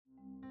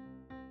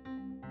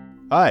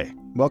Hi,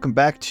 welcome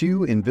back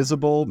to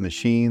Invisible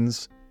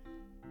Machines,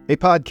 a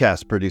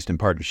podcast produced in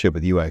partnership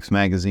with UX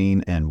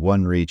Magazine and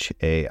OneReach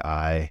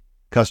AI.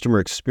 Customer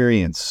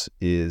experience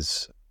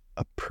is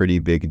a pretty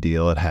big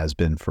deal. It has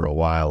been for a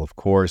while, of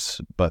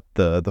course, but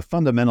the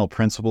fundamental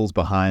principles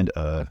behind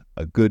a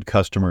good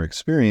customer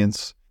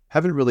experience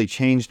haven't really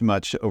changed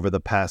much over the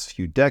past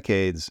few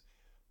decades.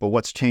 But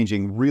what's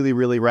changing really,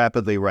 really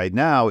rapidly right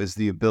now is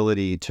the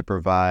ability to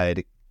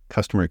provide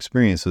customer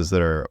experiences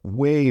that are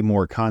way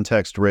more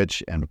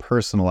context-rich and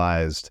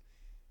personalized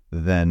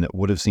than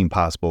would have seemed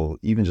possible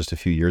even just a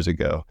few years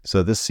ago.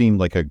 So this seemed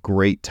like a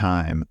great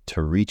time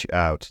to reach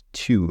out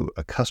to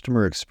a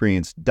customer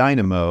experience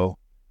dynamo,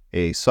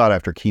 a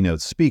sought-after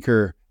keynote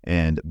speaker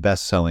and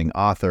best-selling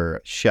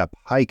author, Shep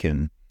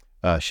Hyken.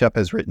 Shep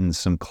has written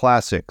some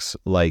classics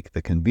like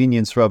The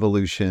Convenience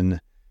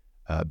Revolution,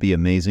 Be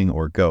Amazing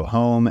or Go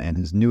Home, and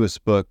his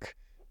newest book,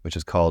 which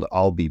is called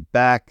I'll Be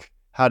Back,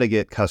 How to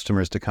Get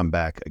Customers to Come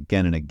Back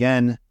Again and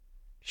Again.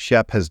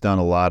 Shep has done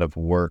a lot of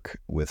work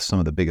with some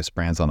of the biggest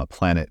brands on the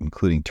planet,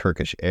 including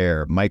Turkish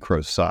Air,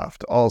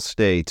 Microsoft,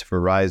 Allstate,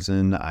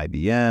 Verizon,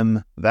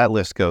 IBM. That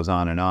list goes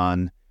on and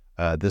on.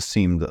 This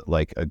seemed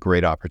like a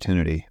great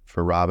opportunity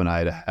for Rob and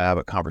I to have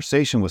a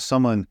conversation with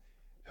someone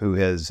who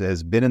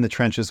has been in the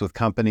trenches with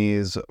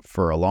companies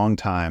for a long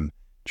time,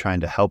 trying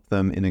to help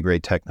them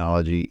integrate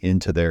technology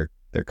into their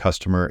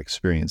customer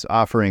experience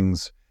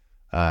offerings.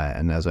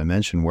 And as I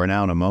mentioned, we're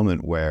now in a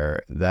moment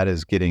where that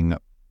is getting,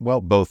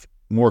 well, both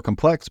more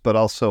complex, but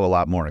also a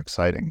lot more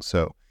exciting.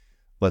 So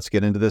let's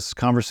get into this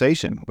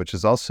conversation, which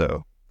is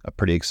also a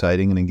pretty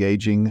exciting and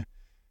engaging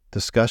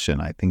discussion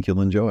I think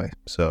you'll enjoy.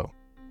 So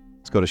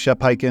let's go to Shep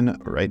Hyken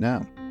right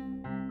now.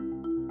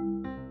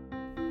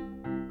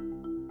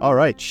 All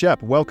right,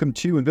 Shep, welcome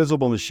to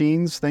Invisible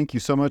Machines. Thank you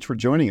so much for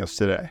joining us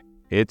today.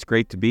 It's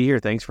great to be here.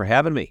 Thanks for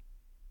having me.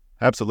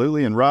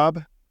 Absolutely. And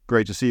Rob,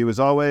 great to see you as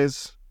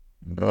always.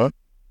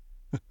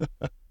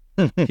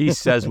 He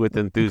says with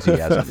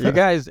enthusiasm. You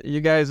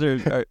guys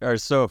are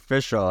so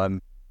official.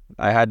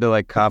 I had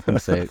to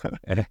compensate.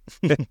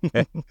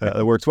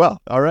 That works well.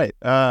 All right.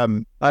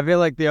 I feel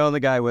like the only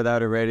guy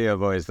without a radio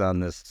voice on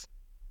this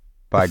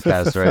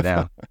podcast right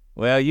now.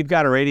 Well, you've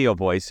got a radio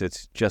voice.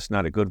 It's just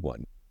not a good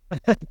one.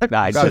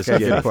 Nah, I just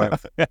kidding.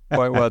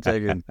 Point well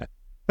taken.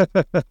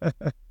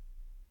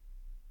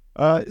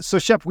 So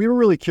Shep, we were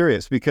really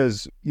curious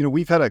because,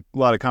 we've had a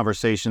lot of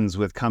conversations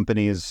with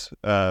companies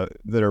that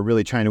are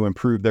really trying to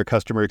improve their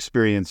customer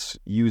experience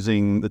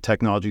using the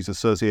technologies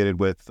associated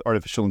with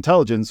artificial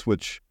intelligence,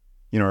 which,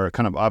 are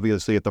kind of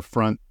obviously at the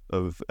front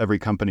of every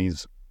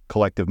company's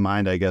collective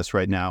mind, I guess,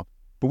 right now.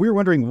 But we were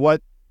wondering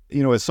what,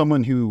 as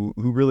someone who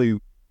really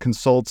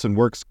consults and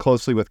works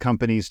closely with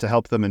companies to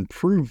help them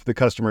improve the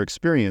customer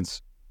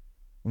experience,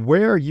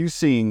 where are you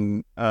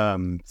seeing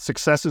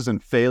successes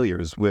and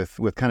failures with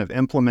kind of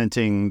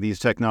implementing these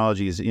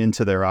technologies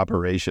into their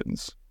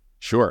operations?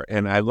 Sure.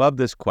 And I love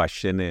this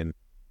question. And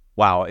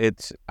wow,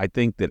 I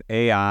think that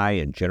AI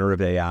and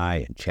generative AI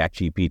and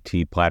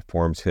ChatGPT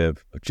platforms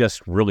have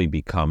just really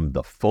become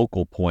the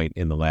focal point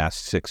in the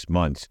last 6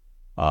 months.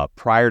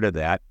 Prior to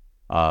that,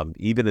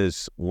 even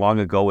as long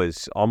ago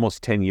as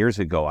almost 10 years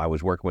ago, I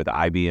was working with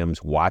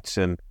IBM's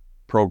Watson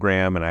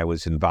program, and I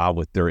was involved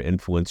with their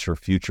Influencer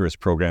Futurist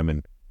program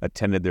and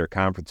attended their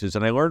conferences.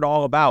 And I learned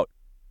all about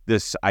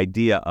this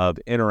idea of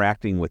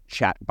interacting with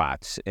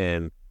chatbots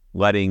and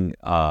letting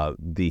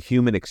the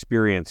human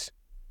experience,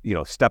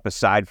 step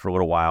aside for a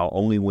little while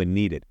only when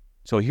needed.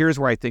 So here's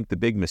where I think the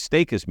big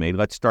mistake is made.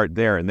 Let's start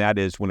there. And that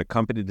is when a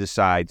company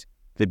decides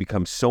they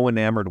become so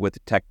enamored with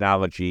the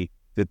technology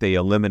that they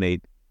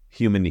eliminate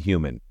human to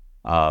human.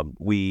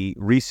 We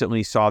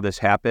recently saw this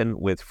happen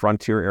with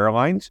Frontier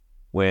Airlines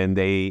when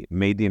they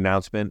made the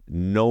announcement,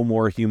 no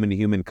more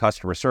human-to-human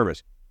customer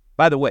service.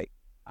 By the way,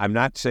 I'm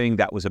not saying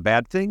that was a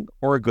bad thing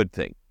or a good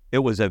thing. It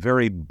was a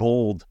very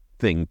bold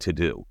thing to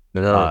do.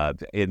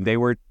 And they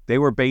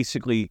were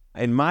basically,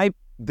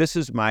 this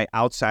is my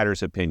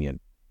outsider's opinion.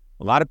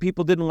 A lot of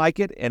people didn't like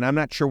it, and I'm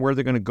not sure where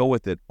they're going to go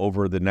with it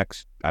over the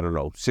next,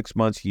 6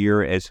 months,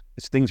 year. As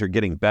things are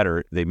getting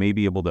better, they may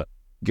be able to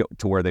get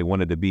to where they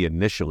wanted to be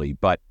initially,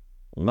 but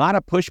a lot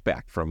of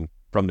pushback from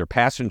their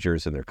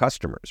passengers and their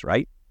customers,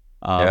 right?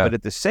 But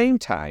at the same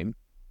time,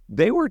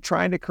 they were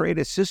trying to create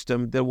a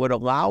system that would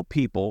allow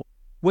people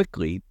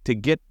quickly to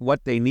get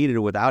what they needed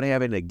without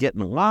having to get in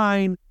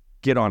line,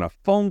 get on a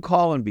phone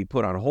call, and be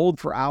put on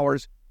hold for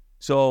hours.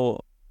 So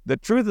the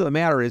truth of the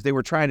matter is they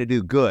were trying to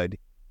do good,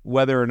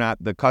 whether or not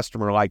the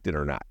customer liked it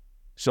or not.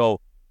 So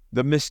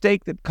the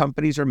mistake that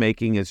companies are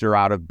making is they're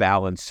out of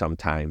balance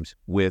sometimes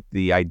with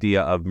the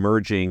idea of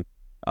merging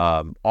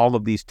all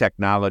of these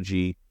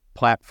technology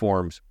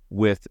platforms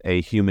with a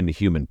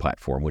human-to-human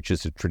platform, which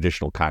is a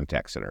traditional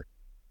contact center.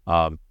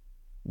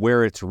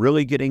 Where it's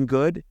really getting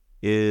good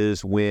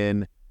is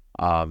when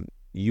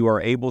you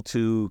are able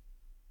to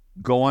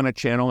go on a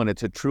channel and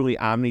it's a truly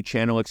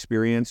omni-channel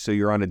experience. So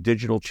you're on a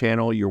digital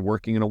channel, you're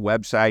working on a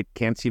website,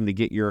 can't seem to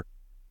get your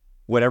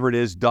whatever it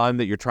is done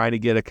that you're trying to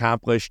get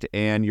accomplished,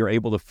 and you're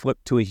able to flip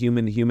to a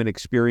human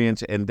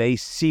experience, and they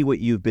see what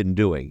you've been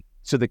doing.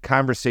 So the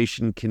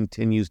conversation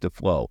continues to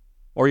flow.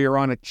 Or you're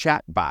on a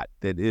chat bot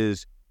that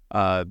is,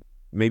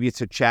 maybe it's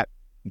a chat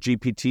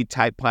GPT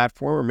type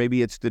platform, or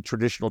maybe it's the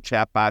traditional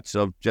chat bots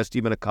of just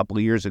even a couple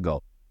of years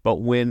ago. But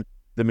when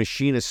the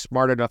machine is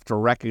smart enough to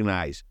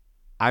recognize,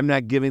 I'm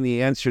not giving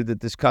the answer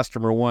that this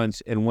customer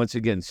wants, and once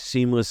again,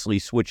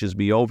 seamlessly switches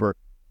me over,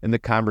 and the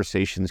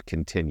conversations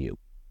continue.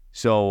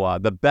 So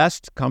the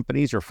best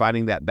companies are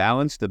finding that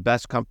balance. The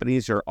best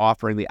companies are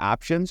offering the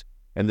options,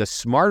 and the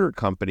smarter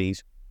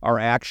companies are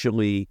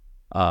actually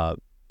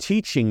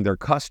teaching their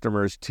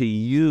customers to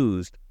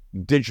use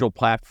digital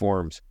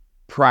platforms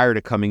prior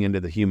to coming into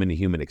the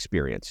human-to-human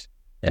experience,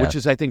 which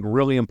is, I think,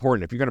 really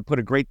important. If you're going to put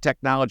a great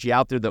technology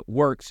out there that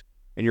works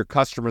and your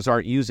customers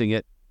aren't using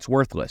it, it's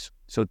worthless.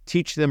 So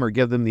teach them or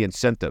give them the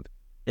incentive.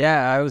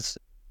 I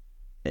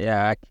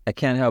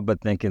can't help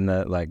but thinking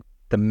that, like,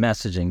 the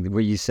messaging,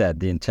 what you said,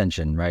 the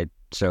intention, right?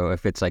 So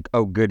if it's like,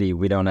 oh, goody,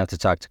 we don't have to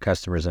talk to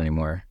customers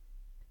anymore.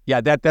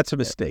 Yeah, that's a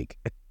mistake.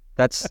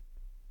 That's,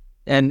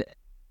 and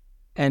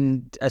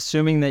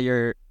assuming that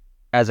you're,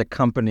 as a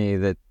company,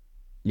 that,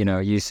 you know,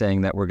 you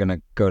saying that we're going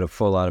to go to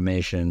full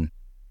automation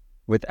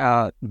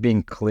without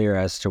being clear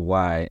as to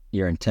why,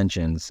 your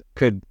intentions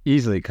could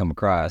easily come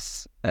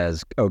across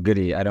as, oh,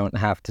 goody, I don't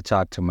have to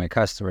talk to my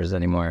customers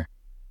anymore.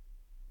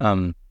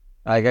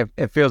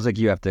 It feels like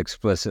you have to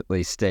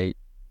explicitly state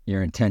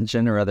your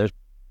intention, or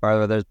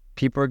other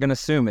people are going to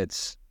assume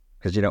it's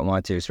because you don't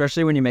want to,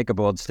 especially when you make a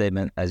bold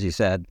statement, as you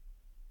said,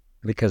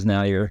 because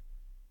now you're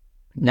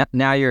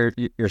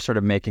sort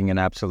of making an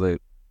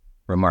absolute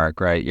remark,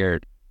 right?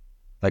 You're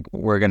like,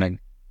 we're gonna,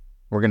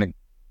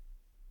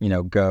 you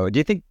know, go. Do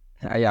you think?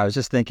 I was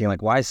just thinking,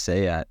 like, why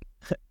say that?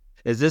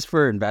 Is this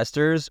for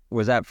investors?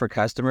 Was that for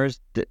customers?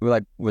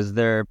 Was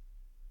the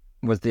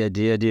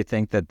idea? Do you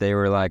think that they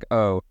were like,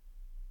 oh,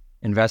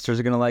 investors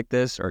are gonna like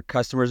this, or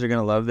customers are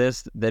gonna love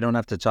this? They don't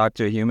have to talk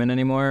to a human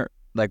anymore.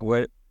 Like,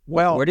 what?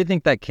 Well, where do you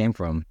think that came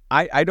from?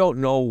 I don't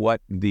know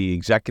what the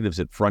executives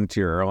at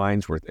Frontier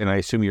Airlines were, and I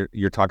assume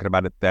you're talking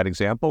about that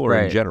example, or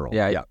in general.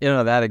 Yeah, you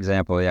know, that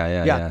example.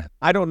 Yeah.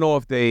 I don't know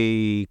if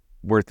they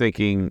were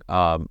thinking,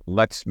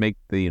 let's make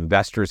the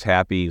investors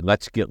happy,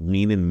 let's get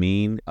lean and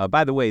mean.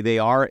 By the way, they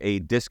are a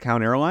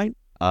discount airline,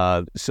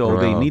 so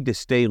they need to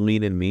stay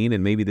lean and mean,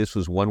 and maybe this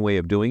was one way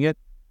of doing it.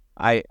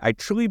 I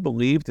truly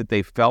believe that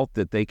they felt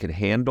that they could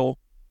handle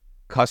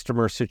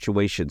customer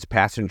situations,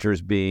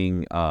 passengers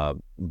being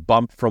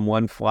bumped from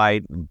one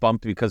flight,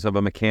 bumped because of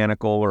a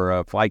mechanical or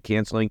a flight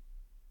canceling.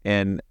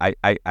 And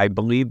I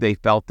believe they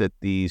felt that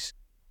the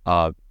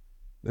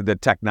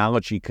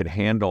technology could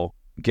handle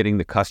getting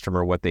the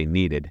customer what they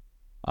needed.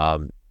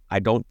 I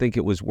don't think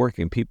it was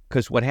working,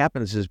 because what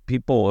happens is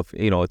people, if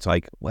you know, it's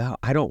like, well,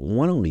 I don't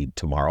want to leave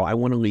tomorrow. I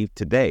want to leave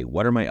today.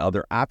 What are my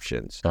other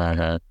options?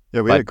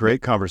 Yeah, we had a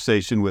great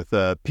conversation with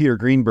Peter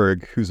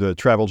Greenberg, who's a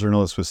travel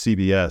journalist with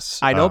CBS.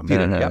 I know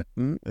Peter.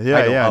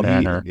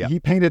 He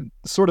painted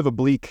sort of a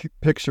bleak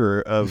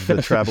picture of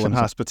the travel and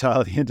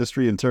hospitality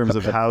industry in terms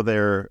of how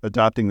they're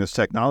adopting this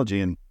technology,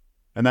 and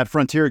that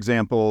Frontier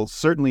example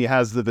certainly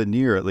has the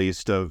veneer, at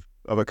least, of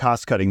a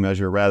cost-cutting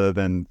measure rather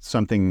than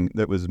something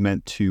that was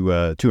meant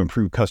to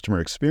improve customer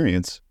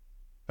experience.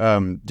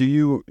 Do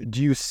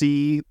you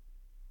see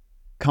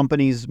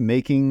companies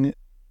making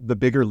the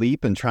bigger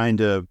leap and trying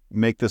to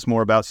make this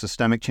more about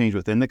systemic change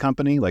within the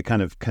company, like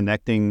kind of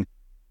connecting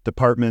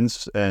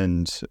departments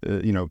and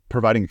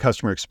providing a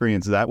customer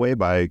experience that way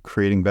by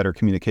creating better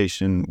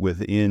communication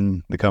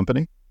within the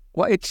company?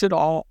 Well, it should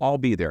all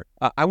be there.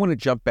 I want to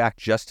jump back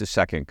just a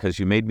second, because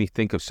you made me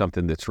think of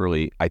something that's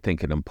really, I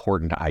think, an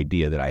important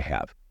idea that I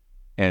have.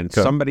 And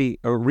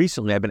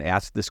recently I've been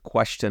asked this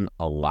question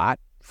a lot,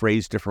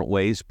 phrased different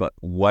ways, but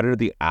what are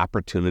the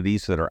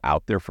opportunities that are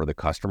out there for the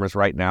customers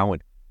right now?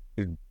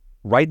 And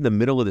right in the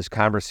middle of this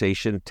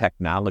conversation,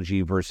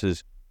 technology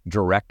versus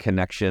direct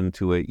connection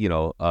to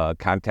a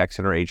contact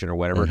center agent or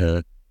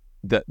whatever,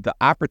 the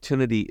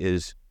opportunity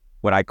is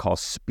what I call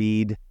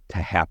speed to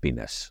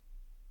happiness.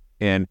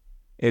 And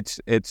it's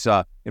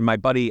and my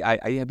buddy,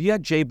 have you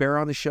had Jay Bear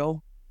on the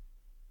show?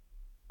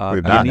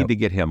 I need to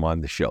get him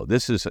on the show.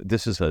 This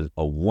is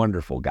a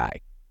wonderful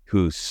guy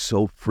who's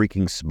so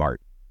freaking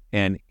smart,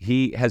 and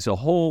he has a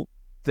whole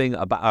thing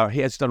about. He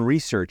has done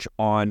research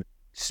on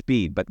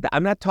speed, but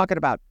I'm not talking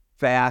about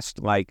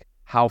fast, like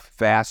how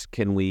fast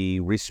can we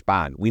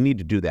respond. We need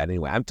to do that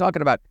anyway. I'm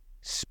talking about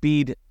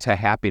speed to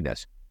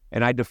happiness,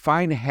 and I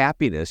define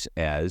happiness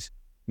as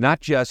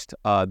not just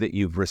that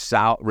you've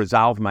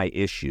resolved my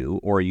issue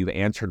or you've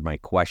answered my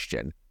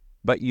question,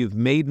 but you've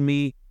made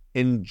me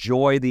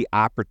enjoy the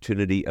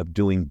opportunity of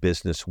doing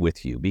business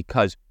with you.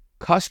 Because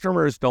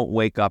customers don't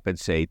wake up and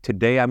say,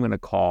 today I'm going to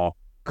call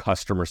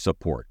customer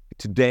support.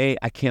 Today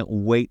I can't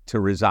wait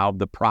to resolve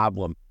the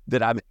problem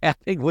that I'm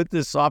having with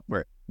this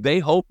software. They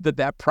hope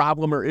that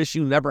problem or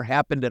issue never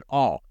happened at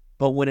all.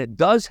 But when it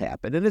does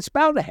happen, and it's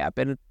bound to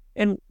happen,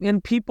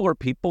 and people are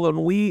people, and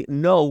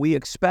we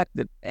expect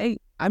that, hey,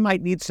 I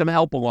might need some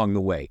help along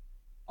the way.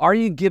 Are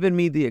you giving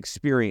me the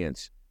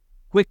experience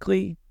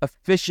quickly,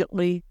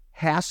 efficiently,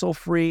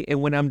 hassle-free?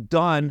 And when I'm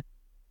done,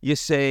 you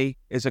say,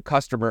 as a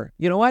customer,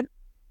 you know what?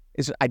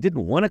 I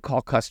didn't want to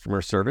call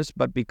customer service,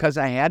 but because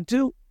I had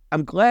to,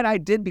 I'm glad I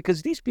did,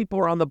 because these people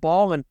are on the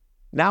ball, and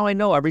now I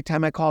know every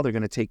time I call, they're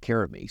going to take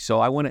care of me. So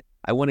I want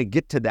to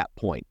get to that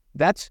point.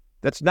 That's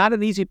not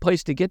an easy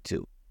place to get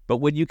to. But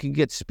when you can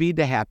get speed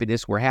to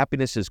happiness, where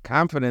happiness is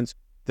confidence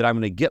that I'm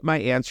going to get my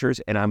answers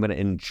and I'm going to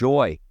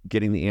enjoy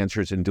getting the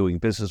answers and doing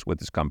business with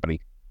this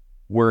company,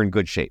 we're in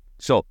good shape.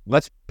 So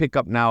let's pick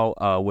up now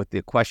with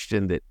the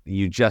question that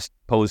you just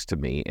posed to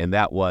me, and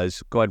that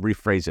was, go ahead,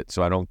 rephrase it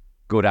so I don't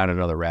go down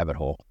another rabbit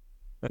hole.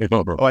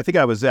 Oh, I think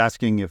I was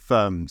asking if,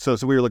 so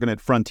we were looking at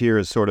Frontier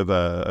as sort of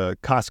a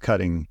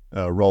cost-cutting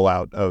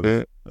rollout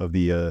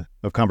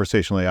of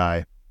conversational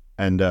AI.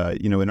 And,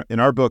 in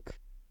our book,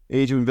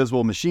 Age of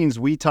Invisible Machines,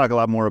 we talk a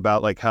lot more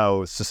about like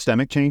how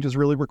systemic change is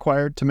really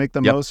required to make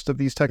the most of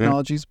these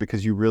technologies,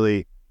 because you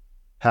really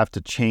have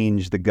to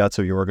change the guts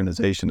of your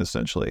organization,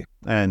 essentially.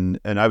 And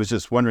I was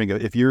just wondering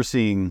if you're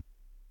seeing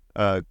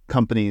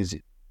companies,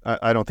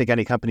 I don't think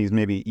any companies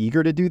may be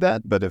eager to do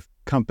that, but if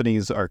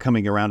companies are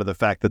coming around to the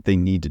fact that they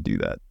need to do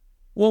that.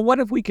 Well, what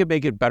if we could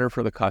make it better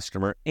for the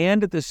customer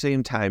and at the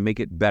same time make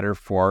it better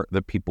for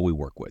the people we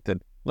work with?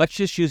 And let's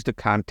just use the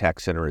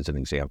contact center as an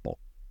example.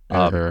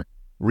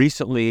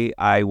 Recently,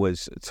 I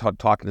was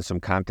talking to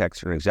some contact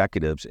center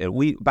executives,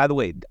 and by the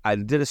way, I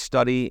did a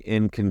study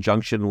in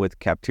conjunction with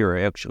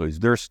Capterra. Actually, it was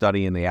their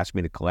study, and they asked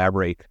me to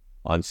collaborate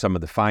on some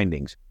of the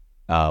findings,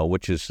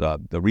 which is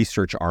the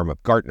research arm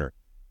of Gartner.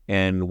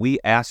 And we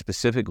asked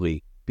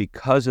specifically,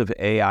 because of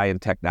AI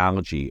and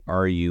technology,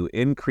 are you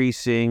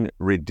increasing,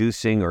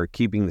 reducing, or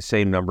keeping the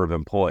same number of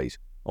employees?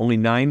 Only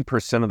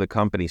 9% of the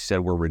companies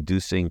said we're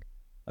reducing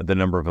the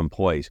number of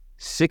employees.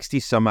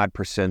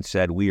 60-some-odd%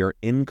 said we are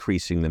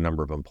increasing the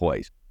number of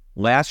employees.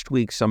 Last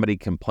week, somebody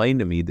complained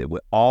to me that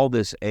with all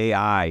this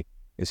AI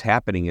is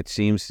happening, it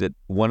seems that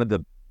one of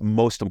the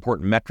most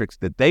important metrics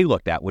that they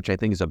looked at, which I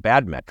think is a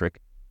bad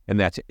metric, and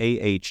that's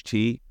AHT.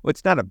 Well,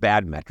 it's not a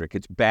bad metric.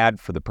 It's bad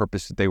for the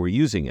purpose that they were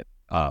using it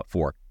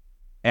for.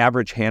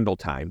 Average handle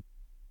time.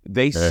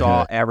 They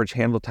saw average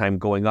handle time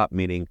going up,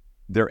 meaning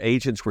their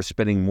agents were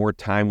spending more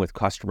time with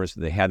customers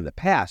than they had in the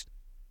past,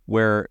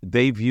 where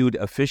they viewed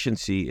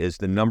efficiency as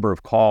the number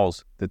of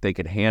calls that they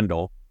could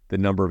handle, the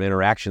number of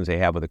interactions they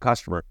have with a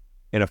customer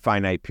in a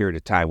finite period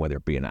of time, whether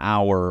it be an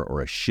hour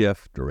or a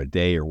shift or a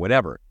day or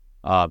whatever.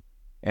 And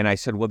I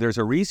said, well, there's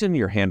a reason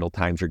your handle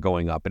times are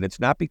going up, and it's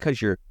not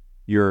because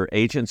your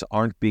agents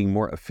aren't being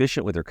more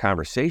efficient with their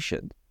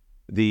conversation.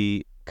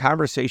 The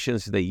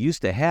conversations they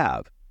used to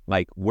have,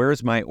 like,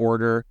 where's my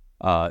order?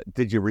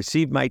 Did you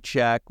receive my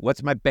check?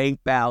 What's my bank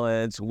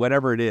balance?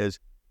 Whatever it is,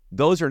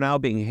 those are now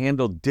being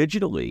handled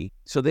digitally,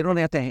 so they don't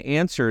have to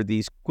answer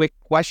these quick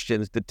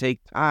questions that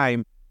take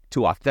time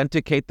to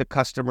authenticate the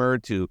customer,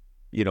 to,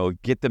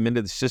 get them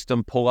into the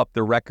system, pull up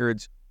the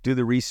records, do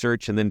the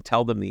research, and then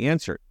tell them the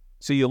answer.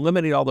 So you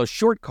eliminate all those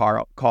short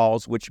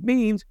calls, which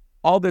means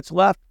all that's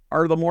left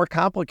are the more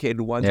complicated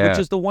ones, which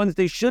is the ones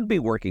they should be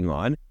working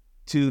on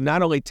to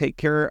not only take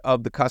care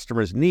of the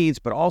customer's needs,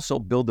 but also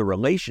build a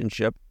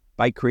relationship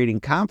by creating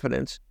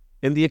confidence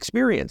in the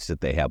experience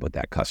that they have with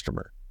that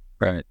customer.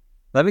 Right.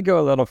 Let me go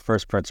a little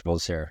first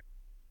principles here.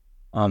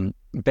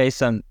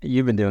 Based on,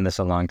 you've been doing this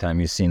a long time,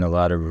 you've seen a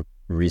lot of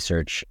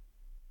research,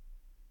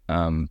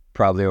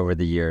 probably over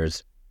the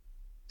years.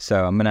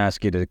 So I'm going to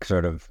ask you to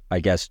sort of,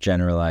 I guess,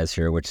 generalize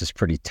here, which is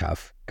pretty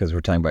tough because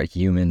we're talking about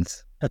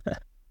humans.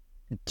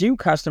 Do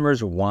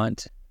customers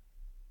want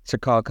to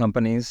call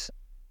companies?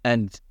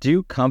 And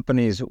do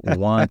companies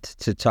want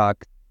to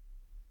talk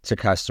to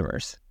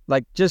customers?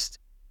 Like, just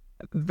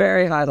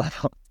very high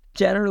level.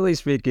 Generally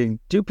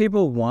speaking, do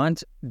people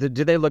do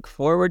they look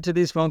forward to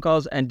these phone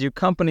calls, and do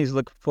companies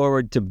look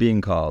forward to being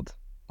called?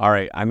 All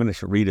right, I'm going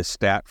to read a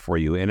stat for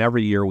you. And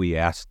every year we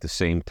ask the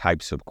same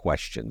types of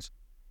questions.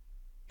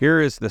 Here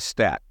is the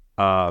stat.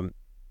 38%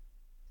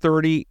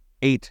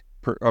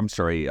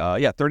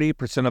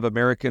 of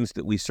Americans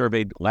that we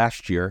surveyed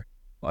last year,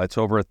 it's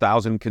over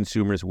 1,000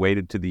 consumers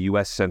weighted to the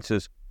U.S.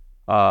 Census,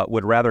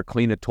 would rather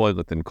clean a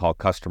toilet than call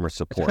customer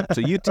support.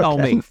 So you tell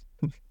me.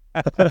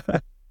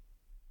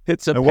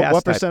 It's a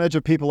what percentage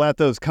of people at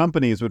those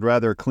companies would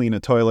rather clean a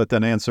toilet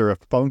than answer a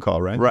phone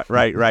call, right?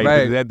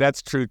 Right.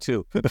 That's true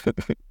tue.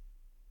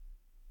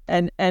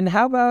 And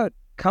how about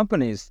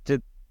companies?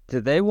 Do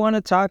they want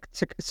to talk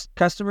to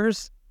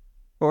customers,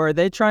 or are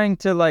they trying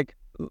to, like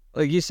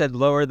you said,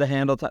 lower the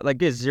handle time?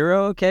 Like, is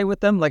zero okay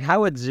with them? Like,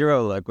 how would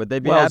zero look? Would they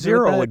be happy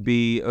zero with that? would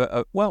be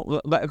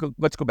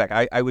let's go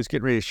back. I was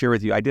getting ready to share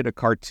with you. I did a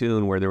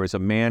cartoon where there was a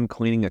man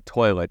cleaning a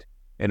toilet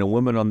and a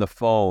woman on the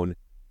phone.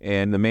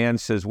 And the man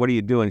says, what are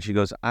you doing? She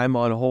goes, I'm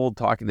on hold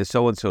talking to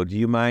so-and-so. Do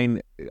you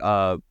mind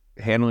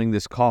handling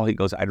this call? He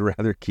goes, I'd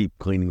rather keep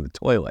cleaning the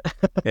toilet.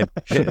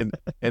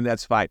 And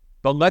that's fine.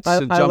 But let's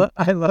jump.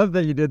 I love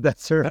that you did that,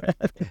 sir.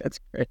 That's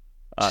great.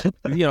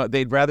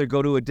 They'd rather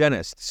go to a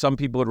dentist. Some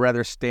people would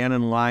rather stand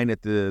in line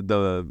at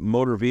the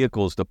motor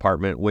vehicles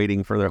department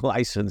waiting for their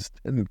license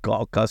and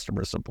call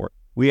customer support.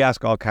 we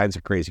ask all kinds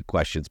of crazy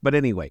questions. But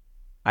anyway,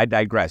 I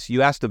digress.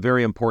 You asked a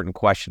very important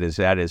question, is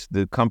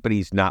the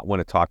companies not want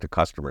to talk to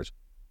customers.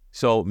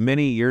 So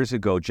many years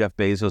ago, Jeff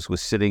Bezos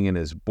was sitting in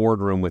his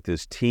boardroom with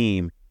his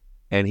team,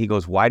 and he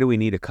goes, why do we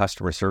need a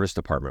customer service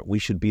department? We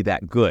should be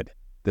that good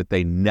that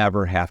they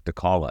never have to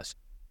call us.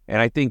 And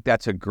I think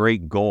that's a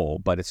great goal,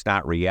 but it's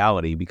not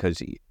reality,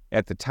 because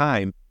at the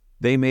time,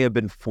 they may have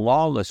been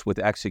flawless with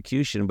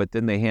execution, but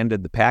then they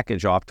handed the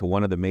package off to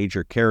one of the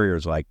major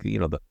carriers like,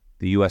 the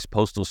U.S.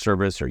 Postal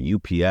Service or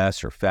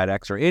UPS or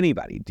FedEx or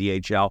anybody,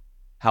 DHL,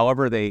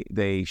 however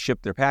they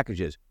ship their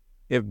packages.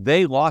 If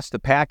they lost the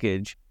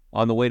package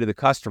on the way to the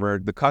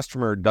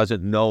customer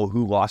doesn't know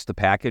who lost the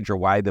package or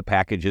why the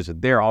package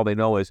isn't there. All they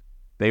know is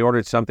they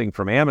ordered something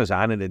from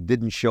Amazon and it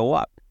didn't show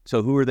up.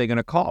 So who are they going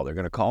to call? They're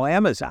going to call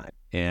Amazon.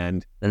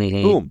 And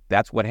boom,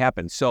 that's what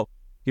happened. So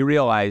he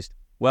realized,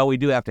 well, we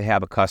do have to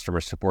have a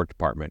customer support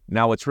department.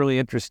 Now, what's really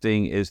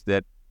interesting is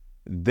that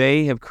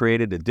they have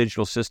created a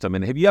digital system.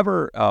 And have you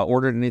ever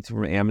ordered anything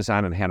from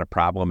Amazon and had a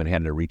problem and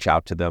had to reach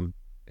out to them?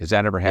 Has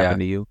that ever happened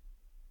to you?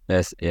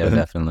 Yes, yeah,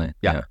 definitely.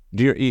 Yeah.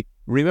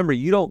 Remember,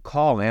 you don't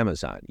call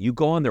Amazon. You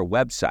go on their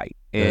website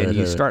and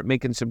you start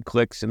making some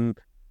clicks and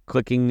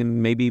clicking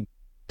and maybe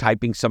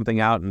typing something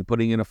out and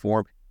putting in a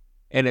form.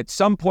 And at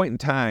some point in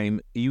time,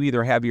 you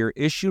either have your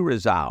issue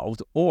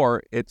resolved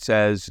or it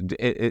says,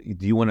 do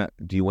you want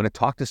to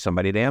talk to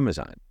somebody at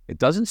Amazon? It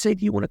doesn't say,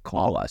 do you want to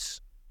call us?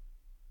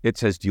 It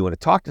says, do you want to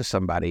talk to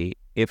somebody?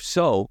 If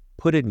so,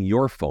 put in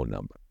your phone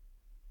number.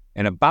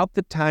 And about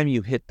the time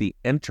you hit the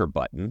enter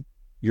button,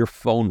 your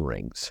phone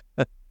rings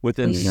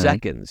within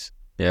seconds.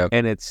 Yep.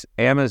 And it's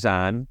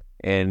Amazon,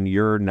 and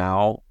you're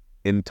now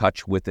in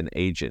touch with an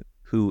agent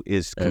who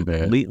is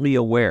completely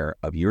aware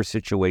of your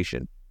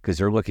situation because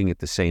they're looking at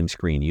the same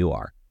screen you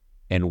are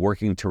and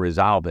working to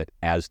resolve it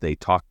as they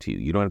talk to you.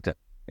 You don't have to,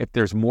 if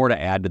there's more to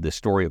add to the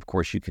story, of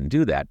course you can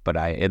do that. But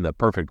in the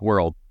perfect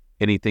world,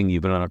 anything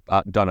you've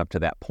done up to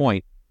that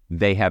point,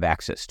 they have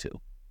access to.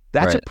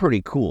 That's a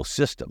pretty cool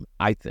system,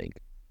 I think.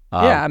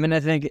 I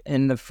think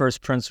in the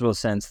first principle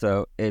sense,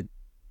 though,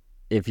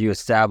 if you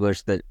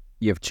establish that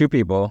you have two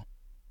people,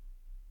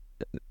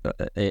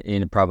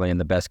 probably in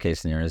the best case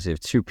scenarios, you have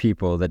two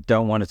people that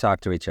don't want to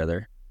talk to each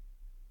other,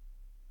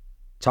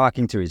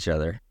 talking to each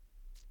other,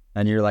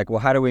 and you're like, well,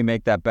 how do we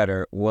make that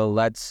better? Well,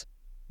 let's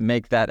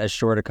make that as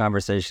short a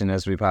conversation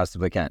as we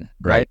possibly can,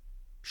 right?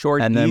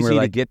 Short, and easy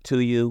to get to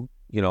you.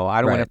 I don't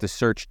want to have to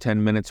search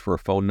 10 minutes for a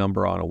phone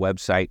number on a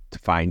website to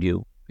find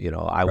you.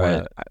 I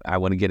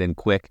want to get in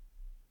quick.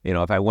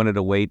 If I wanted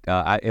to wait,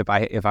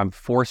 if I'm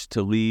forced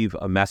to leave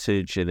a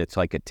message and it's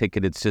like a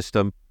ticketed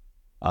system,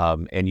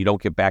 and you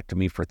don't get back to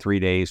me for 3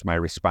 days, my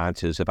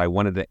response is, if I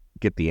wanted to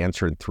get the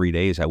answer in 3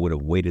 days, I would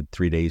have waited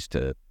 3 days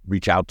to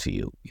reach out to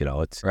you.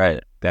 That's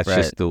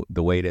just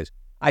the way it is.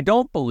 I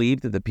don't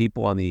believe that the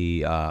people on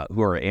the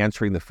who are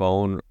answering the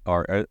phone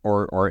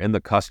or in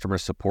the customer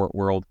support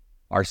world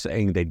are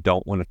saying they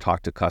don't want to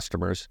talk to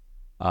customers.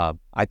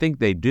 I think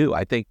they do.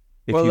 I think.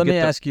 Let me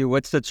ask you,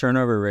 what's the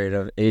turnover rate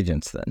of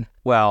agents then?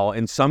 Well,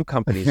 in some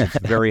companies it's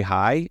very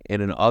high,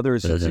 and in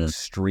others it's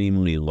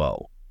extremely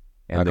low.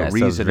 And the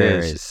reason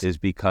is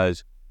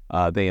because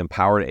they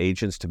empowered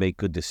agents to make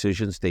good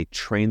decisions. They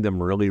train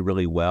them really,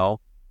 really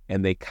well,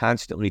 and they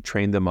constantly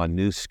train them on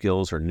new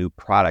skills or new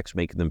products,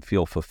 making them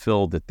feel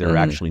fulfilled that they're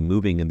actually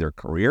moving in their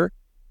career.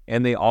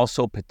 And they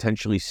also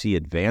potentially see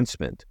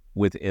advancement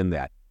within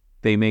that.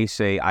 They may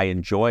say, I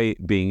enjoy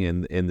being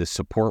in the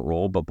support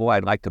role, but boy,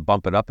 I'd like to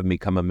bump it up and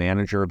become a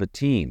manager of a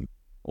team,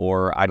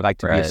 or I'd like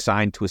to be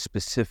assigned to a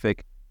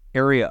specific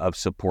area of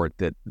support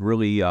that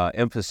really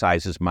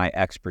emphasizes my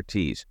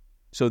expertise.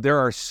 So there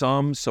are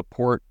some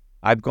support.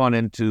 I've gone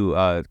into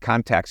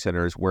contact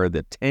centers where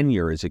the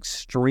tenure is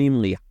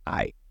extremely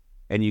high,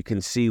 and you can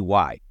see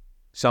why.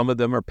 Some of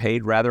them are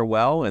paid rather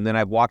well, and then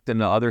I've walked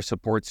into other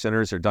support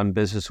centers or done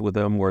business with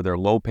them where they're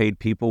low-paid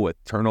people with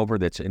turnover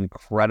that's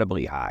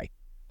incredibly high.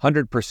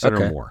 100%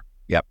 or more.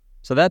 Yep.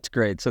 So that's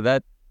great. So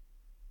that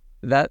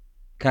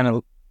kind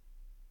of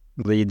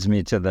leads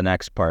me to the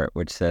next part,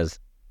 which says,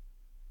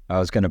 I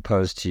was going to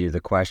pose to you the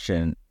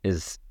question,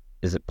 is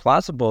it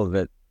plausible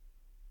that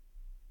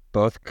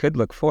both could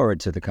look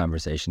forward to the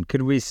conversation?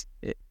 Could we,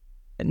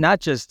 not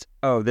just,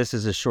 this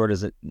is as short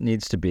as it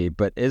needs to be,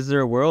 but is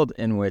there a world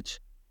in which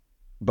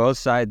both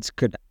sides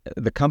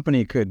the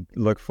company could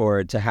look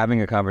forward to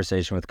having a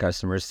conversation with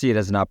customers, see it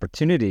as an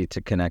opportunity to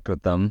connect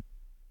with them,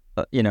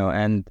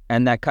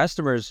 and that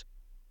customers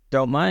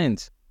don't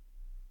mind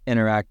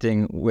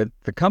interacting with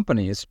the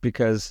companies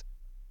because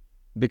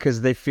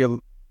they feel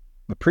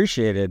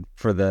appreciated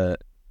for the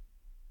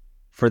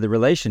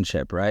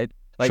relationship, right?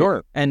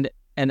 Sure. And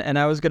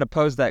I was going to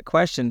pose that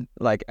question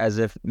like as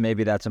if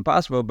maybe that's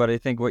impossible, but I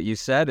think what you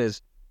said is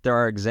there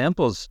are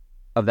examples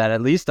of that,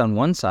 at least on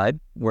one side,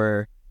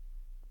 where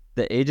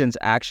the agents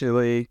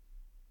actually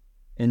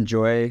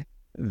enjoy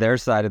their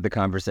side of the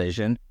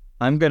conversation.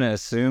 I'm going to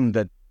assume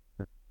that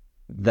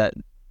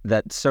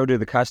so do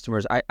the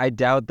customers. I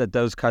doubt that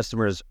those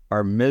customers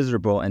are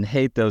miserable and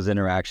hate those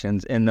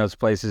interactions in those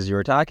places you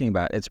were talking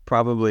about. It's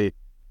probably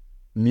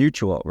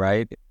mutual,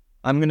 right?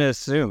 I'm going to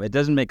assume it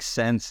doesn't make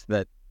sense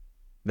that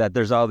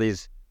there's all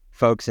these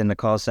folks in the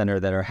call center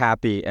that are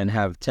happy and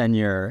have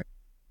tenure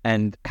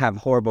and have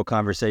horrible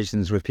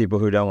conversations with people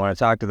who don't want to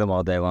talk to them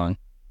all day long.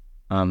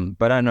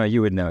 But I know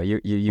you would know.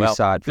 You Well,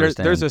 saw it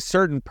firsthand. there's a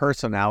certain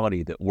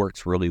personality that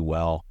works really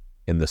well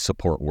in the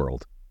support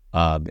world,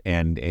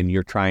 and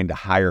you're trying to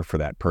hire for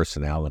that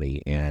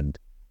personality, and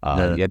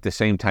at the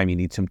same time, you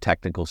need some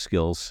technical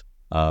skills,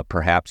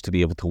 perhaps to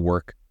be able to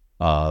work,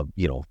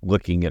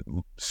 looking at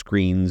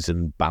screens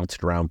and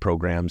bouncing around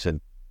programs, and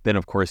then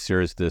of course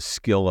there's the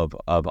skill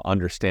of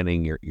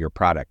understanding your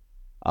product.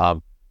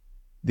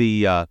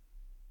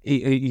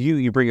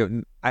 You bring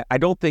it. I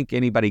don't think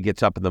anybody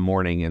gets up in the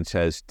morning and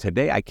says,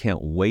 today I can't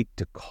wait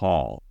to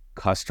call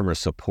customer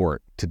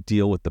support to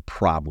deal with the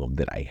problem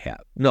that I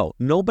have. No,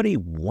 nobody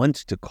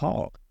wants to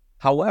call.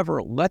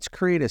 However, let's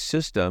create a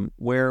system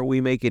where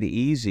we make it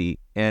easy.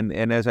 And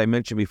as I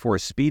mentioned before,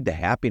 speed to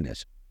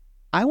happiness.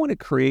 I want to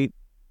create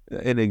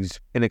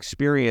an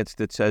experience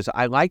that says,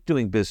 I like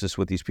doing business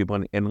with these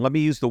people. And let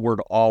me use the word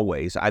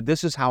always.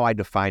 This is how I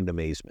defined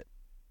amazement.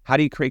 How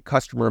do you create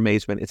customer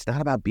amazement? It's not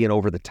about being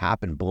over the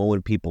top and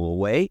blowing people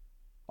away,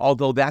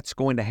 although that's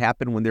going to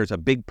happen when there's a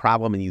big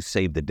problem and you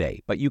save the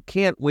day. But you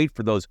can't wait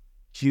for those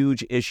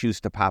huge issues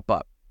to pop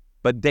up.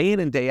 But day in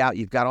and day out,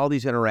 you've got all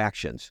these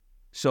interactions.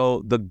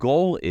 So the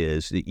goal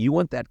is that you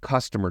want that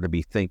customer to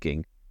be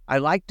thinking, I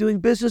like doing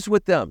business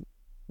with them.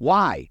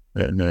 Why?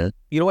 You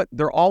know what?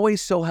 They're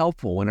always so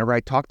helpful whenever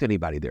I talk to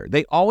anybody there.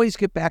 They always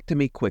get back to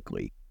me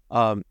quickly.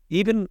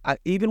 Even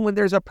when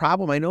there's a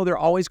problem, I know they're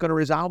always going to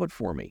resolve it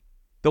for me.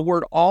 The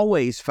word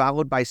always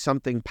followed by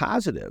something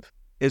positive,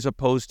 as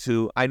opposed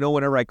to, I know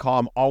whenever I call,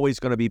 I'm always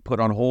going to be put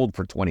on hold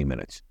for 20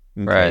 minutes.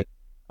 Okay?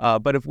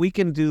 Right. But if we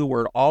can do the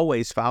word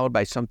always followed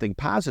by something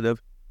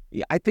positive,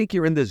 I think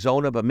you're in the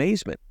zone of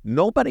amazement.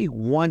 Nobody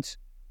wants,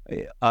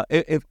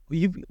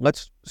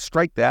 let's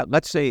strike that.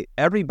 Let's say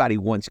everybody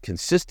wants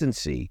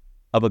consistency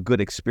of a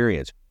good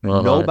experience.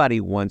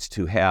 Nobody wants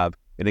to have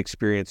an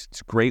experience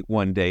that's great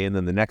one day and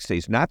then the next day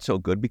is not so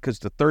good because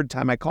the third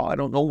time I call, I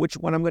don't know which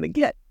one I'm going to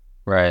get.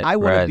 Right. I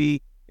want to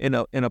be in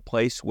a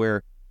place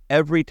where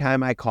every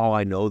time I call,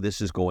 I know this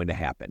is going to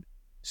happen.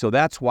 So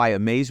that's why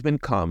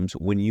amazement comes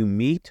when you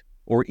meet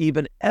or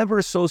even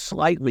ever so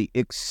slightly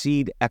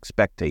exceed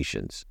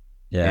expectations.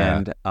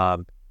 Yeah.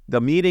 And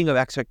the meeting of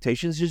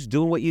expectations is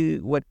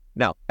doing what.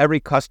 Now, every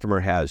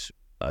customer has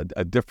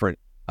a different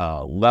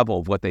level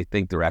of what they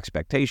think their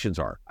expectations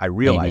are. I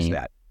realize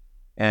that.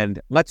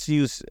 And let's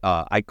use,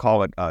 I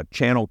call it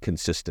channel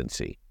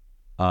consistency.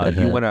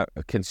 You want to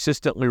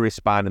consistently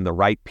respond in the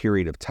right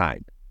period of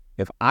time.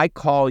 If I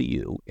call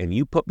you and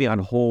you put me on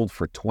hold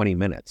for 20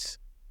 minutes,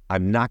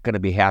 I'm not going to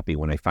be happy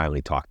when I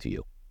finally talk to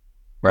you.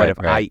 But if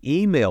I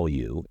email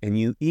you and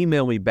you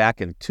email me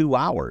back in 2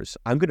 hours,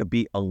 I'm going to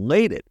be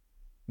elated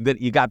that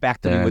you got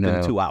back to me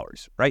within 2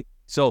 hours, right?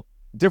 So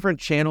different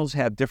channels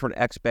have different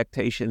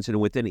expectations, and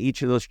within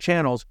each of those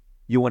channels,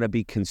 you want to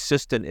be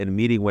consistent in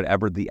meeting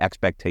whatever the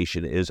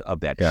expectation is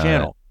of that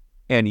channel.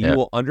 And you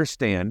will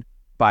understand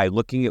by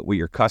looking at what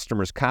your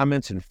customers'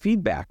 comments and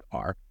feedback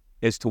are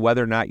as to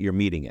whether or not you're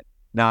meeting it.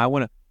 Now, I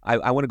want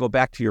to go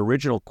back to your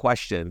original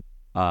question,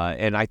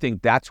 and I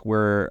think that's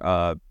where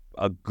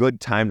a good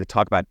time to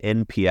talk about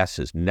NPS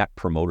is Net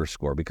Promoter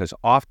Score, because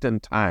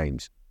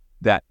oftentimes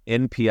that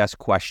NPS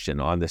question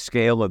on the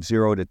scale of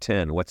 0 to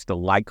 10, what's the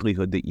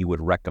likelihood that you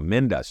would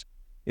recommend us,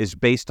 is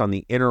based on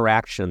the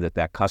interaction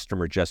that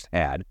customer just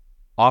had.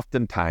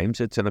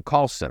 Oftentimes, it's in a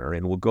call center,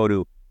 and we'll go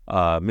to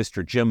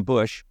Mr. Jim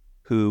Bush,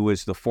 who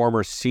is the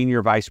former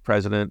Senior Vice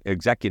President,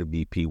 Executive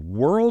VP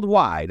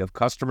worldwide of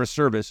customer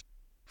service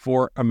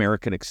for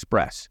American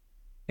Express.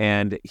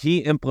 And he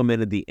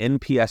implemented the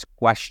NPS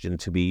question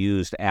to be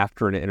used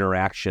after an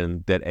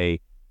interaction that a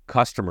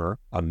customer,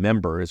 a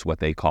member is what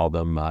they call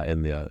them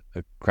in the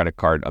credit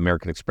card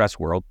American Express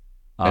world,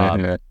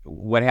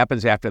 what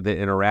happens after the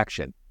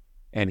interaction.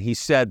 And he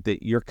said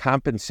that your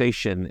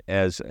compensation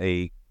as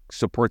a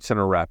support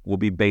center rep will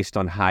be based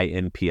on high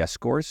NPS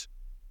scores.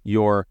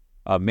 Your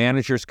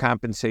manager's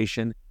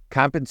compensation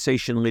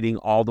leading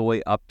all the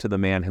way up to the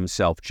man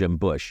himself, Jim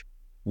Bush,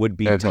 would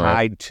be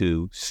tied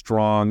to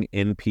strong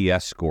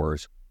NPS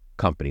scores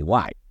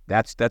company-wide.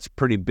 That's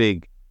pretty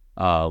big,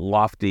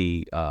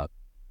 lofty.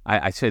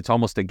 I say it's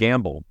almost a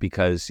gamble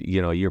because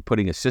you're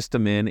putting a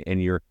system in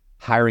and you're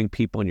hiring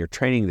people and you're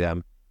training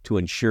them to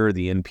ensure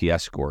the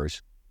NPS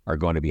scores are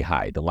going to be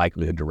high, the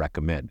likelihood to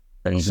recommend.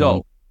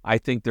 So I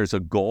think there's a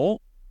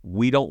goal.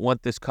 We don't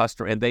want this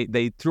customer, and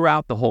they threw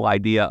out the whole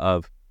idea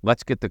of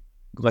let's get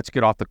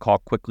off the call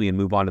quickly and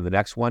move on to the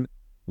next one.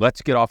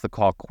 Let's get off the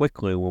call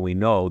quickly when we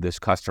know this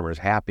customer is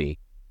happy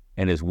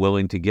and is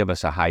willing to give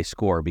us a high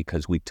score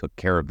because we took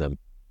care of them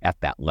at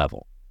that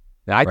level.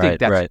 And I think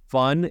that's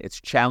fun. It's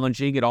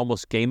challenging. It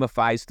almost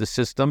gamifies the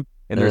system.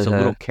 And there's a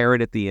little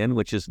carrot at the end,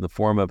 which is in the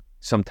form of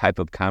some type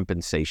of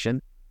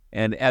compensation.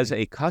 And as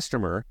a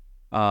customer,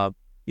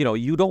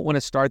 you don't want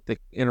to start the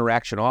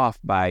interaction off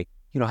by,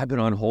 I've been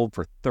on hold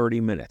for 30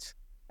 minutes.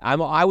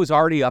 I was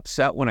already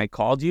upset when I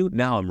called you.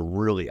 Now I'm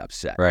really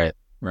upset. Right.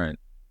 Right.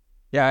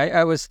 Yeah,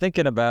 I was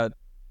thinking about,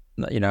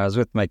 I was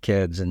with my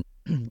kids and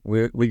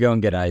we go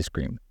and get ice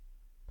cream,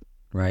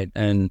 right?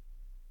 And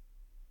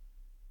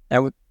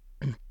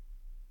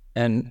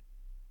and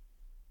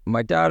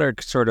my daughter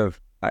sort of,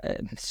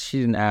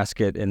 she didn't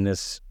ask it in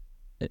this,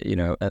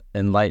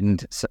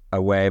 enlightened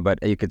a way, but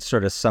you could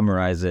sort of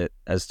summarize it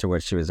as to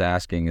what she was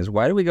asking is,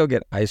 why do we go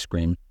get ice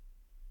cream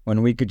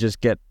when we could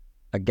just get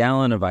a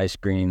gallon of ice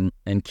cream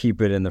and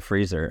keep it in the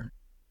freezer,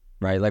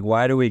 right? Like,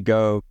 why do we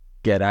go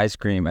get ice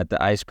cream at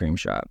the ice cream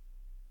shop?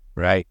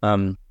 Right.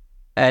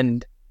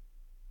 And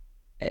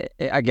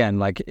again,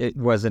 like, it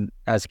wasn't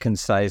as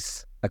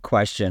concise a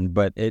question,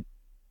 but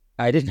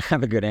I didn't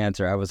have a good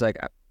answer. I was like,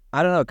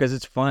 I don't know, because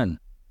it's fun.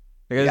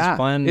 Because it's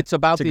fun. It's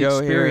about to the go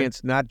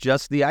experience, here. not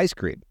just the ice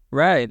cream.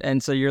 Right.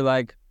 And so you're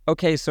like,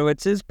 okay, so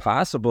it is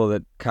possible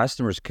that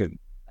customers could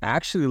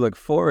actually look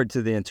forward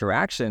to the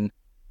interaction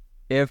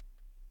if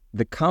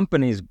the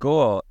company's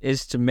goal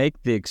is to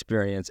make the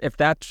experience, if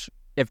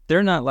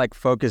they're not like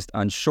focused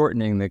on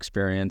shortening the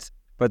experience,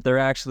 but they're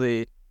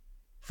actually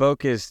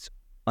focused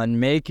on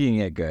making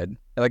it good.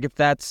 Like, if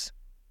that's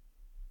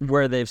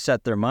where they've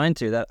set their mind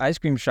to, that ice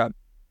cream shop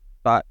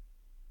thought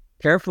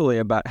carefully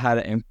about how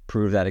to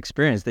improve that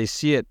experience. They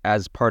see it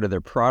as part of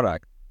their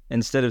product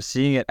instead of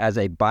seeing it as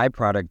a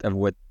byproduct of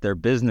what their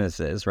business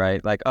is,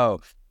 right? Like, oh,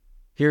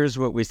 here's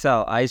what we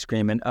sell, ice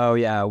cream, and oh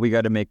yeah, we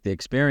got to make the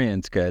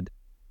experience good.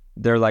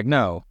 They're like,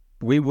 no,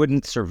 we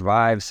wouldn't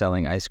survive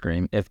selling ice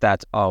cream if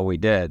that's all we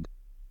did.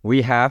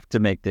 We have to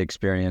make the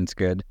experience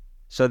good.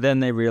 So then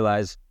they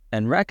realize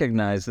and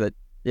recognize that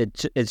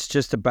it's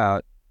just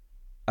about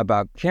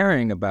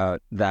caring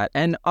about that,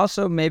 and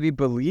also maybe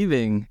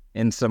believing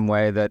in some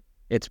way that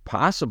it's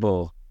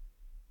possible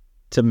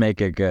to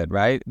make it good,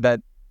 right?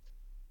 That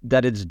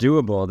it's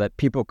doable, that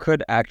people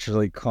could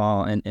actually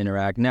call and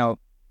interact. Now,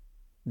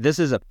 this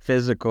is a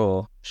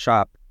physical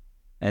shop,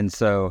 and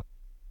so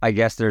I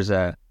guess there's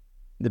the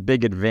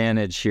big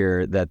advantage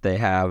here that they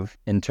have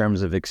in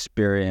terms of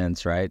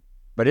experience, right?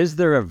 But is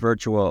there a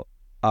virtual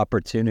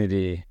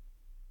opportunity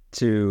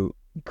to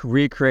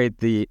recreate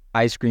the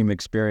ice cream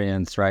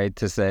experience, right?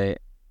 To say,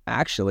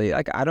 actually,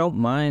 like, I don't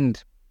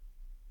mind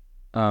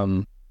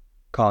calling.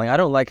 I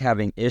don't like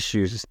having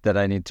issues that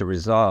I need to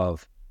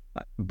resolve,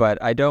 but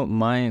I don't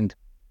mind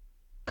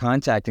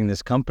contacting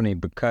this company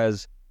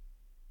because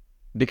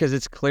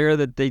it's clear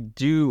that they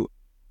do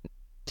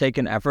take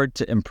an effort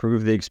to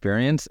improve the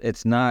experience.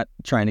 It's not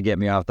trying to get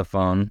me off the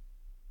phone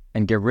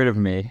and get rid of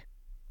me,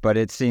 but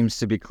it seems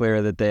to be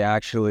clear that they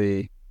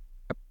actually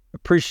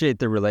appreciate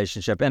the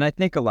relationship. And I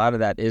think a lot of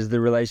that is the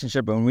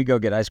relationship. But when we go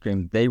get ice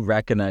cream, they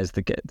recognize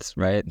the kids,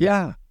 right?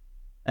 Yeah.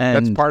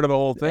 And that's part of the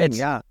whole thing.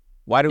 Yeah.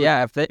 Why do we?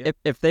 Yeah.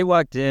 If they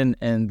walked in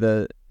and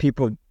the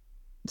people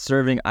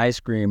serving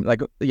ice cream,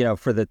 like,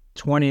 for the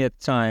 20th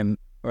time,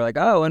 we're like,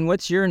 oh, and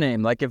what's your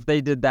name? Like, if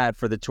they did that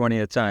for the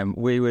 20th time,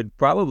 we would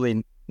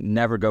probably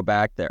never go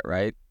back there,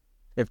 right?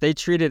 If they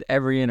treated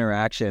every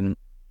interaction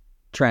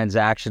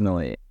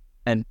transactionally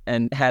and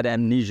had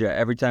amnesia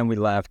every time we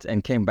left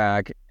and came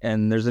back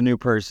and there's a new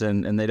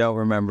person and they don't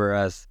remember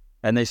us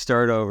and they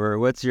start over,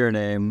 what's your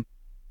name?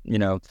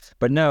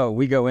 But no,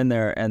 we go in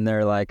there and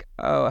they're like,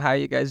 oh, how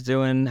you guys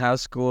doing?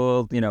 How's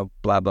school?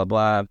 Blah, blah,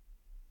 blah.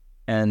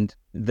 And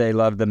they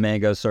love the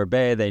mango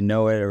sorbet. They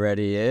know it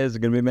already is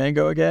going to be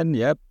mango again.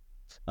 Yep.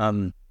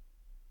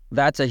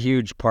 That's a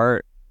huge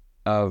part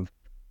of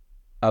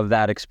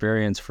that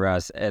experience for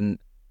us. And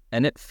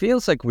it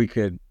feels like we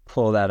could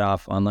pull that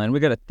off online.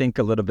 We got to think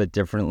a little bit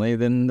differently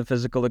than the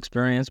physical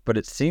experience, but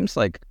it seems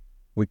like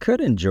we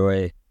could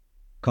enjoy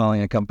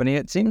calling a company.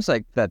 It seems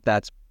like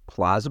that's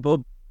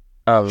plausible.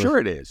 Sure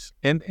it is.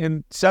 And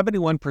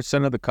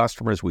 71% of the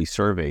customers we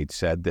surveyed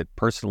said that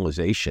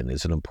personalization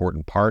is an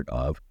important part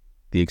of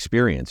the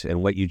experience.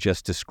 And what you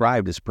just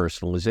described is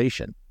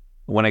personalization.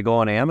 When I go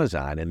on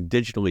Amazon and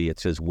digitally it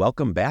says,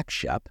 welcome back,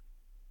 Shep,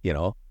 do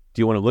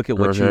you want to look at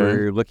what you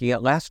were looking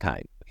at last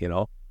time?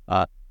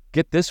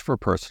 Get this for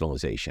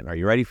personalization. Are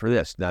you ready for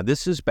this? Now,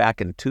 this is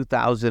back in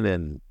 2000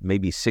 and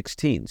maybe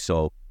 16.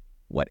 So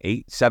what,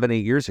 7,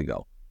 8 years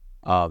ago.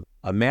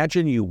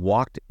 Imagine you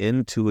walked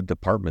into a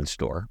department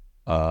store,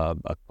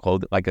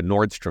 like a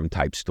Nordstrom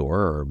type store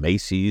or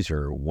Macy's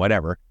or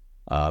whatever.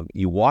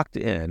 You walked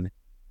in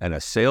and a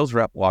sales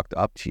rep walked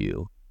up to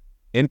you,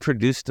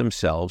 introduced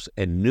themselves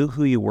and knew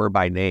who you were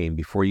by name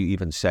before you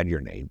even said your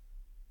name.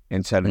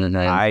 And said,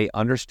 I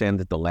understand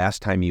that the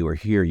last time you were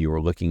here, you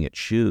were looking at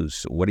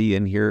shoes. What are you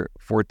in here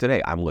for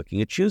today? I'm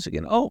looking at shoes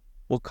again. Oh,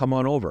 well, come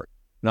on over.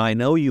 Now, I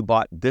know you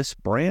bought this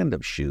brand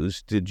of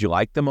shoes. Did you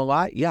like them a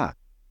lot? Yeah.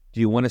 Do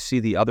you want to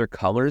see the other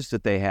colors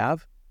that they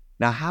have?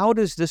 Now, how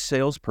does this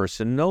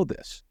salesperson know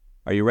this?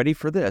 Are you ready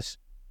for this?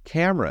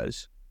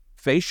 Cameras,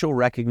 facial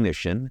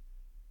recognition.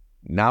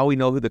 Now we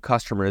know who the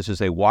customer is as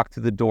they walk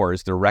through the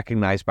doors. They're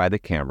recognized by the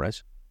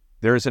cameras.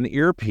 There's an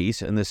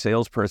earpiece in the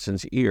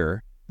salesperson's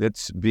ear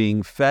that's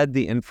being fed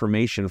the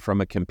information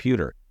from a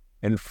computer.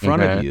 In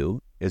front of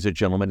you is a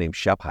gentleman named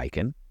Shep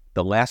Hyken.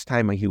 The last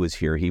time he was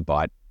here, he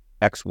bought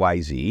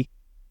XYZ.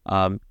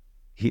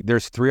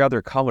 There's 3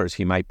 other colors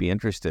he might be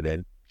interested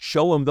in.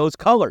 show them those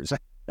colors.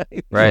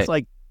 Right. It's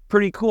like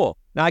pretty cool.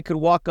 Now I could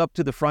walk up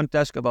to the front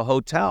desk of a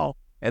hotel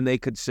and they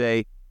could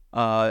say,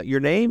 your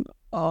name?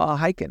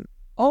 Hyken.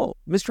 Oh,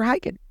 Mr.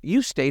 Hyken,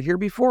 you stayed here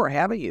before,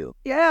 haven't you?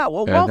 Yeah,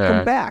 well,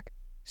 welcome back.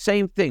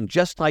 Same thing,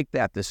 just like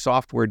that. The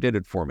software did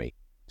it for me.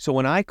 So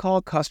when I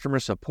call customer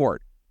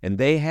support and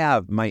they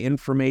have my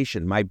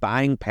information, my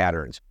buying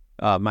patterns,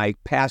 my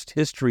past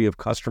history of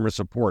customer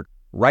support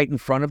right in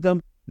front of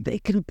them, they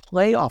can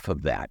play off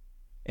of that.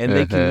 And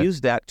they can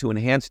use that to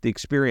enhance the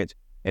experience,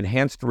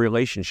 enhance the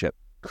relationship,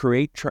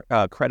 create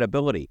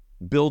credibility,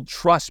 build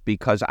trust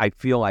because I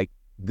feel like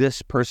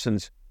this person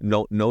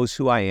knows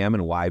who I am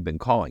and why I've been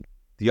calling.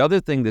 The other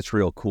thing that's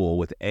real cool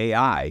with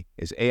AI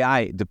is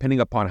AI, depending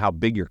upon how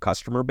big your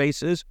customer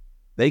base is,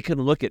 they can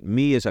look at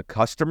me as a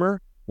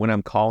customer when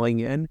I'm calling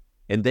in,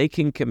 and they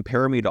can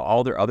compare me to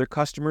all their other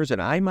customers,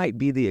 and I might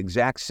be the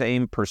exact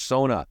same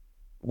persona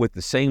with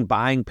the same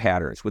buying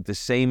patterns, with the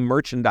same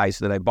merchandise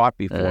that I bought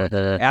before,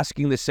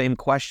 asking the same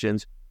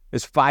questions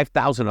as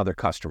 5,000 other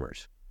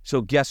customers.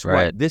 So guess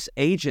what? This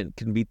agent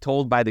can be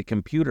told by the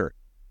computer,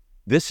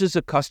 this is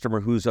a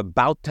customer who's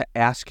about to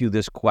ask you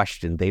this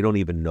question. They don't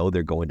even know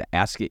they're going to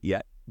ask it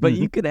yet, but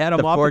you can add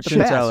them off at the fortune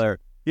teller.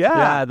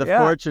 Yeah, the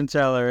fortune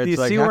teller. It's Do you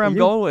like, see where I'm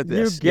going with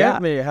this? You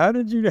get me. How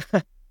did you?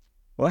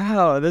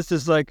 Wow, this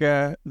is like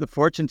the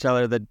fortune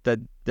teller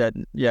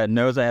that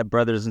knows I have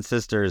brothers and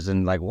sisters,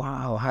 and like,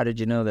 wow, how did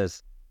you know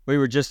this? We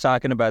were just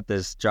talking about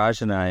this,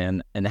 Josh and I,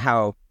 and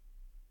how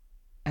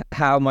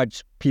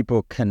much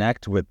people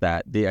connect with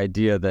that. The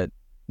idea that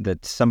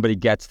somebody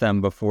gets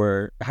them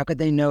before. How could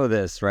they know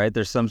this? Right?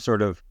 There's some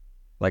sort of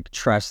like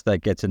trust that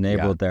gets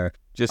enabled there.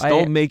 Just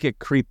don't make it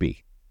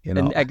creepy. You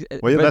know. That's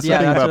the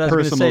thing about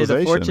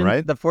personalization,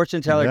 right? The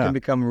fortune teller can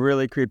become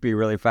really creepy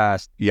really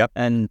fast. Yep.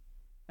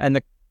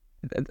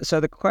 So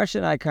the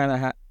question I kind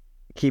of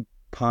keep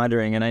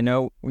pondering, and I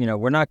know,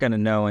 we're not going to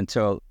know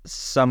until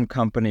some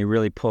company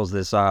really pulls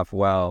this off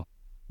well,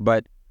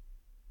 but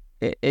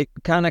it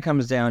kind of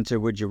comes down to,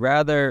 would you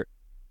rather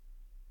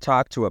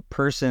talk to a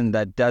person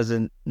that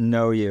doesn't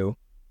know you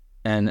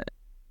and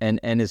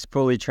is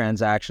fully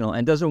transactional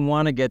and doesn't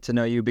want to get to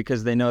know you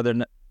because they know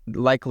they're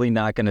likely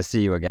not going to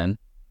see you again?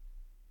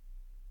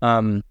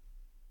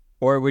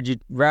 Or would you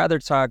rather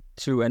talk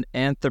to an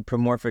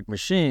anthropomorphic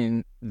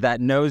machine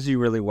that knows you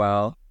really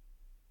well,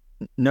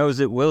 knows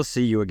it will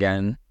see you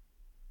again,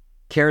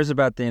 cares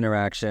about the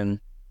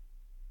interaction,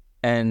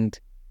 and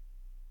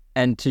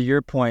to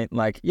your point,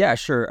 like, yeah,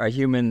 sure, a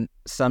human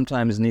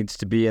sometimes needs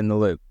to be in the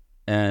loop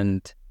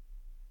and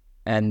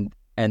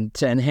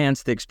to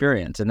enhance the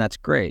experience, and that's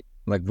great.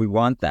 Like, we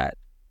want that.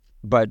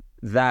 But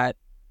that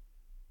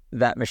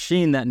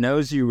machine that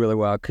knows you really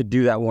well could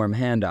do that warm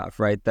handoff,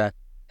 right?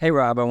 Hey,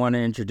 Rob, I want to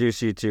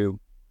introduce you to,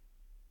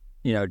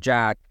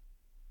 Jack.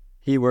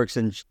 He works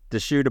in the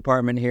shoe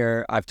department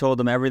here. I've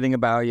told him everything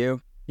about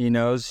you. He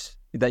knows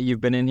that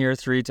you've been in here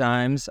 3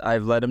 times.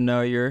 I've let him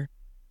know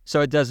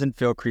so it doesn't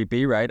feel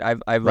creepy, right?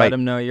 I've let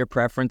him know your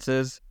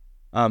preferences.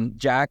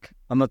 Jack,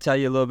 I'm going to tell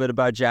you a little bit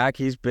about Jack.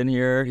 He's been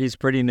here. He's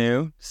pretty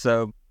new.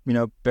 So,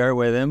 bear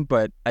with him,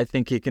 but I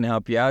think he can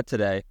help you out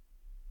today.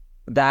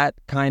 That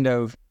kind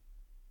of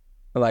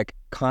like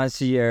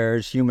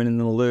concierge, human in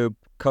the loop,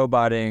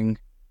 cobotting,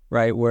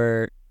 right?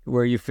 Where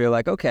you feel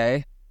like,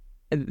 okay,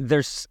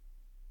 this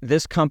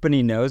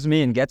company knows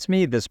me and gets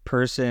me. This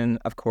person,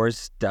 of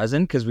course,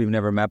 doesn't, because we've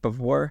never met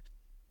before.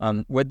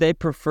 Would they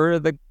prefer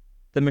the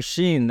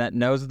machine that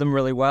knows them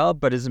really well,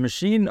 but is a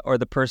machine, or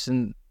the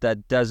person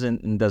that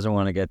doesn't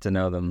want to get to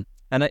know them?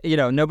 And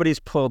nobody's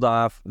pulled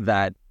off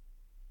that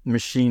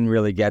machine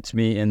really gets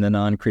me in the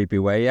non-creepy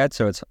way yet.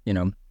 So it's, I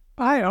don't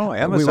know.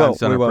 Amazon's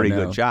done a pretty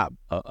good job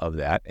of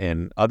that,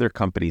 and other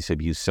companies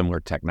have used similar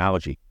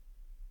technology.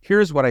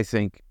 Here's what I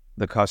think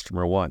the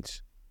customer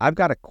wants. I've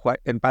got a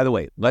question, and by the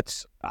way,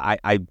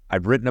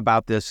 I've written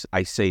about this.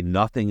 I say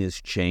nothing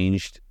has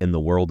changed in the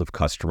world of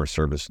customer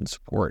service and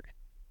support.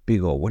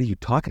 People go, what are you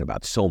talking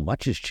about? So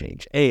much has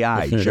changed.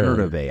 AI,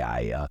 generative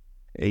AI,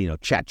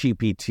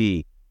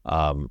 ChatGPT,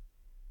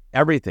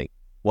 everything.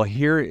 Well,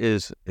 here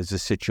is a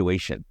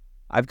situation.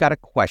 I've got a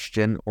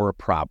question or a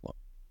problem.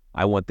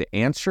 I want the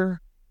answer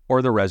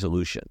or the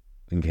resolution,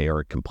 okay, or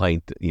a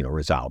complaint,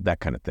 resolved, that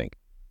kind of thing.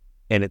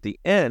 And at the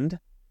end,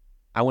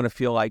 I want to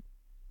feel like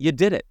you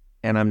did it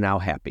and I'm now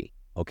happy,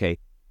 okay?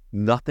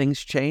 Nothing's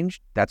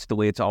changed. That's the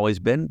way it's always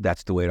been.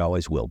 That's the way it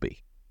always will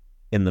be.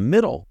 In the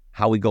middle,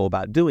 how we go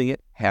about doing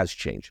it has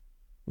changed.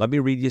 Let me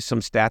read you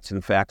some stats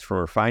and facts from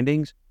our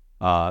findings,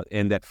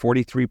 and that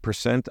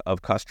 43%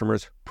 of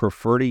customers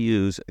prefer to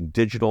use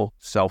digital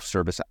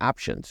self-service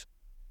options,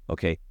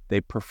 okay? They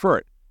prefer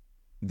it.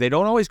 They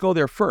don't always go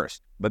there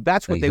first, but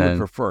that's what they would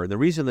prefer. The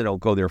reason they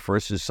don't go there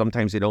first is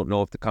sometimes they don't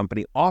know if the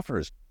company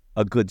offers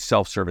a good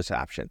self-service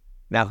option.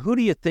 Now, who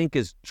do you think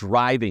is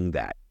driving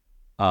that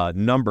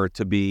number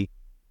to be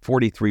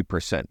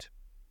 43%?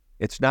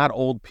 It's not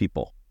old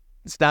people.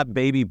 It's not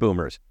baby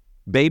boomers.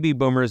 Baby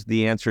boomers,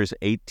 the answer is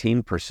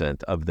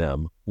 18% of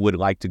them would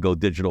like to go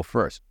digital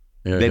first.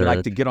 They'd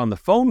like to get on the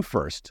phone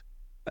first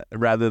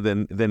rather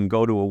than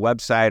go to a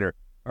website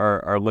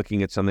are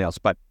looking at something else.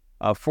 But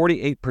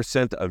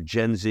 48% of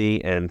Gen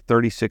Z and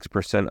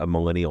 36% of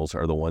millennials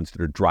are the ones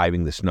that are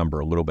driving this number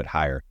a little bit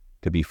higher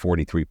to be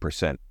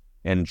 43%.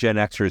 And Gen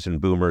Xers and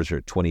boomers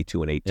are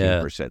 22 and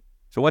 18%.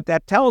 So what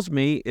that tells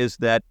me is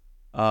that,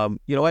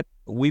 you know what,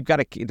 we've got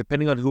to,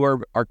 depending on who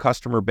our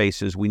customer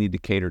base is, we need to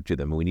cater to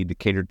them. And we need to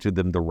cater to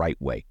them the right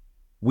way.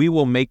 We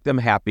will make them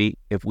happy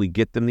if we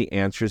get them the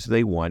answers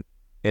they want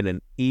in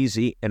an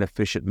easy and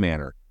efficient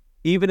manner,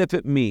 even if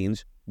it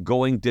means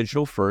going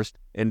digital first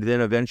and then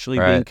eventually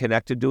being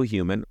connected to a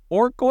human,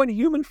 or going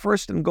human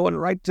first and going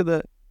right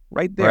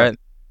there.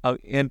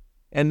 And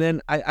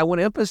then I want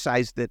to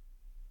emphasize that,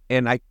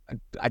 and I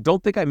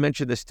don't think I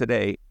mentioned this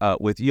today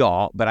with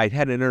y'all, but I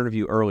had an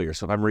interview earlier.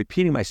 So if I'm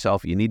repeating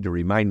myself, you need to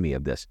remind me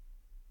of this.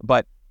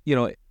 But, you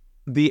know,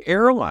 the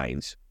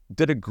airlines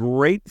did a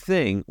great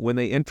thing when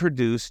they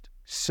introduced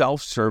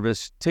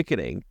self-service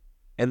ticketing,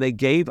 and they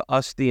gave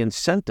us the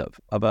incentive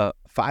of a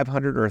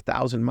 500 or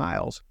 1,000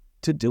 miles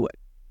to do it.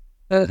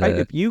 Right?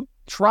 If you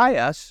try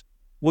us,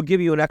 we'll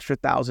give you an extra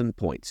 1,000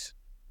 points.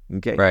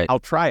 Okay, I'll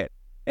try it.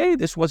 Hey,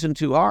 this wasn't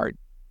too hard.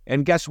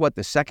 And guess what?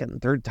 The second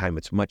and third time,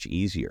 it's much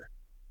easier.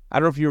 I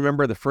don't know if you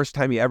remember the first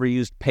time you ever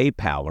used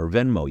PayPal or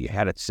Venmo. You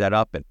had it set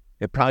up, and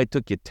it probably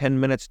took you 10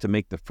 minutes to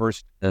make the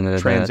first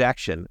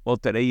transaction. Well,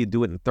 today you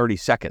do it in 30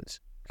 seconds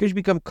because you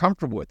become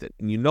comfortable with it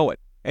and you know it.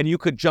 And you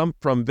could jump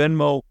from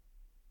Venmo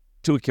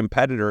to a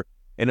competitor,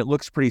 and it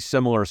looks pretty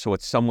similar, so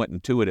it's somewhat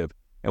intuitive.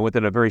 And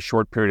within a very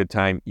short period of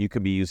time, you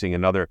could be using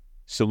another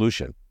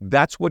solution.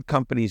 That's what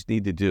companies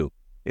need to do,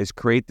 is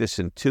create this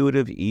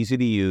intuitive,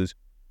 easy-to-use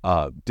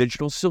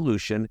digital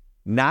solution,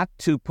 not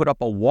to put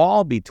up a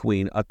wall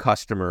between a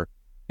customer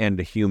and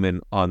a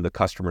human on the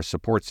customer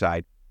support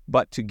side,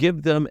 but to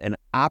give them an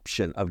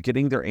option of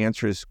getting their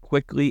answers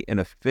quickly and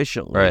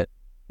efficiently. Right.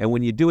 And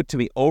when you do it to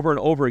me over and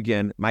over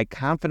again, my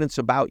confidence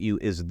about you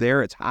is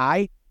there, it's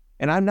high,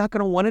 and I'm not going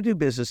to want to do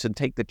business and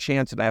take the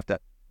chance that I have to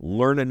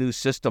learn a new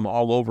system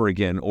all over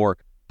again, or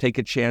take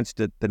a chance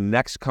that the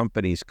next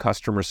company's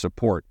customer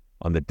support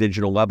on the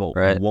digital level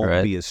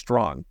won't be as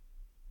strong.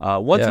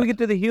 Once we get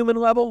to the human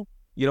level,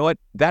 you know what?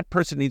 That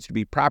person needs to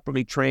be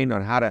properly trained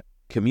on how to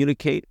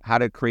communicate, how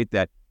to create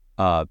that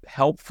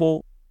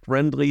helpful,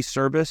 friendly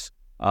service,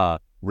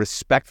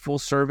 respectful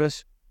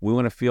service. We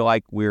want to feel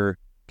like we're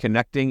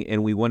connecting,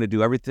 and we want to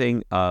do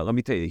everything. Let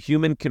me tell you, the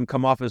human can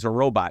come off as a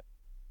robot.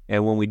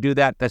 And when we do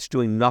that, that's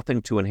doing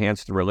nothing to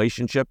enhance the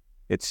relationship.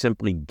 It's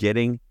simply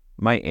getting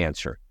my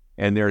answer.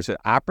 And there's an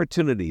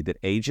opportunity that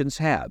agents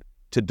have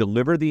to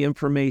deliver the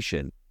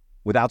information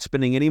without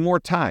spending any more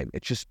time.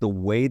 It's just the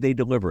way they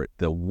deliver it,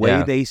 the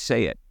way they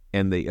say it,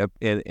 and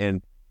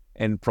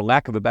and for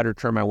lack of a better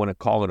term, I want to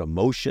call it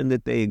emotion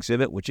that they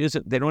exhibit, which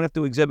isn't, they don't have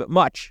to exhibit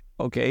much,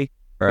 okay?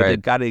 But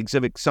they've got to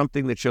exhibit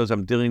something that shows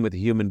I'm dealing with a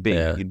human being.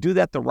 Yeah. You do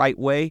that the right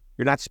way,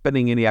 you're not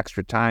spending any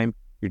extra time,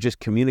 you're just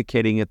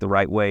communicating it the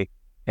right way,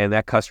 and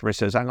that customer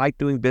says, I like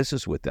doing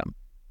business with them.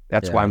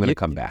 That's why I'm going to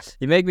come back.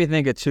 You make me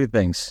think of two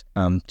things,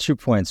 2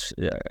 points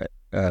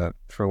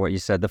for what you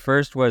said. The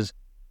first was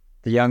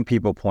the young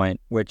people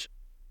point, which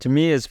to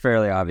me is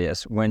fairly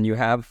obvious. When you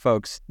have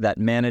folks that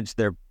manage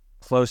their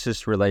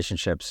closest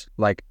relationships,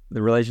 like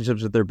the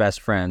relationships with their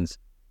best friends,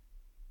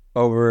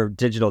 over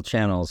digital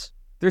channels.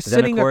 They're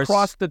sitting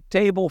across the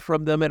table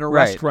from them at a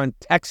restaurant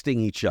texting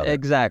each other.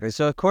 Exactly.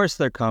 So of course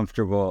they're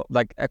comfortable.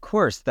 Like, of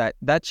course that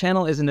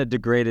channel isn't a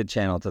degraded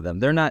channel to them.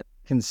 They're not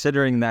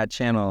considering that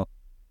channel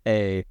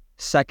a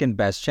second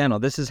best channel.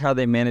 This is how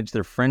they manage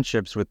their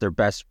friendships with their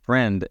best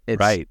friend.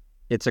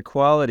 It's a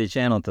quality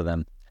channel to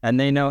them, and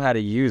they know how to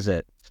use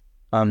it.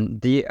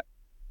 The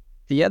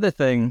other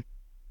thing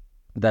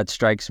that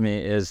strikes me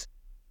is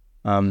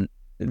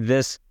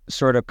this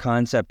sort of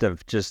concept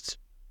of just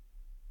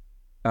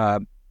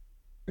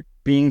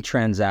being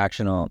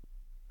transactional.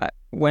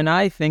 When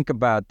I think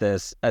about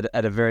this at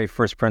a very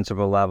first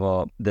principle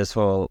level, this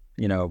whole,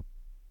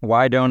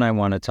 why don't I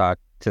want to talk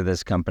to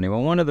this company?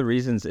 Well, one of the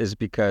reasons is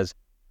because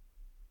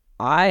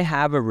I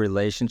have a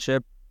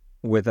relationship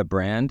with a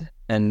brand,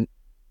 and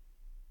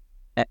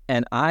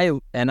I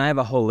have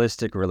a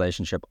holistic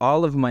relationship.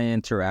 All of my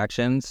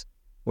interactions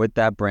with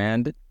that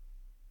brand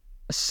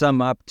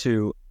sum up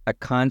to a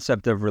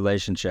concept of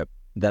relationship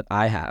that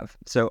I have.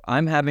 So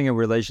I'm having a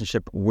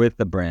relationship with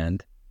the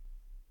brand.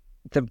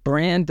 The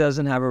brand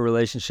doesn't have a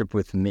relationship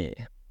with me.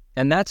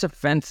 And that's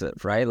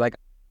offensive, right? Like,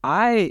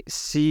 I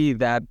see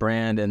that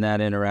brand and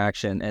that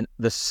interaction, and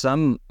the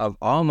sum of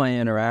all my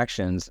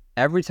interactions,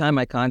 every time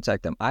I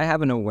contact them, I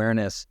have an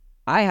awareness.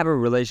 I have a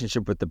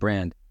relationship with the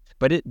brand,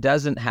 but it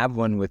doesn't have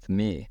one with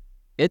me.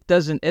 It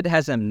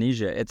has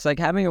amnesia. It's like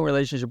having a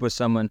relationship with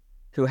someone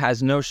who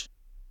has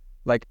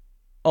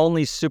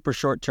only super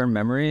short-term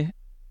memory.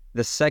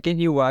 The second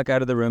you walk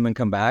out of the room and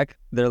come back,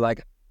 they're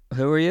like,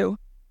 who are you?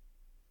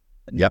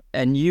 Yep.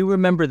 And you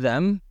remember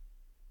them,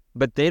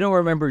 but they don't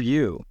remember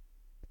you.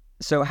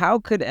 So how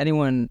could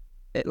anyone,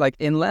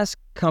 unless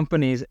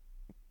companies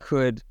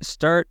could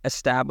start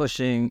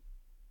establishing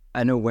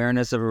an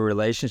awareness of a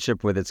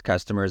relationship with its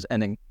customers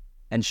and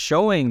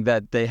showing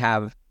that they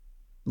have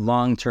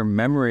long-term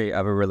memory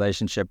of a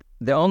relationship,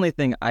 the only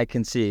thing I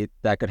can see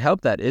that could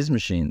help that is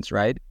machines,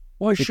 right?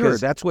 Well, sure,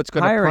 that's what's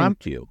going to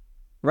prompt you.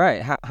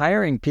 Right.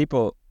 Hiring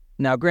people.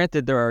 Now,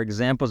 granted, there are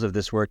examples of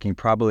this working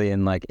probably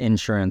in like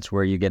insurance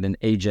where you get an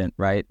agent,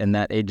 right? And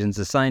that agent's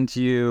assigned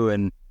to you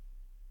and,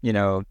 you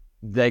know,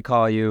 they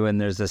call you and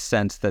there's a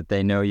sense that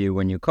they know you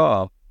when you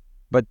call,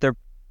 but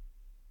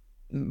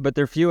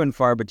they're few and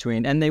far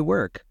between and they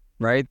work,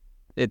 right?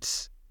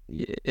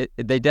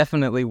 They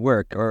definitely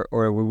work or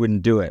we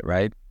wouldn't do it,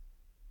 right?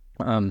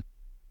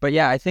 But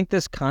yeah, I think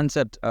this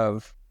concept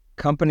of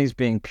companies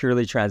being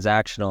purely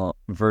transactional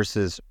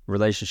versus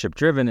relationship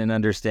driven and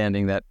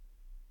understanding that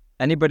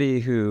anybody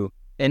who,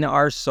 in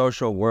our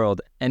social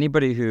world,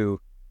 anybody who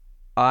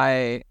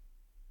I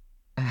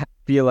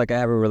feel like I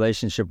have a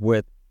relationship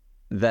with,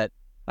 that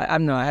I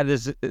don't know, I had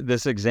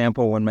this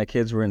example when my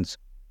kids were in,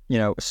 you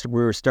know,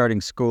 we were starting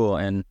school,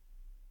 and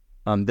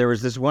there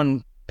was this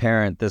one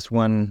parent, this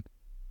one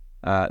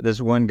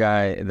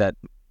guy that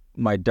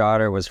my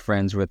daughter was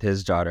friends with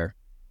his daughter.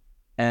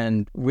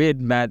 And we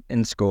had met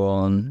in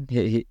school, and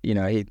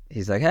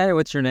he's like, "Hey,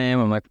 what's your name?"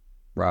 I'm like,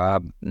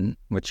 "Rob." And,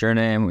 "What's your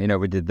name?" You know,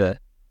 we did the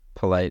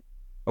polite.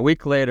 A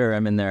week later,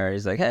 I'm in there.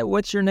 He's like, "Hey,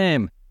 what's your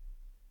name?"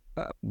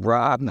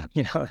 "Rob."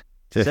 You know,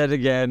 said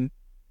again.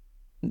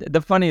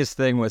 The funniest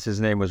thing was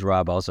his name was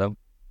Rob also.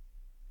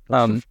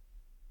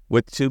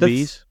 With two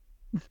B's?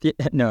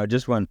 No,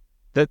 just one.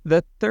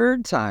 The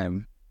third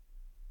time,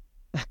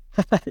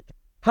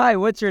 "Hi,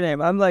 what's your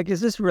name?" I'm like,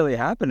 "Is this really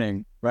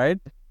happening?" Right?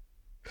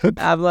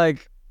 I'm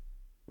like,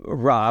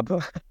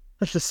 "Rob,"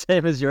 the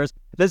same as yours.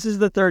 This is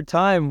the third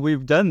time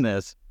we've done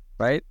this,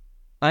 right?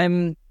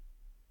 I'm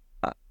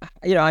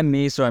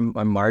me, so I'm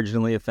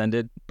marginally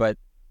offended, but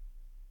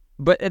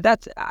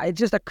it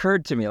just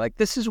occurred to me, like,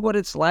 this is what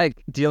it's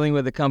like dealing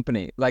with a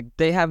company. Like,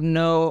 they have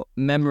no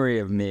memory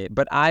of me,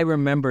 but I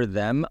remember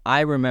them.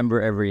 I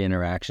remember every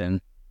interaction,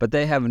 but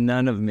they have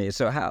none of me.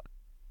 So how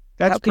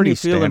That's can pretty you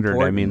feel standard.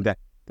 important? I mean,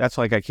 that's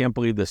like, I can't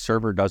believe the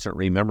server doesn't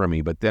remember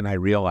me. But then I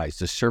realized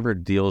the server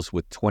deals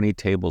with 20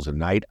 tables a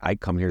night. I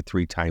come here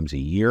 3 times a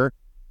year.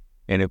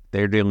 And if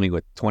they're dealing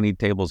with 20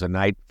 tables a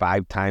night,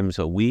 5 times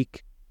a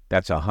week,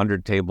 that's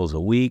 100 tables a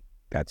week.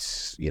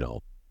 That's,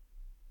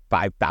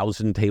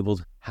 5,000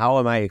 tables. How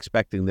am I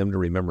expecting them to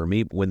remember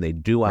me? When they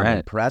do, I'm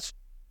impressed.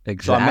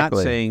 Exactly. So I'm not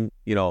saying,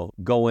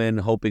 go in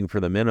hoping for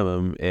the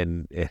minimum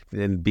and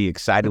be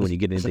excited when you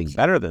get anything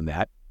better than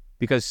that.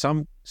 Because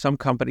some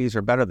companies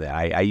are better than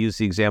that. I used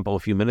the example a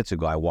few minutes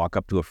ago. I walk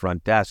up to a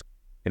front desk,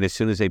 and as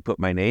soon as they put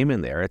my name in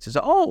there, it says,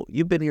 "Oh,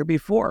 you've been here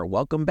before.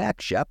 Welcome back,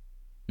 Shep."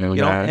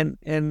 Okay.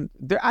 And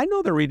I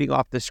know they're reading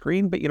off the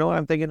screen, but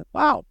I'm thinking,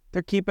 wow,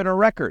 they're keeping a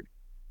record.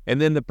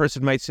 And then the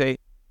person might say,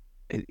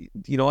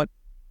 "You know what?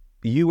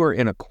 You were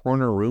in a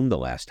corner room the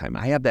last time.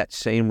 I have that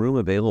same room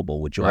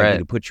available. Would you like me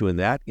to put you in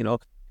that?"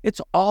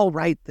 It's all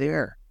right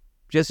there.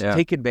 Just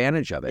take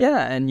advantage of it.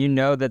 Yeah, and you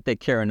know that they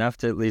care enough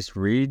to at least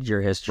read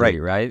your history,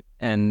 right?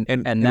 And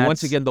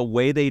once again, the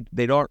way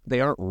they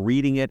aren't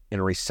reading it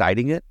and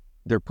reciting it,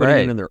 they're putting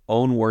it in their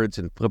own words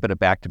and flipping it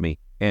back to me.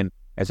 And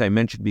as I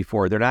mentioned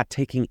before, they're not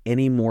taking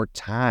any more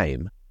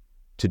time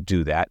to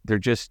do that. They're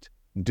just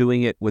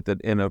doing it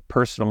in a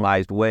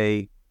personalized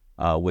way,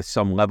 with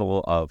some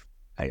level of,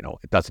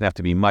 it doesn't have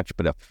to be much,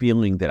 but a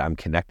feeling that I'm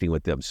connecting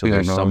with them. So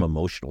there's some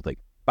emotional thing.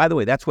 By the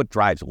way, that's what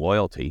drives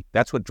loyalty.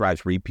 That's what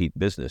drives repeat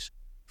business.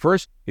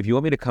 First, if you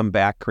want me to come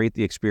back, create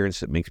the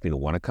experience that makes me to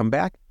want to come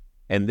back,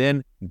 and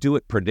then do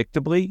it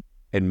predictably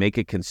and make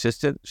it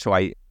consistent. So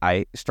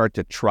I start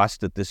to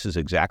trust that this is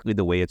exactly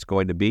the way it's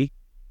going to be.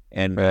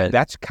 And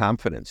that's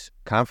confidence.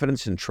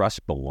 Confidence and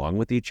trust belong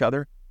with each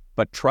other,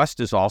 but trust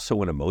is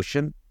also an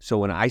emotion. So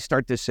when I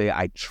start to say,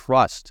 I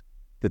trust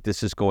that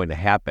this is going to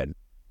happen,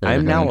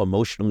 I'm now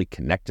emotionally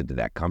connected to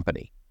that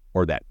company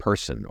or that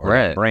person or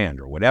that brand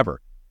or whatever.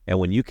 And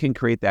when you can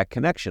create that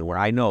connection where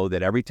I know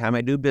that every time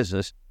I do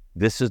business,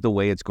 this is the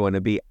way it's going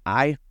to be,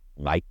 I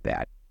like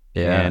that.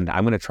 Yeah. And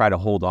I'm going to try to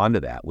hold on to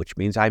that, which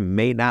means I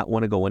may not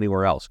want to go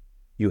anywhere else.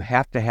 You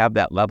have to have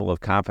that level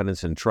of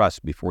confidence and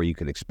trust before you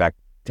can expect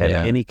to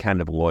have any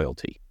kind of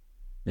loyalty.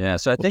 Yeah,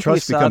 so I think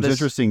trust becomes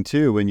interesting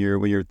too when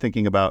you're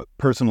thinking about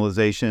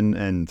personalization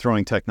and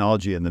throwing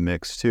technology in the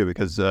mix too,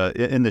 because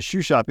in the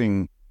shoe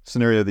shopping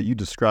scenario that you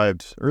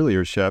described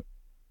earlier, Shep,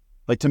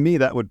 like, to me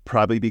that would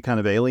probably be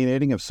kind of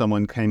alienating if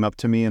someone came up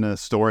to me in a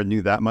store and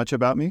knew that much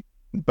about me.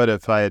 But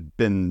if I had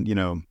been,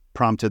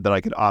 prompted that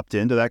I could opt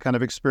into that kind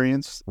of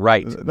experience,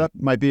 that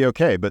might be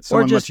okay. But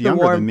someone much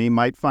younger than me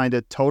might find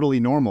it totally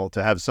normal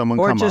to have someone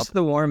come up. Or just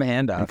the warm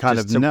handoff, and kind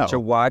of to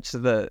watch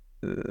the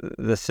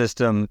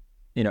system,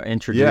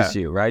 introduce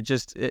you, right?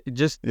 Just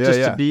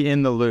to be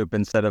in the loop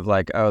instead of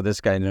like, oh,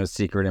 this guy knows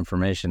secret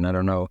information. I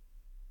don't know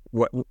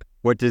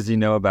what does he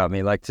know about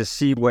me? Like, to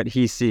see what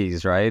he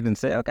sees, right? And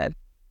say, okay.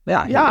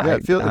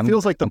 It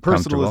feels like the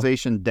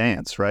personalization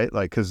dance, right?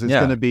 Like, because it's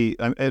going to be,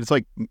 it's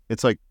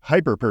like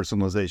hyper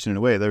personalization in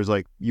a way. There's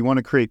like, you want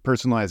to create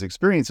personalized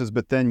experiences,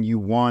 but then you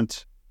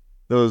want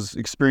those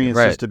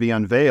experiences to be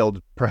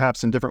unveiled,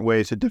 perhaps in different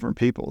ways to different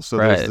people. So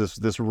there's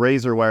this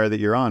razor wire that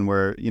you're on,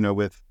 where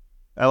with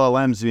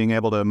LLMs being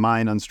able to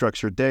mine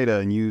unstructured data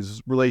and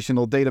use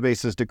relational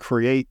databases to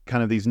create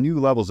kind of these new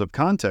levels of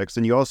context.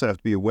 And you also have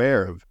to be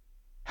aware of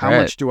how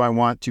much do I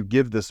want to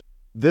give this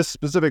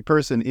specific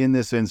person in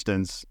this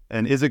instance,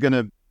 and is it going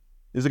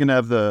to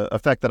have the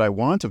effect that I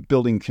want of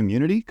building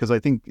community? Because I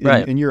think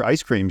in your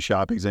ice cream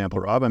shop example,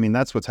 Rob, I mean,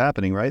 that's what's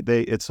happening, right?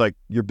 It's like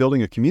you're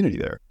building a community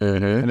there.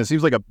 And it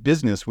seems like a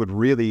business would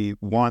really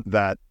want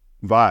that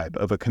vibe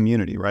of a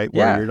community, right?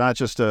 Where you're not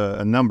just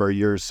a number,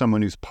 you're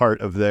someone who's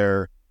part of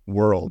their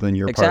world, and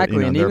you're part,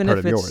 and they're even part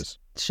if of it's, yours.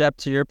 Shep,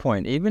 to your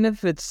point, even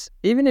if it's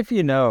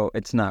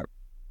not,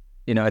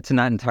 it's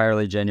not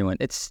entirely genuine,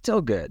 it's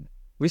still good.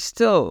 We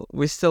still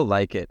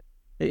like it.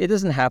 It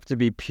doesn't have to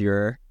be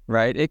pure,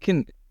 right? It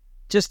can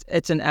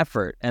it's an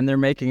effort, and they're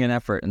making an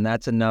effort, and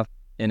that's enough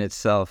in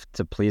itself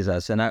to please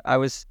us. And I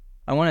want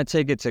to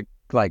take it to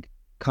like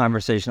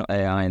conversational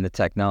AI and the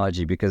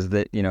technology, because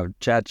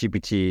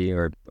ChatGPT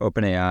or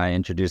OpenAI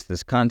introduced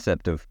this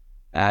concept of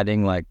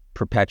adding like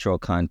perpetual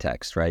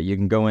context, right? You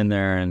can go in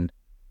there and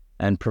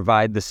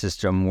provide the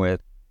system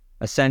with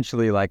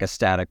essentially like a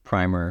static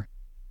primer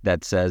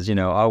that says,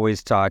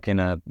 always talk in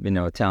a,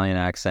 Italian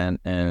accent,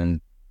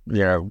 and,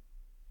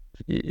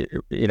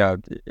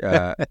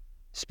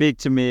 speak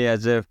to me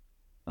as if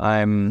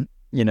I'm,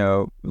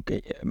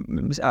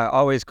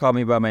 always call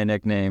me by my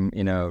nickname,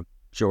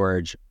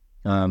 George.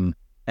 And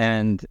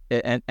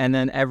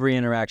then every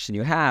interaction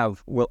you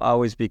have will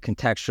always be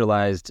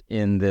contextualized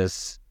in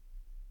this,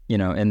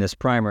 in this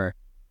primer.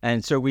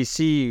 And so we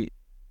see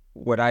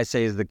what I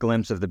say is the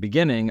glimpse of the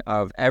beginning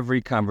of every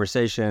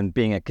conversation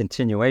being a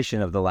continuation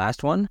of the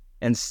last one,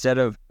 instead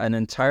of an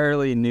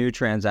entirely new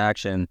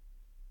transaction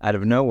out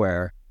of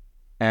nowhere.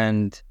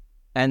 And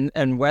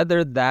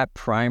whether that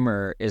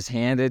primer is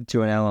handed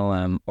to an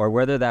LLM, or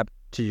whether that,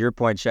 to your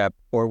point, Shep,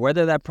 or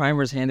whether that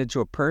primer is handed to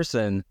a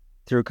person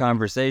through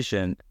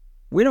conversation,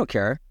 we don't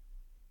care.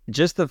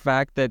 Just the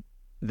fact that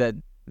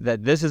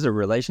this is a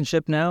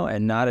relationship now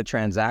and not a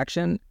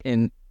transaction,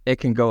 and it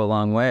can go a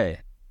long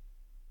way.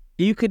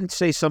 You can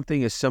say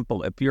something as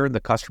simple, if you're in the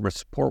customer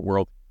support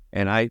world,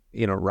 and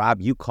Rob,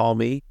 you call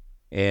me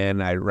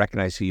and I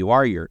recognize who you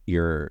are,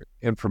 your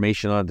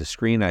information on the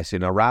screen. I say,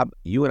 now, Rob,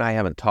 you and I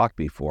haven't talked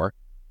before,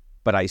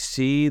 but I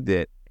see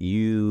that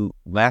you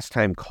last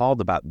time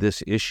called about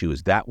this issue.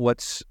 Is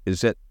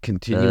it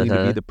continuing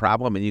to be the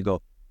problem? And you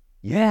go,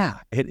 yeah,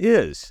 it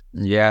is.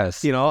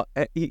 Yes.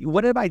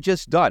 What have I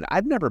just done?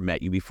 I've never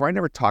met you before. I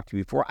never talked to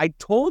you before. I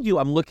told you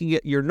I'm looking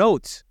at your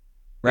notes,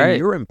 right? And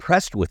you're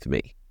impressed with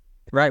me.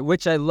 Right,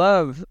 which I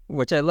love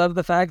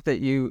the fact that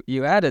you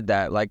added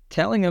that, like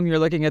telling them you're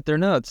looking at their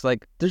notes,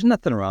 like there's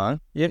nothing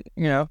wrong.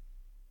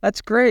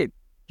 That's great.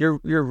 You're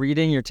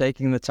reading, you're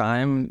taking the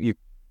time,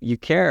 you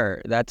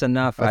care. That's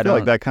enough. I feel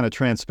like that kind of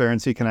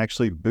transparency can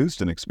actually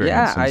boost an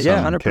experience. Yeah, in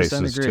some 100%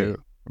 cases agree.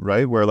 too,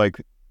 right? Where like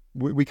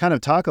we kind of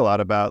talk a lot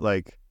about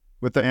like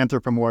with the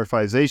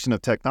anthropomorphization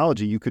of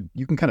technology, you can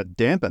kind of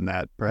dampen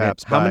that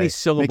perhaps How by many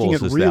syllables making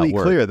it is really that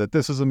word? clear that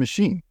this is a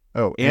machine.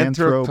 Oh,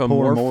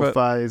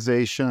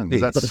 anthropomorphization.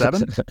 Is that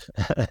 7?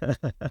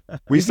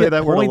 We say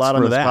that word a lot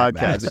on this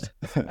podcast.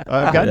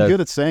 I've gotten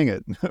good at saying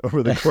it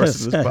over the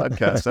course of this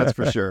podcast, that's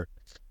for sure.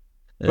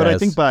 But I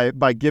think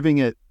by giving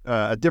it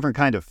a different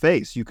kind of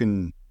face, you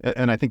can,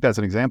 and I think that's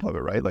an example of it,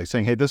 right? Like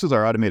saying, hey, this is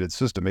our automated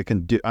system. It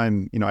can do,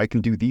 I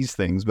can do these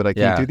things, but I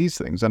can't do these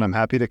things, and I'm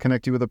happy to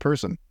connect you with a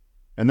person.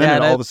 And then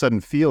it all of a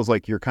sudden feels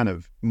like you're kind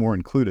of more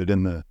included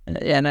in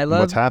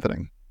what's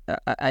happening.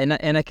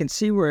 And I can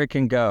see where it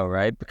can go,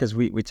 right? Because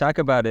we talk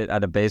about it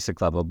at a basic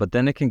level, but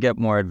then it can get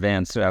more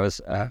advanced. So I was,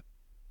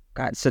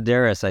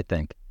 Sedaris, I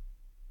think.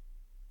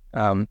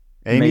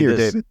 Amy or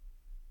David?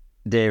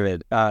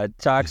 David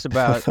talks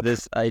about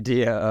this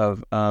idea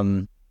of,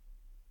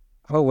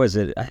 what was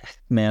it?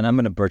 Man, I'm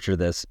going to butcher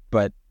this,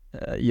 but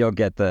you'll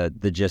get the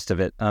gist of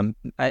it. I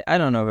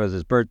don't know if it was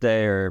his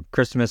birthday or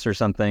Christmas or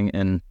something,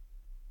 and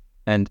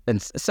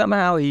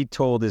somehow he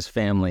told his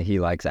family he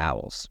likes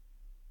owls.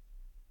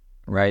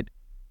 Right?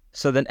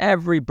 So then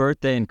every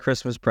birthday and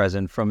Christmas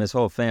present from his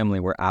whole family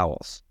were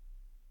owls.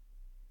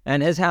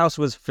 And his house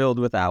was filled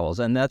with owls.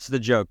 And that's the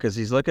joke, because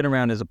he's looking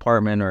around his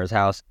apartment or his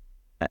house,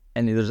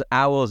 and there's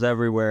owls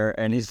everywhere.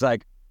 And he's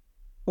like,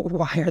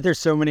 why are there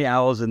so many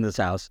owls in this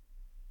house?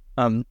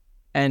 And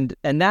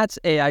that's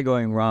AI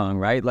going wrong,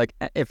 right? Like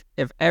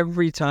if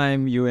every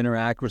time you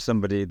interact with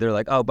somebody, they're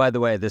like, oh, by the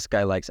way, this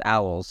guy likes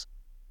owls.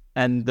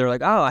 And they're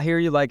like, oh, I hear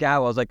you like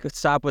owls. Like,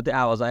 stop with the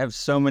owls. I have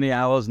so many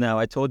owls now.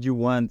 I told you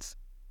once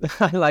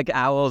I like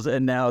owls,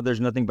 and now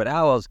there's nothing but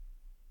owls.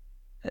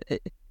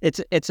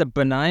 It's a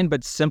benign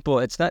but simple.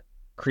 It's not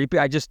creepy.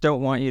 I just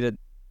don't want you to,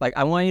 like,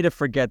 I want you to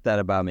forget that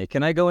about me.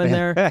 Can I go in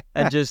there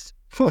and just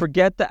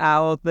forget the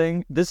owl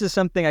thing? This is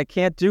something I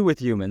can't do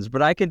with humans,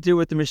 but I can do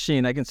with the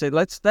machine. I can say,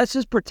 let's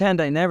just pretend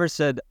I never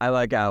said I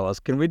like owls.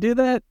 Can we do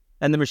that?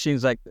 And the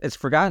machine's like, it's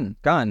forgotten,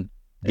 gone.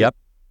 Yep.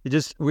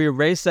 We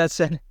erase that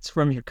sentence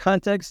from your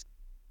context,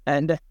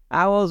 and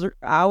owls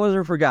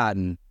are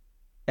forgotten.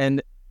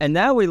 And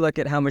now we look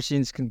at how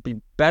machines can be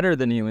better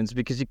than humans,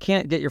 because you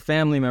can't get your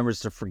family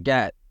members to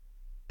forget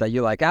that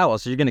you like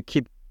owls. So you're going to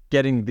keep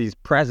getting these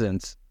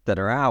presents that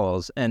are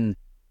owls.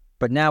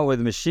 But now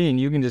with a machine,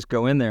 you can just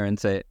go in there and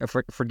say,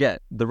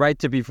 forget the right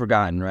to be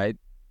forgotten, right?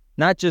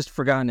 Not just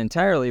forgotten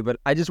entirely, but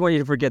I just want you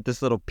to forget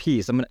this little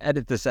piece. I'm going to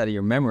edit this out of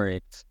your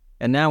memory.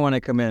 And now when I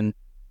come in,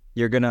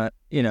 you're going to,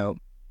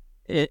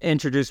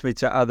 introduce me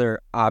to other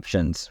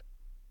options.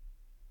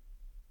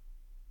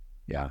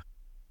 Yeah.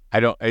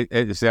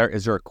 Is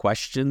there a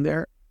question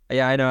there?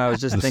 Yeah, I know. I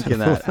was just thinking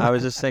that. I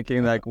was just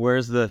thinking, like,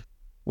 where's the...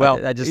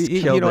 Well, I just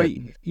killed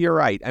it. You're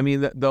right. I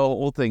mean, the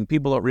whole thing,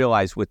 people don't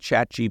realize with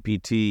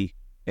ChatGPT,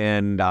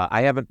 and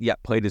I haven't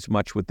yet played as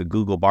much with the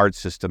Google Bard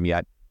system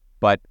yet,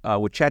 but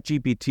with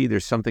ChatGPT,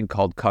 there's something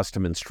called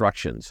custom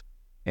instructions.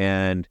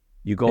 And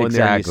you go in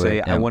there and you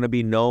say, I want to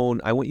be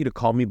known. I want you to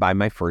call me by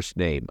my first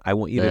name. I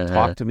want you to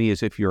talk to me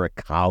as if you're a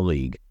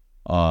colleague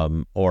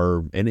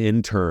or an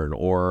intern,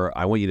 or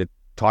I want you to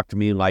talk to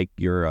me like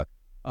you're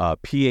a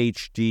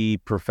PhD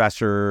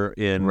professor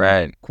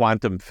in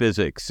quantum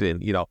physics.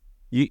 And,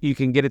 you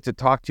can get it to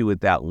talk to you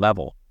at that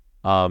level.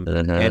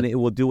 And it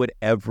will do it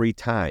every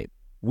time.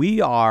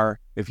 We are,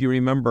 if you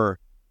remember,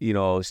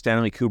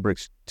 Stanley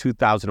Kubrick's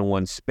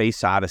 2001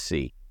 Space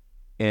Odyssey,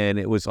 and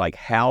it was like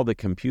HAL the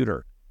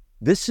computer.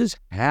 This is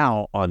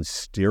HAL on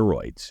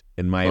steroids,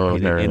 in my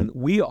opinion.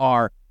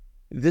 And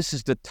this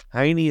is the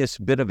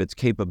tiniest bit of its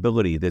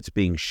capability that's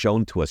being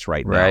shown to us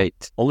right now.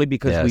 Only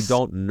because we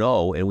don't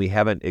know and we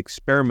haven't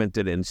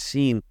experimented and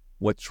seen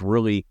what's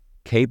really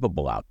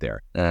capable out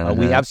there.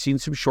 We have seen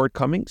some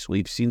shortcomings.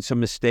 We've seen some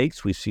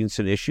mistakes. We've seen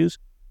some issues.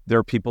 There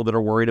are people that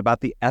are worried about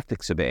the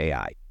ethics of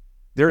AI.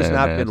 There's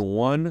not been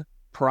one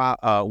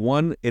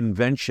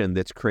invention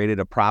that's created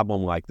a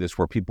problem like this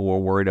where people were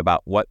worried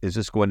about, what is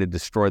this going to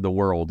destroy the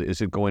world?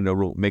 Is it going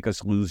to make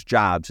us lose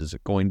jobs? Is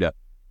it going to,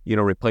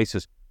 replace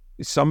us?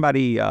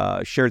 Somebody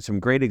shared some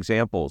great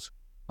examples.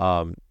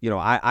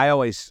 I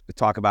always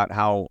talk about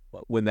how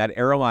when that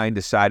airline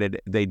decided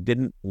they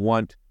didn't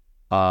want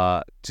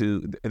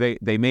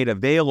they made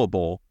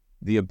available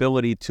the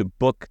ability to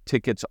book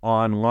tickets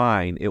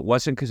online. It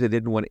wasn't because they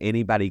didn't want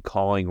anybody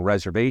calling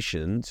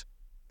reservations.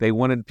 They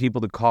wanted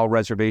people to call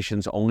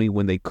reservations only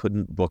when they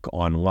couldn't book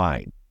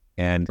online.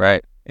 And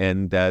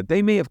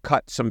they may have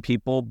cut some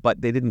people,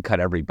 but they didn't cut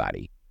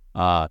everybody.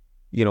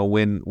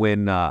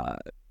 When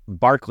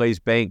Barclays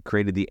Bank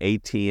created the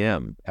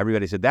ATM,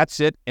 everybody said, that's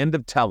it, end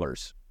of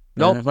tellers.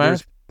 Nope,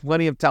 there's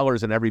plenty of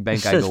tellers in every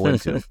bank I go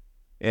into.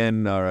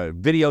 And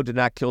video did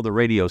not kill the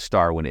radio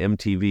star when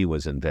MTV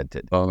was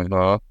invented.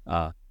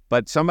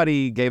 But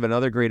somebody gave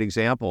another great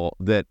example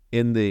that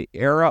in the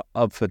era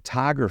of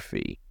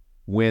photography,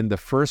 when the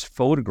first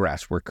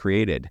photographs were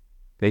created,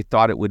 they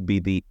thought it would be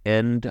the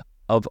end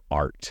of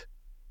art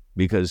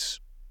because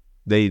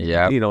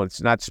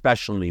it's not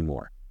special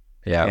anymore.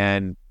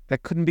 And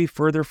that couldn't be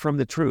further from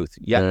the truth.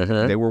 Yet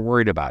they were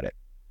worried about it.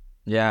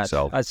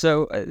 So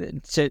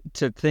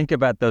to think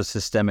about those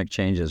systemic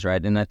changes,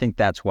 right? And I think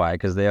that's why,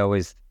 because they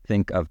always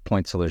think of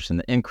point solution,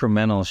 the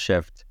incremental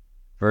shift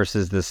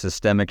versus the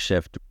systemic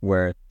shift,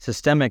 where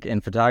systemic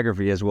in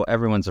photography is, well,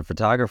 everyone's a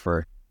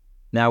photographer.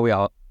 Now we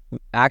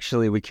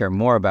care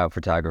more about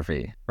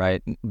photography,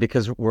 right?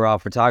 Because we're all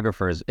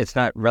photographers. It's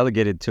not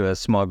relegated to a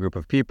small group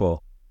of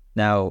people.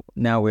 Now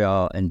we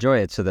all enjoy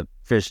it. So the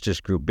fish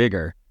just grew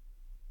bigger.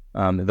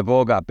 The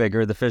bowl got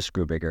bigger, the fish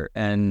grew bigger.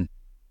 And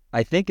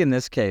I think in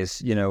this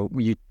case,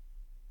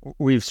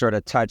 we've sort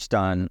of touched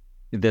on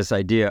this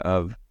idea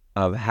of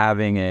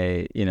having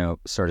a,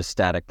 sort of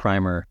static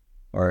primer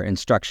or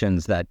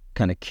instructions that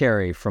kind of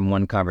carry from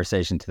one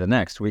conversation to the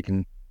next. We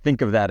can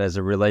think of that as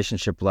a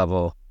relationship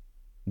level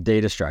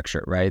data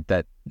structure, right?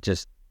 That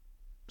just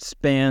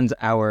spans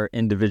our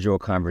individual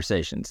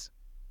conversations.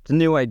 It's a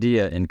new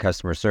idea in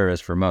customer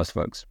service for most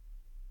folks.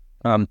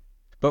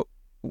 But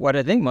what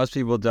I think most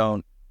people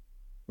don't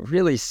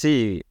really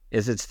see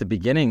is it's the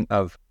beginning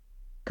of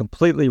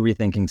completely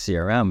rethinking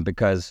CRM,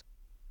 because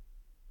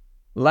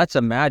let's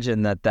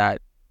imagine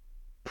that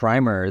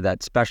primer,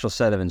 that special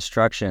set of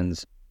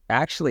instructions,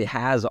 actually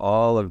has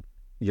all of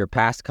your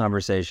past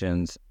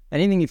conversations,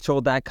 anything you've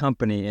told that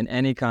company in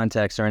any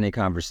context or any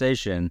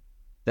conversation,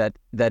 that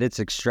it's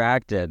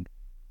extracted.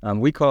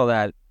 We call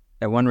that,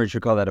 at OneReach, we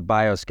call that a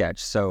biosketch.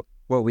 So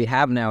what we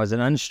have now is an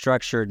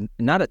unstructured,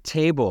 not a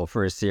table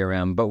for a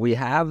CRM, but we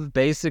have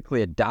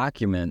basically a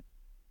document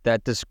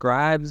that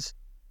describes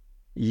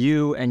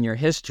you and your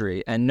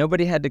history, and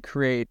nobody had to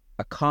create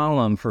a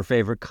column for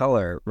favorite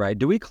color, right?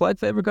 Do we collect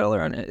favorite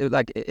color?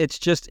 It's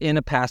just in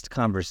a past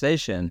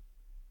conversation,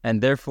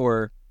 and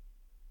therefore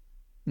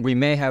we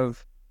may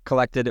have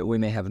collected it, we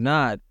may have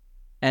not,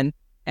 and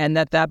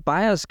that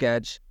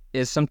biosketch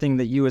is something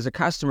that you as a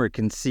customer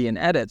can see and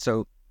edit,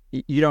 so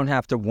you don't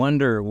have to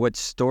wonder what's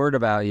stored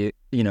about you.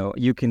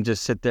 You can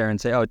just sit there and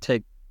say,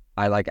 take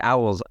 "I like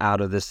owls"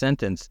 out of this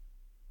sentence,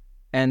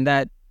 and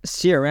that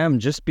CRM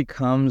just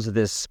becomes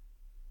this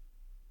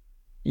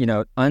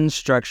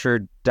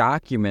unstructured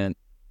document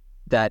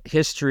that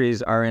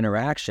histories our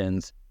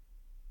interactions,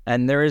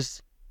 and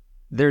there's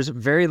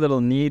very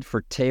little need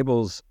for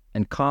tables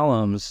and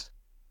columns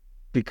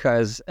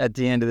because at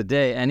the end of the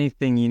day,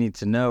 anything you need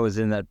to know is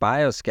in that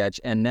bio sketch.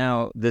 And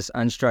now this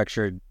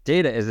unstructured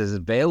data is as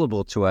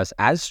available to us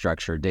as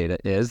structured data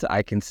is.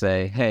 I can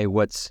say, hey,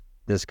 what's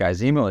this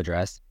guy's email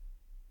address?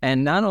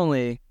 And not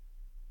only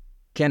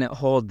can it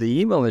hold the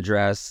email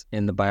address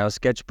in the bio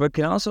sketch, but it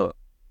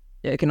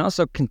can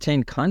also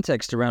contain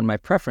context around my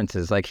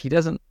preferences. Like, he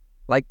doesn't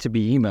like to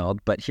be emailed,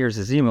 but here's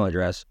his email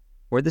address.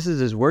 Or this is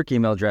his work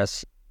email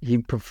address. He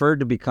preferred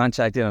to be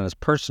contacted on his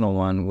personal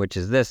one, which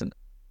is this.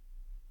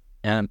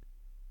 And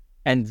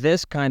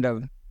this kind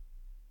of,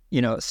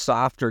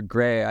 soft or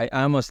gray, I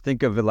almost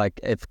think of it like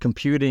if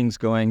computing's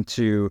going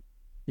to,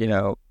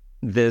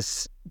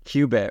 this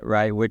qubit,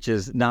 right, which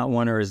is not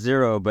 1 or a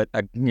 0, but,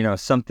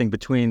 something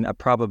between a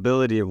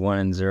probability of 1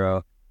 and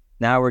 0.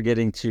 Now we're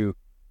getting to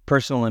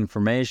personal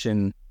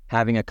information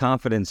having a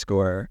confidence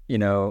score,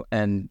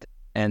 and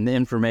the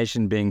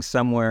information being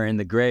somewhere in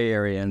the gray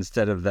area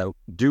instead of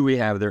do we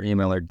have their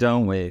email or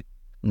don't we?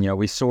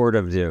 We sort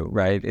of do,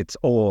 right? It's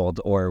old,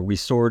 or we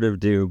sort of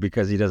do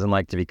because he doesn't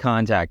like to be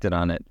contacted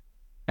on it.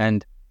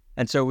 And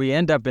so we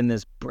end up in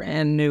this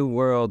brand new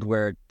world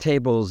where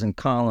tables and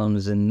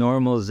columns and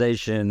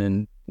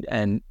normalization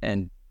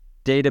and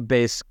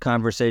database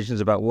conversations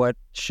about what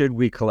should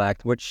we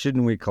collect, what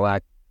shouldn't we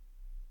collect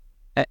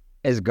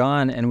is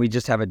gone, and we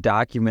just have a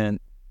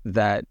document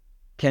that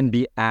can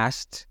be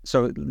asked.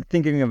 So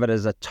thinking of it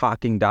as a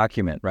talking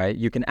document, right?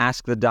 You can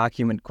ask the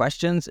document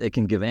questions, it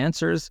can give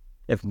answers.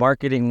 If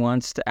marketing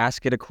wants to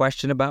ask it a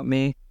question about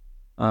me,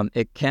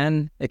 it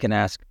can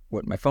ask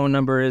what my phone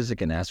number is, it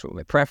can ask what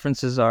my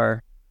preferences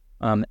are,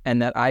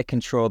 and that I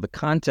control the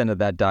content of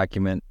that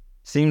document.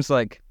 Seems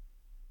like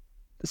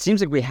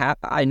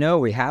I know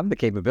we have the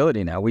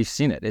capability now. We've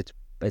seen it.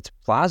 It's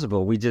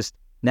plausible.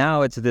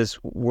 Now it's this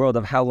world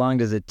of how long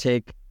does it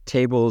take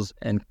tables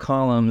and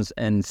columns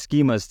and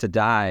schemas to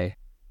die,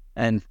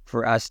 and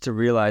for us to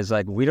realize,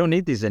 like, we don't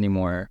need these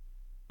anymore.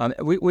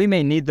 We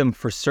may need them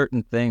for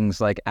certain things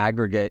like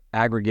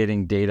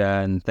aggregating data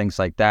and things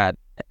like that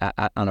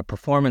on a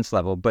performance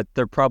level, but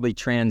they're probably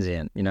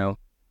transient,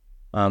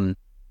 and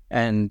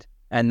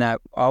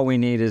that all we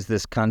need is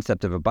this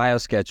concept of a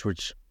biosketch,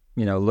 which,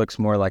 looks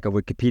more like a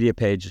Wikipedia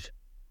page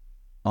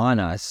on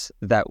us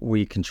that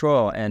we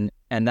control. And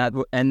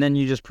then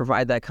you just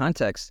provide that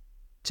context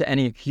to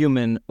any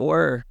human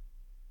or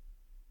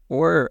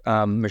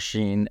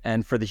machine.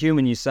 And for the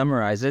human, you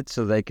summarize it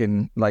so they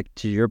can, like,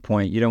 to your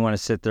point, you don't want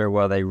to sit there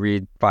while they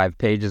read 5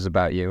 pages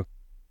about you.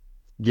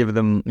 Give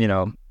them,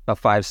 a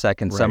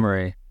 5-second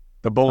summary.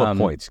 The bullet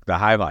points, the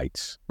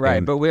highlights.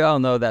 Right. But we all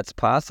know that's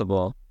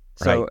possible.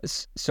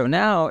 So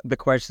now the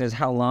question is,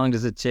 how long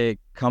does it take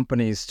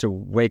companies to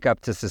wake up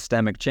to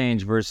systemic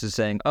change versus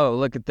saying, oh,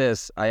 look at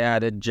this, I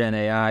added Gen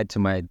AI to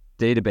my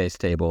database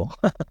table.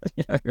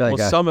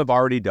 Some have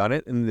already done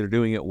it and they're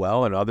doing it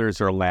well, and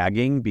others are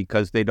lagging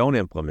because they don't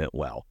implement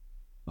well.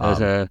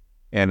 And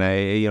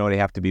they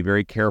have to be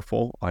very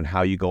careful on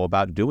how you go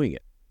about doing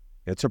it.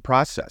 It's a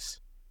process.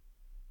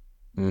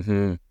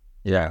 Mm-hmm.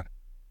 Yeah.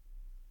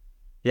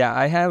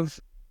 I have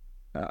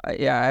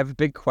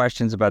big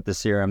questions about the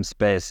CRM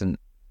space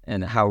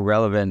and how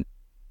relevant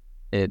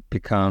it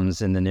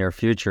becomes in the near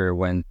future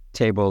when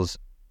tables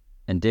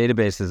and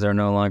databases are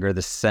no longer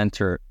the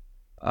center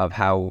of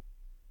how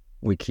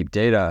we keep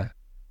data.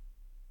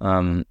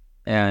 And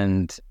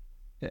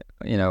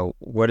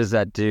what does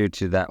that do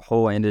to that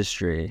whole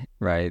industry,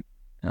 right?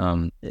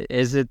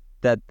 Is it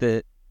that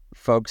the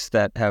folks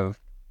that have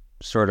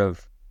sort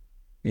of,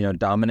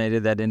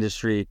 dominated that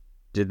industry,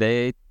 do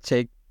they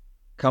take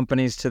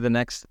companies to the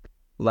next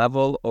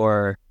level,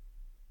 or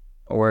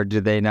do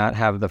they not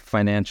have the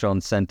financial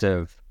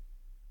incentive?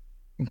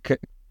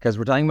 Because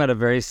we're talking about a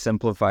very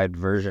simplified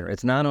version.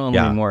 It's not only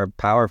more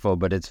powerful,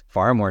 but it's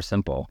far more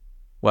simple.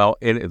 Well,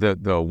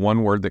 the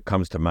one word that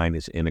comes to mind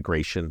is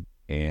integration.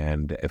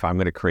 And if I'm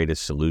going to create a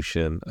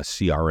solution, a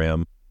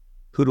CRM,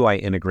 who do I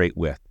integrate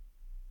with?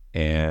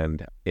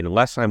 And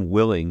unless I'm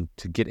willing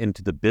to get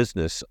into the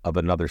business of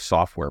another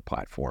software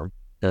platform,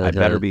 I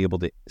better be able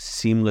to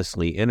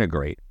seamlessly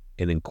integrate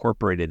and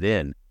incorporate it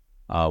in.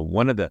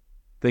 One of the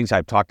things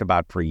I've talked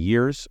about for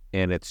years,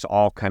 and it's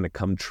all kind of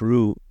come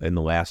true in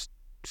the last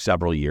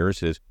several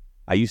years, is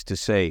I used to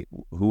say,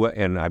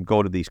 and I'd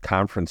go to these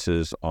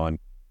conferences on,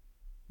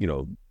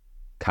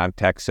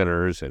 contact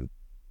centers and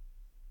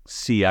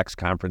CX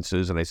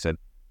conferences, and I said,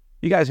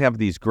 you guys have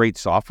these great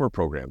software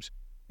programs.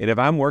 And if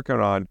I'm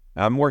working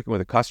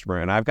with a customer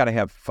and I've got to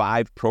have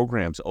 5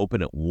 programs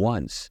open at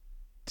once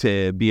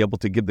to be able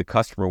to give the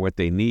customer what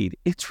they need,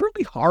 it's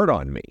really hard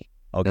on me.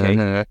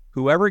 Okay.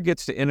 Whoever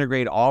gets to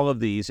integrate all of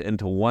these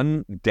into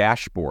one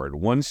dashboard,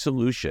 one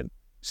solution,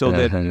 so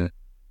that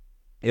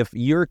if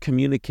you're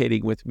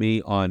communicating with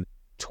me on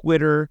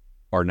Twitter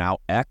or now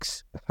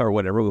X or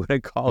whatever we want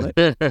to call it,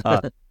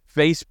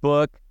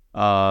 Facebook,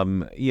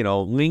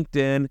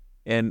 LinkedIn,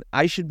 and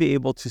I should be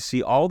able to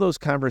see all those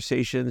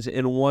conversations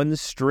in one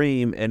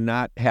stream and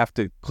not have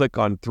to click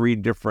on 3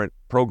 different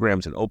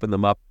programs and open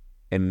them up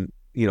and,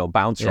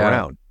 bounce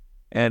around.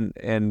 And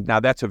now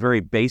that's a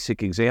very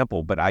basic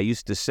example, but I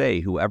used to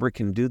say, whoever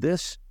can do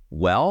this,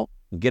 well,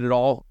 get it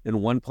all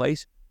in one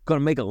place, going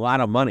to make a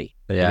lot of money.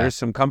 Yeah. And there's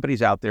some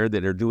companies out there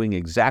that are doing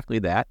exactly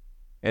that,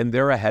 and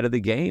they're ahead of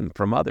the game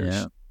from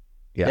others.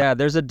 Yeah,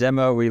 there's a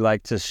demo we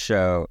like to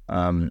show.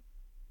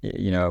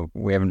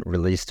 We haven't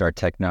released our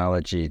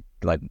technology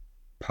like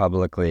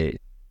publicly,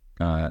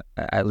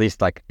 at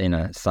least like in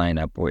a sign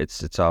up.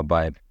 It's all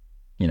by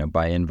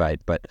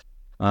invite. But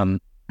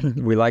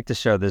we like to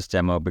show this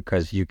demo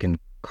because you can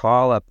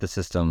call up the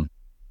system.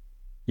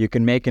 You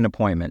can make an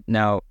appointment.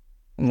 Now,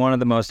 one of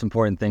the most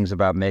important things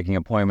about making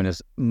an appointment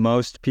is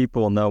most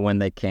people know when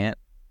they can't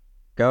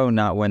go,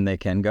 not when they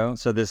can go.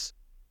 So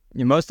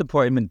most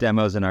appointment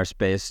demos in our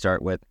space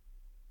start with,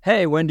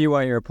 hey, when do you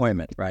want your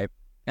appointment, right?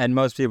 And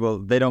most people,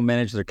 they don't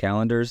manage their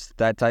calendars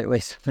that tightly.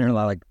 So they're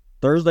like,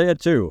 Thursday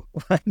at 2.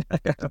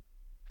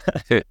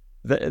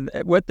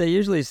 What they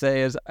usually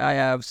say is, I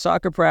have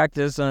soccer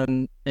practice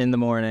in the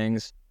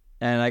mornings,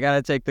 and I got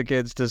to take the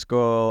kids to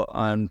school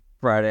on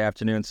Friday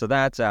afternoon, so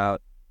that's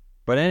out.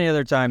 But any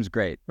other time's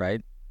great,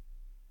 right?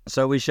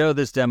 So we show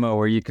this demo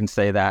where you can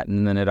say that,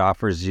 and then it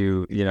offers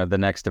you, the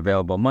next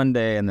available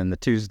Monday and then the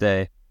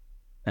Tuesday.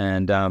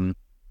 And,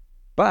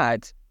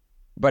 but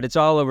it's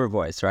all over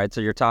voice, right? So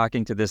you're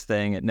talking to this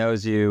thing, it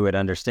knows you, it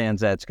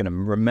understands that, it's going to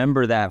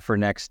remember that for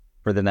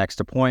the next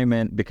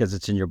appointment because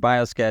it's in your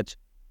bio sketch.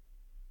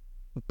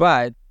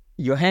 But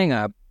you hang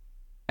up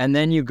and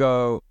then you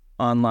go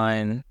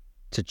online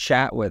to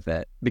chat with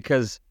it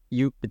because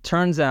it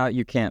turns out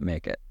you can't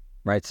make it,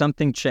 right?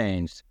 Something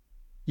changed.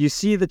 You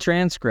see the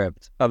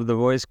transcript of the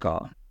voice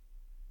call,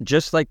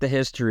 just like the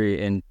history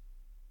in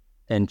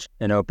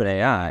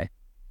OpenAI.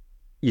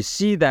 You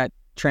see that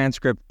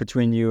transcript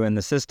between you and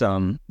the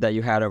system that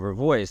you had over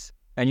voice,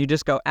 and you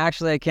just go,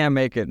 actually, I can't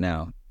make it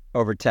now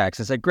over text.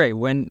 It's like, great.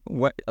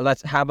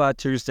 How about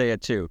Tuesday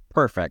at 2?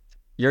 Perfect.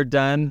 You're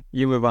done.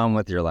 You move on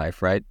with your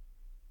life, right?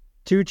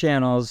 2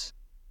 channels,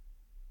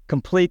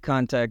 complete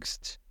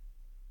context,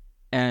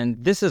 and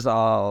this is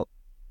all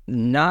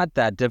not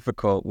that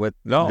difficult with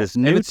this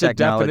new and it's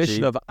technology. a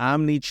definition of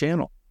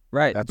omni-channel.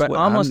 Right, That's but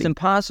almost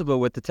impossible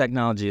with the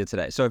technology of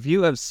today. So if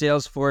you have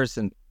Salesforce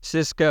and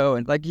Cisco,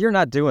 and you're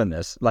not doing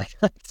this.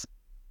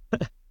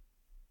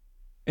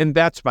 And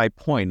that's my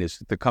point,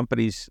 is the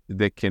companies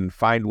that can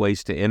find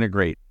ways to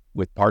integrate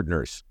with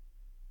partners.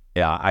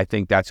 Yeah, I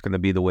think that's going to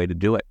be the way to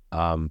do it.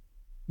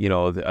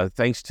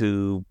 Thanks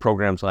to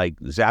programs like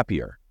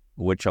Zapier,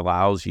 which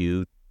allows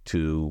you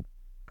to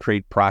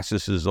create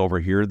processes over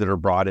here that are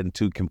brought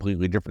into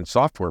completely different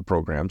software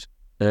programs.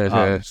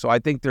 So I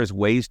think there's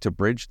ways to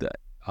bridge that.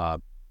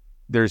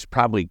 There's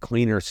probably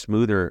cleaner,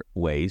 smoother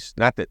ways.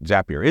 Not that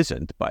Zapier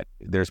isn't, but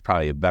there's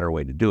probably a better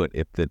way to do it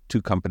if the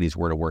two companies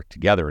were to work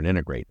together and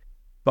integrate.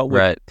 But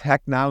with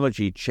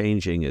technology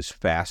changing as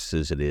fast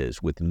as it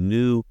is, with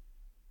new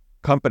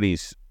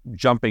companies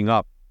jumping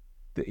up,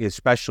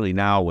 especially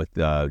now with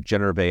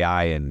generative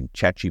AI and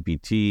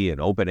ChatGPT and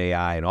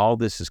OpenAI and all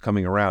this is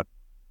coming around.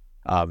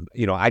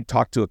 I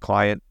talked to a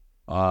client.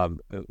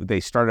 They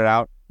started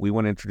out, we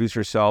want to introduce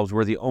ourselves.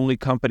 We're the only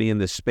company in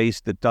this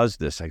space that does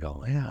this. I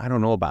go, I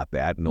don't know about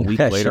that. And a week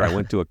later, I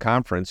went to a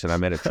conference and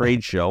I'm at a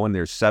trade show and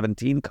there's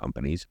 17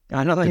 companies.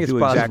 I don't think it's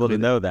possible to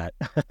know that.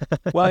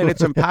 Well, and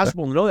it's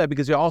impossible to know that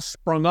because they all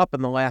sprung up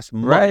in the last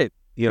month. Right.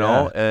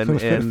 And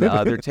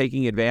they're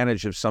taking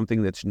advantage of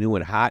something that's new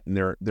and hot,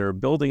 and they're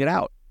building it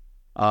out.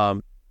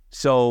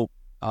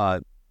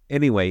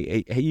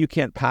 Anyway, you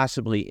can't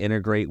possibly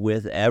integrate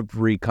with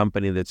every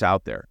company that's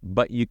out there,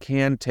 but you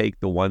can take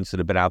the ones that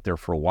have been out there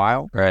for a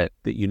while, right?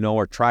 That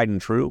are tried and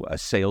true, a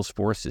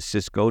Salesforce, a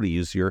Cisco, to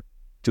use your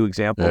 2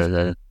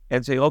 examples,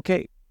 and say,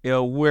 okay,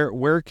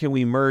 where can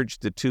we merge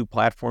the 2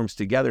 platforms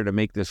together to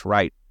make this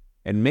right?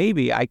 And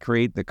maybe I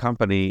create the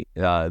company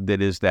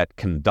that is that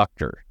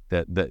conductor.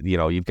 That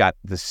you've got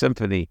the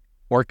symphony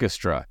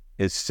orchestra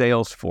is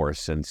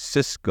Salesforce and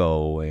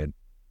Cisco and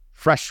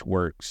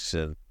Freshworks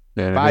and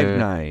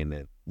Five9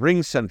 and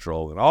Ring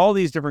Central and all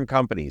these different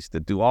companies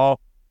that do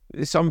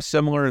some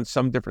similar and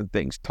some different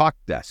things.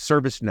 TalkDesk,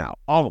 ServiceNow,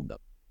 all of them.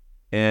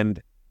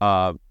 And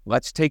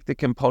let's take the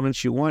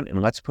components you want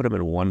and let's put them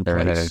in one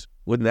place.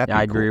 Wouldn't that be cool?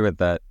 I agree with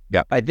that.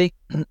 Yeah. I think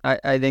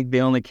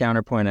the only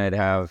counterpoint I'd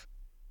have,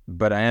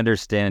 but I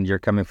understand you're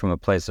coming from a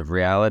place of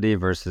reality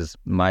versus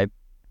my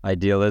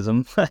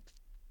idealism,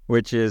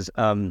 which is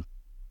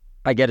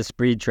I get a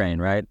speed train,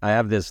 right? I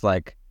have this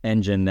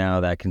engine now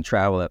that can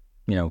travel at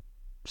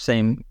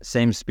same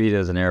speed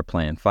as an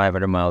airplane,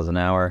 500 miles an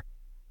hour.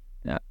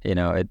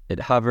 It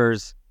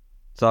hovers,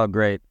 it's all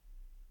great,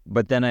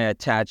 but then I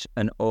attach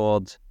an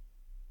old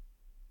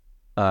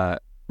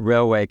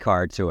railway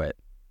car to it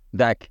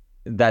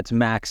that's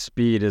max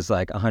speed is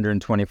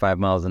 125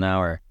 miles an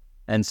hour,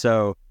 and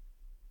so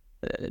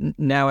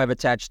now I've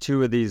attached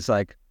 2 of these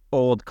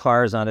old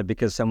cars on it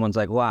because someone's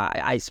like, wow,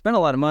 I spent a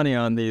lot of money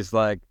on these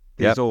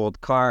old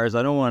cars.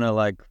 I don't want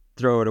to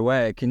throw it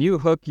away. Can you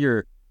hook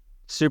your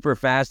super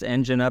fast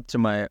engine up to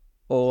my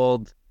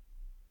old,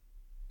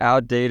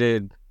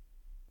 outdated,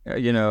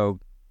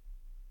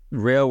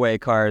 railway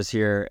cars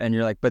here? And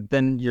you're like, but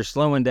then you're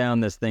slowing down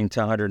this thing to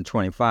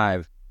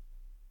 125.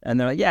 And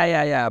they're like,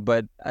 yeah,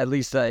 but at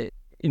least I'm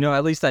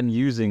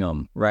using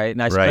them, right?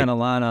 And I Right. spent a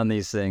lot on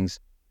these things.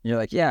 And you're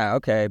like, yeah,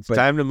 okay, It's but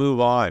time to move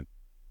on.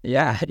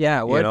 yeah. You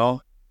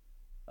know,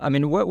 I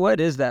mean, what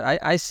is that?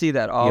 I see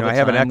that all the I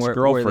have an time.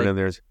 ex-girlfriend, and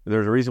there's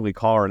a reason we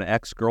call her an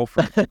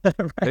ex-girlfriend.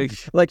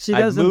 Right. Like she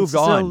I've doesn't moved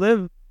still on.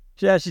 live.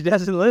 Yeah, she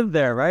doesn't live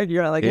there, right?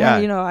 You're like, Yeah.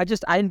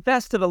 I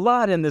invested a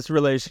lot in this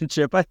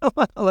relationship. I don't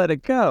want to let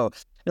it go.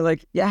 You're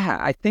like, yeah,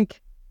 I think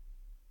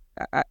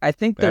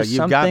there's You've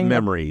something. got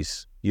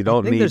memories. You don't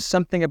I think need. there's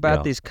something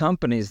about these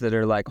companies that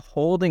are like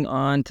holding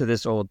on to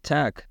this old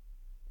tech,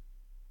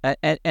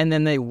 and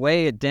then they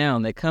weigh it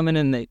down. They come in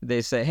and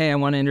they say, hey, I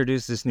want to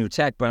introduce this new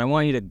tech, but I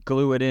want you to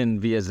glue it in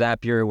via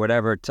Zapier or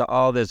whatever to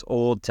all this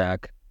old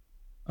tech,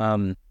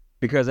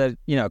 because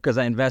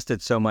I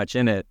invested so much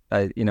in it.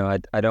 I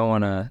don't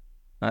want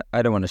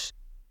to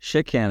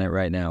shit can it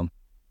right now,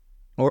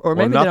 or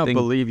maybe they don't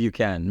believe you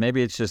can.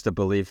 Maybe it's just a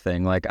belief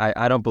thing. Like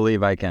I don't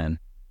believe I can.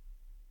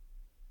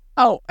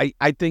 Oh,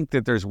 I think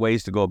that there's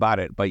ways to go about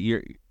it, but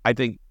I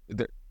think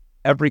that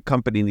every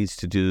company needs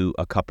to do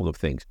a couple of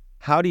things.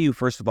 How do you,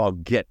 first of all,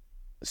 get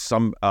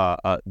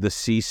the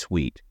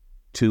C-suite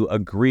to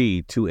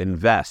agree to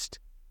invest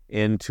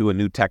into a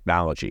new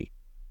technology?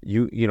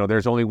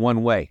 There's only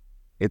one way.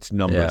 It's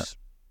numbers.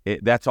 Yeah.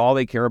 That's all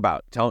they care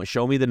about.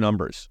 Show me the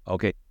numbers.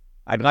 Okay.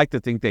 I'd like to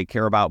think they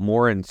care about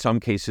more. In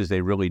some cases,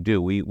 they really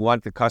do. We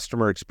want the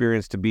customer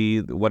experience to be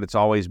what it's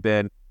always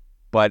been.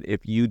 But if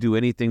you do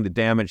anything to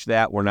damage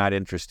that, we're not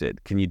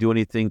interested. Can you do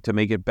anything to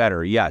make it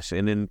better? Yes.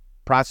 And in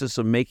process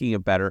of making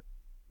it better,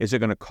 is it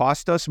going to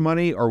cost us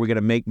money, or are we going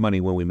to make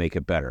money when we make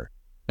it better?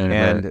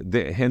 And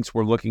hence,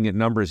 we're looking at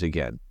numbers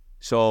again.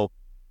 So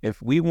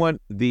if we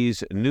want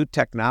these new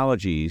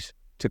technologies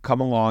to come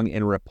along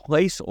and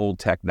replace old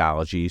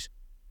technologies,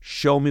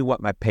 show me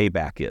what my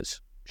payback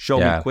is. Show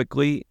me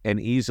quickly and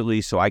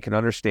easily so I can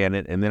understand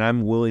it, and then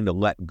I'm willing to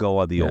let go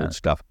of the old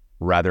stuff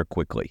rather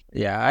quickly.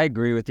 Yeah, I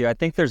agree with you. I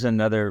think there's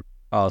another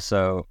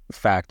also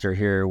factor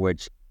here,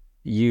 which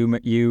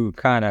you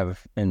kind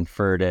of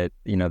inferred it.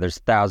 There's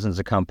thousands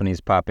of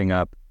companies popping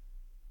up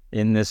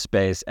in this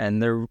space,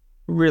 and they're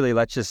really,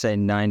 let's just say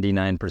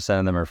 99%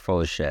 of them are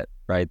full of shit,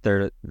 right?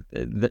 They're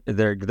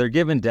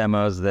giving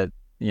demos that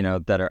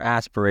are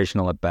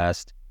aspirational at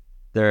best.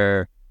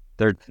 They're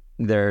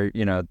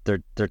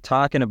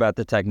talking about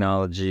the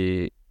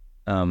technology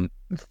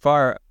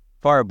far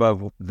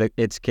above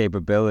its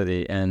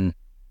capability, and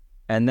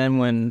then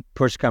when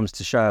push comes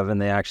to shove and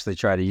they actually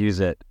try to use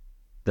it,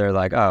 they're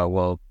like, oh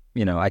well,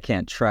 I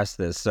can't trust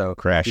this. So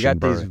you got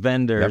these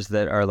vendors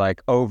that are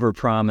like over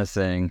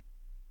promising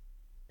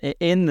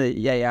in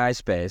the AI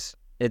space.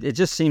 It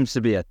just seems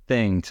to be a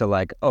thing to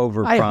like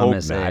over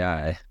promise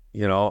AI.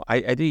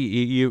 I think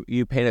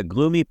you paint a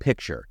gloomy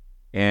picture.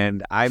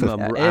 And it's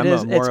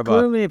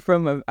gloomy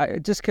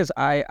just because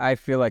I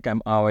feel like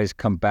I'm always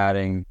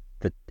combating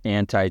the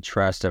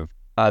antitrust of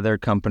other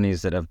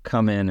companies that have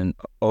come in and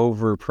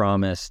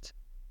over-promised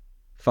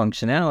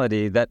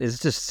functionality that is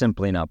just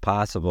simply not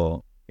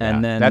possible. Yeah,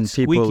 and then that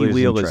people squeaky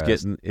wheel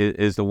interest.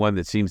 is the one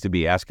that seems to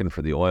be asking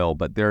for the oil.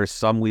 But there are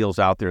some wheels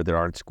out there that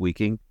aren't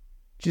squeaking. You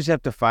just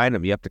have to find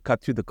them. You have to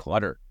cut through the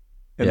clutter,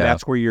 and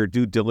that's where your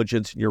due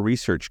diligence and your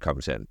research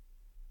comes in.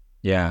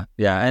 Yeah,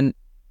 and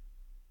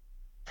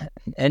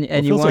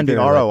it you feels wonder,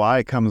 like the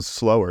ROI comes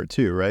slower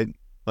too, right?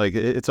 Like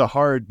it's a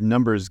hard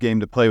numbers game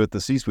to play with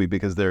the C-suite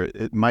because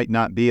it might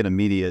not be an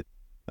immediate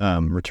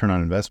return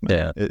on investment.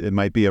 Yeah. It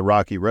might be a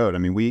rocky road. I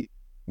mean, we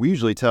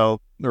usually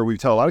tell a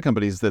lot of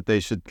companies that they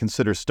should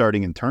consider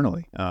starting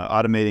internally,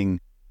 automating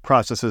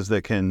processes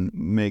that can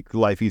make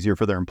life easier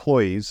for their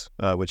employees,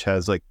 which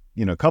has a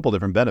couple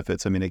different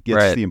benefits. I mean, it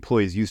gets the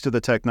employees used to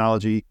the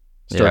technology,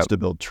 starts to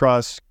build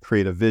trust,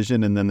 create a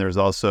vision, and then there's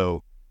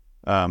also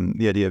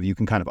the idea of you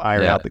can kind of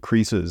iron out the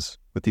creases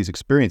with these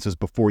experiences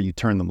before you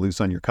turn them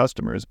loose on your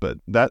customers. But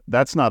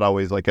that's not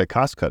always like a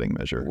cost-cutting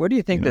measure. What do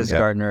you think this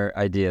Gartner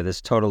idea, this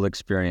total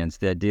experience,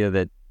 the idea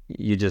that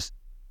you just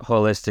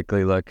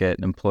holistically look at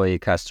employee,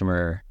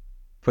 customer,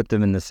 put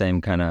them in the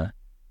same kind of,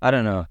 I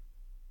don't know.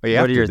 What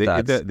are your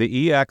thoughts?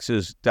 The EX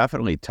is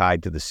definitely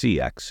tied to the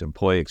CX,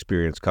 employee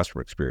experience,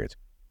 customer experience.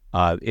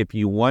 If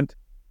you want,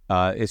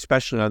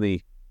 especially on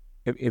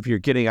if you're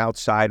getting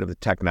outside of the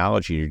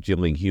technology, you're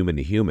dealing human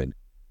to human.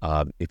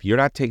 If you're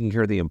not taking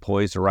care of the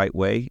employees the right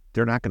way,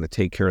 they're not going to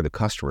take care of the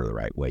customer the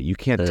right way. You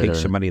can't take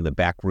somebody in the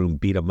back room,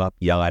 beat them up,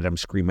 yell at them,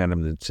 scream at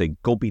them, and say,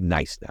 "Go be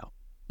nice now."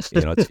 It's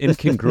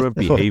incongruent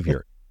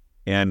behavior,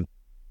 and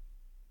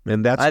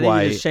that's why I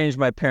think you just changed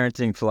my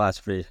parenting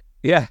philosophy.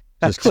 Yeah,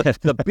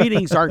 the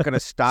beatings aren't going to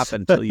stop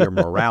until your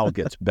morale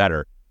gets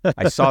better.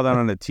 I saw that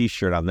on a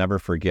T-shirt. I'll never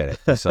forget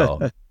it.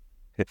 So,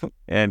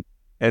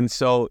 And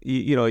so,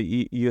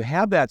 you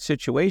have that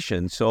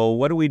situation. So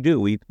what do?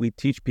 We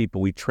teach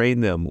people, we train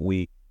them,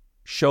 we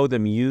show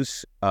them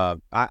use.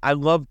 I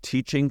love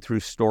teaching through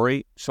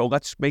story. So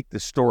let's make the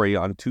story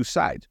on two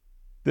sides.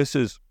 This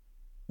is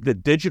the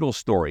digital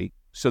story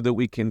so that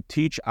we can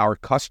teach our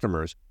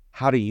customers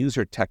how to use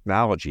our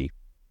technology,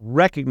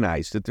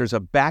 recognize that there's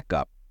a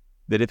backup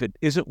that if it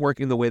isn't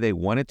working the way they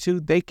want it to,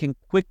 they can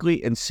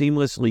quickly and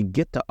seamlessly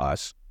get to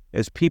us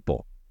as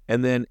people.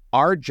 And then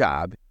our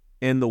job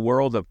in the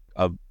world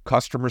of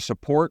customer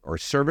support or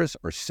service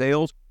or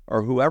sales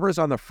or whoever's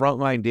on the front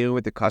line dealing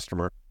with the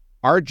customer,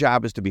 our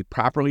job is to be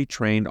properly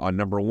trained on,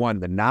 number one,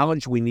 the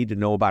knowledge we need to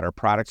know about our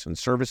products and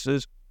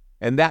services.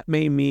 And that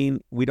may mean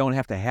we don't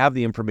have to have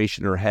the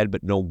information in our head,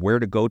 but know where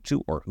to go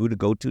to or who to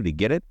go to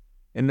get it.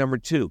 And number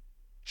two,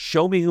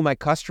 show me who my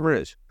customer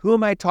is. Who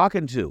am I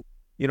talking to?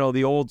 You know,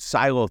 the old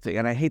silo thing.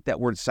 And I hate that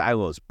word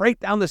silos. Break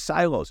down the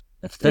silos.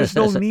 There's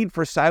no need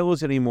for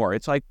silos anymore.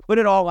 It's like, put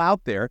it all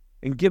out there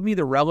and give me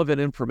the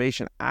relevant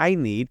information I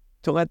need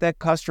to let that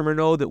customer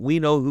know that we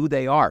know who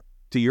they are,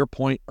 to your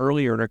point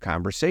earlier in our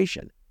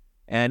conversation.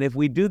 And if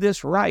we do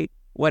this right,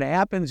 what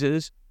happens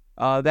is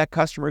that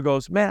customer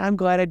goes, man, I'm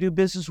glad I do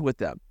business with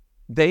them.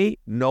 They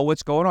know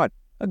what's going on.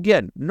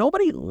 Again,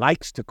 nobody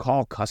likes to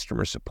call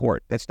customer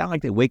support. That's not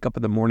like they wake up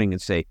in the morning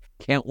and say,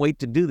 can't wait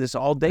to do this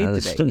all day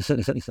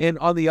today. And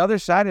on the other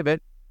side of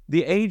it,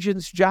 the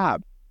agent's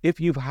job,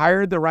 if you've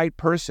hired the right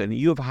person,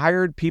 you have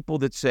hired people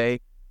that say,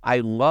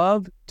 I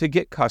love to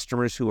get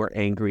customers who are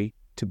angry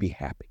to be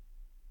happy.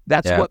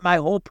 That's what my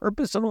whole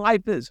purpose in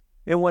life is.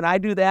 And when I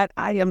do that,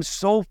 I am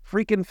so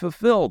freaking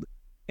fulfilled.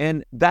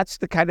 And that's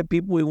the kind of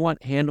people we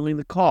want handling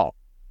the call.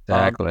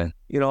 Exactly.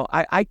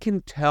 I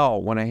can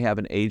tell when I have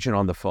an agent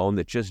on the phone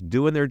that's just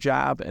doing their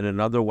job and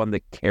another one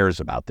that cares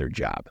about their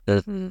job.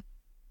 Mm-hmm.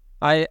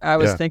 I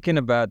was thinking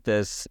about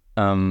this.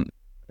 I've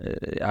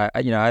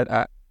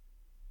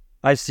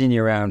seen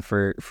you around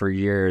for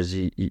years.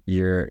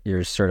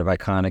 You're sort of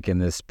iconic in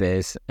this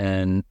space,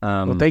 and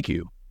well, thank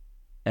you.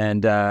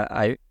 And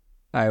I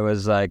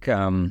was like,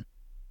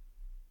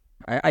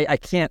 I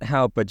can't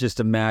help but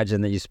just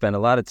imagine that you spend a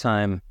lot of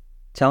time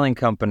telling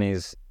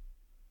companies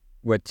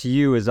what to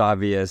you is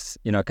obvious,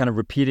 kind of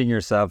repeating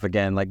yourself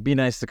again, like be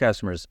nice to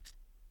customers.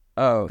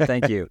 Oh,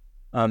 thank you.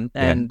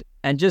 And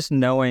just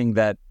knowing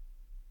that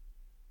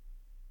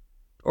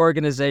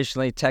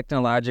organizationally,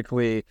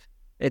 technologically,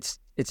 it's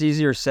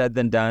easier said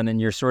than done. And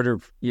you're sort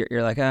of,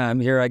 you're like,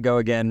 here I go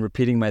again,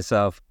 repeating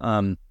myself.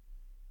 And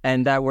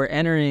that we're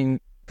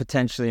entering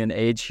potentially an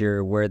age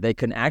here where they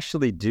can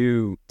actually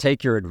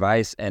take your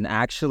advice and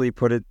actually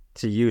put it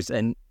to use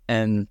and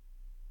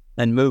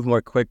move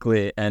more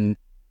quickly.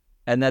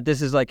 And that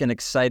this is like an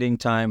exciting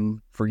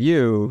time for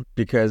you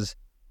because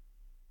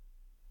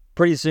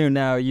pretty soon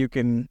now you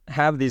can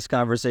have these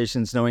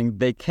conversations knowing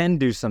they can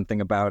do something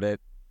about it.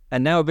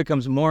 And now it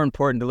becomes more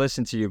important to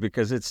listen to you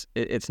because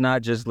it's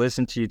not just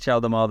listen to you,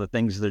 tell them all the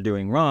things they're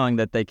doing wrong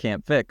that they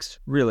can't fix,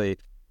 really.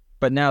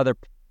 But now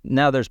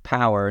there's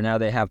power. Now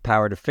they have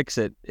power to fix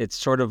it. It's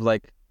sort of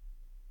like,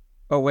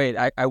 oh wait,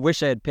 I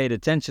wish I had paid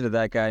attention to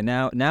that guy.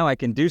 Now I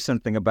can do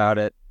something about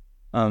it.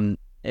 I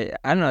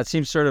don't know. It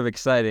seems sort of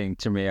exciting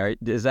to me.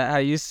 Is that how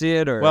you see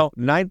it? Or well,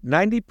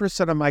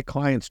 90% of my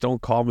clients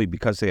don't call me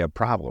because they have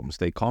problems.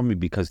 They call me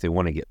because they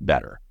want to get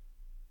better.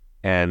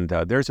 And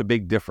there's a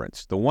big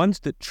difference. The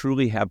ones that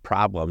truly have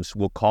problems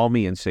will call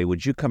me and say,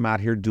 would you come out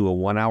here, do a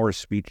 1-hour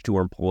speech to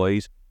our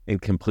employees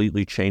and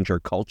completely change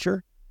our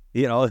culture?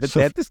 That's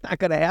not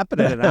going to happen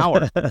in an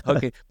hour.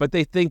 Okay. But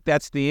they think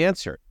that's the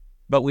answer.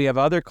 But we have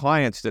other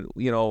clients that,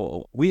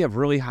 we have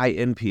really high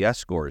NPS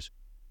scores.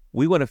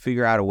 We want to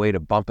figure out a way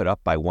to bump it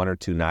up by 1 or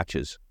 2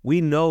 notches.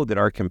 We know that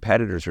our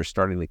competitors are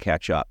starting to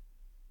catch up.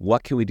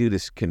 What can we do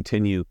to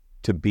continue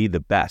to be the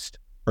best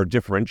or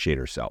differentiate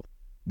ourselves?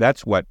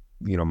 That's what,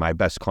 my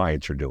best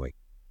clients are doing.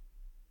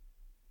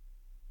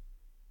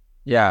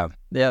 Yeah,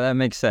 that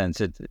makes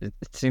sense. It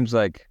seems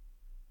like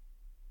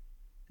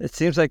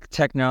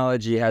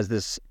technology has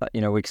this,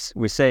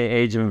 we say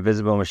age of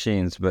invisible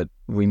machines, but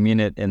we mean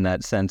it in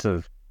that sense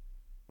of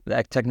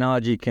that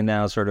technology can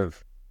now sort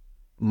of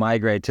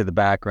migrate to the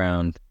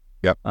background.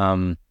 Yep.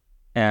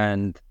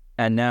 And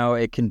now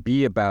it can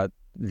be about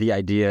the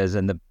ideas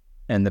and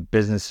the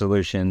business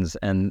solutions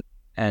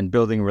and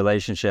building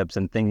relationships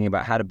and thinking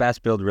about how to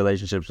best build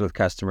relationships with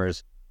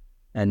customers,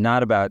 and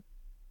not about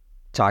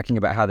talking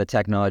about how the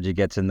technology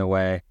gets in the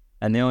way.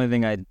 And the only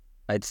thing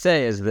I'd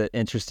say is the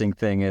interesting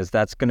thing is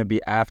that's going to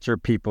be after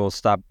people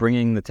stop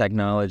bringing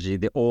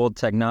the old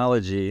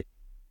technology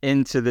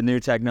into the new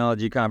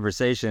technology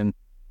conversation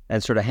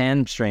and sort of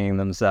hamstringing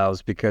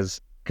themselves because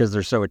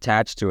they're so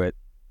attached to it.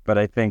 But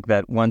I think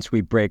that once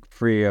we break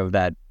free of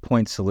that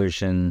point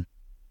solution,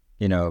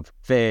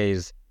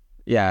 phase,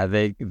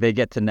 they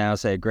get to now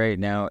say, great,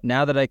 now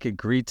that I could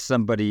greet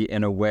somebody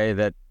in a way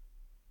that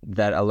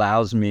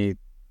allows me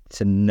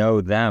to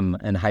know them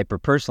and hyper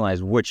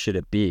personalize, what should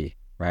it be,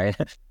 right?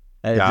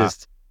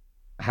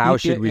 How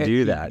should we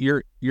do that?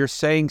 You're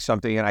saying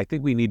something, and I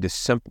think we need to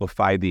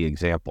simplify the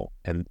example,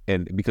 and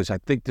because I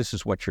think this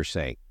is what you're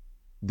saying.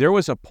 There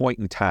was a point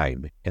in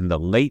time in the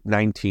late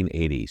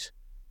 1980s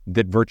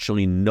that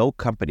virtually no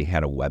company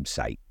had a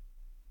website.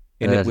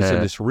 And it was in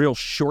this real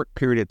short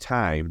period of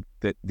time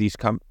that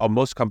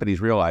most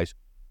companies realized,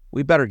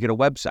 we better get a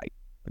website,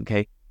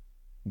 okay?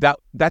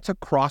 That's a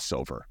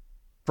crossover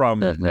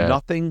from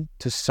nothing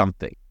to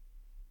something.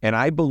 And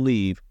I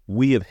believe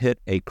we have hit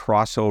a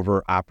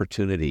crossover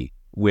opportunity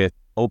with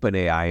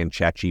OpenAI and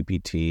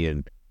ChatGPT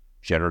and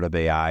generative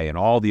AI and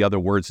all the other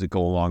words that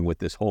go along with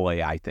this whole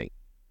AI thing.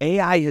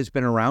 AI has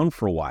been around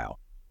for a while.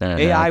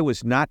 AI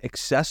was not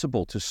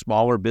accessible to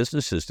smaller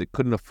businesses that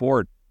couldn't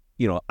afford,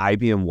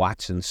 IBM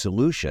Watson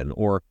solution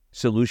or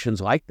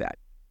solutions like that.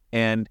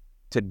 And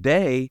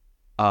today,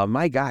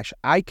 my gosh,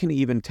 I can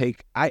even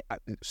take,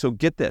 so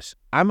get this,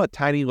 I'm a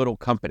tiny little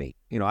company.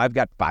 I've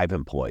got 5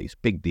 employees,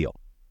 big deal.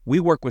 We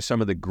work with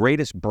some of the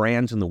greatest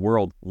brands in the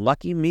world.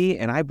 Lucky me,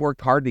 and I've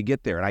worked hard to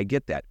get there, and I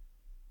get that.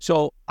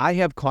 So I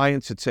have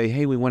clients that say,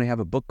 hey, we want to have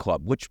a book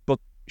club. Which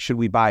book should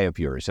we buy of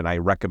yours? And I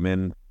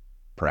recommend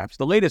perhaps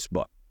the latest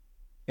book.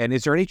 And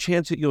is there any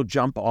chance that you'll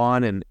jump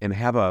on and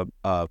have a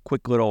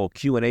quick little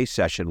Q&A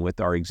session with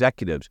our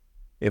executives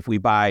if we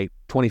buy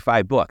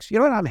 25 books? You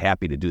know what? I'm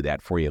happy to do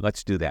that for you.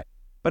 Let's do that.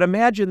 But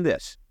imagine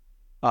this.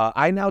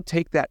 I now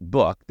take that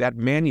book, that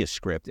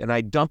manuscript, and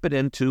I dump it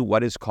into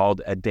what is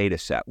called a data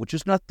set, which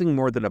is nothing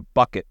more than a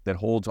bucket that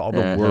holds all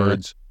the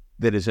words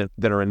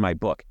that are in my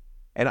book.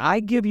 And I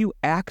give you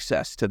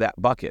access to that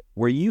bucket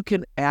where you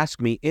can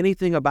ask me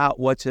anything about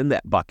what's in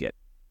that bucket,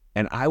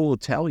 and I will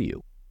tell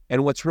you.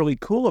 And what's really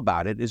cool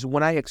about it is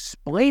when I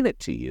explain it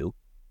to you,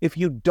 if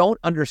you don't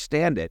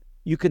understand it,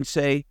 you can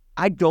say,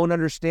 I don't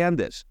understand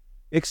this.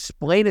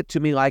 Explain it to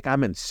me like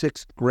I'm in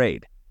 6th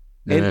grade.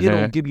 And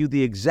it'll give you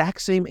the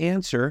exact same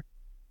answer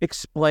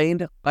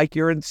explained like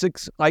you're in a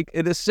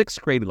 6th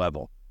grade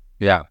level.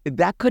 Yeah.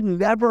 That could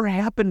never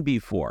happen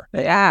before.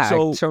 Yeah,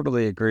 So, I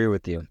totally agree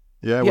with you.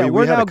 Yeah, Yeah, we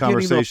we're had now a getting to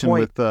a conversation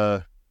point-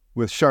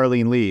 with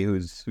Charlene Lee,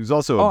 who's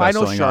also a I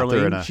know best-selling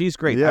author. Charlene. She's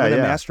great. Yeah, I'm in a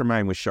yeah.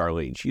 mastermind with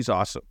Charlene. She's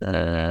awesome.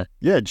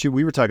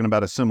 We were talking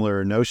about a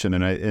similar notion,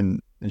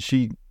 and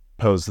she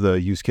posed the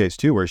use case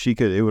too, where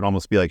it would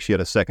almost be like she had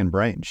a second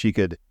brain. She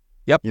could,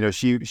 Yep.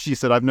 She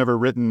said, I've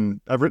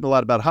written a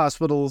lot about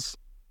hospitals.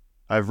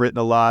 I've written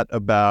a lot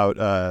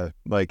about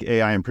like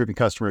AI improving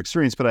customer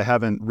experience, but I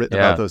haven't written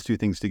about those two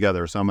things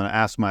together. So I'm going to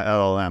ask my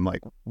LLM,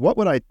 like,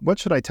 what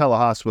should I tell a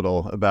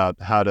hospital about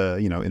how to,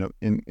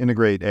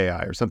 integrate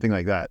AI or something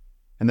like that?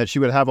 And that she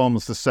would have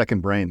almost a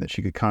second brain that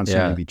she could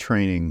constantly be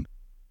training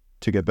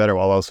to get better,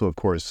 while also, of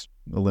course,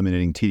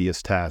 eliminating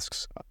tedious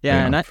tasks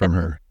from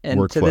her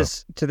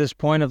workflow. To this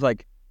point of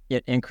like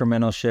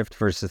incremental shift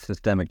versus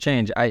systemic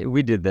change,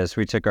 we did this.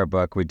 We took our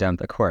book, we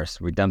dumped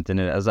in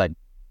it. It was like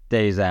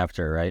days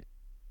after, right?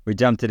 We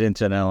dumped it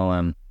into an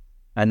LLM,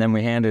 and then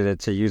we handed it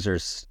to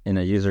users in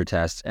a user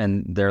test,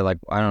 and they're like,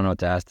 I don't know what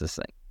to ask this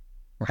thing,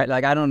 right?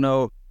 Like, I don't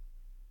know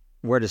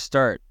where to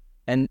start.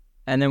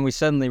 And then we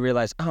suddenly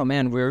realized, oh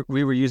man,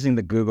 we were using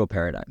the Google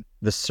paradigm,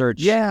 the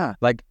search. Yeah.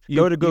 Like,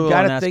 go to Google. You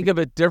got to think of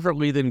it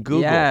differently than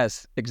Google.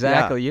 Yes,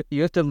 exactly. Yeah.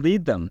 You have to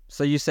lead them.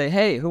 So you say,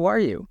 hey, who are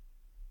you?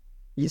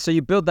 So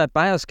you build that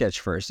bio sketch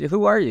first.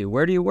 Who are you?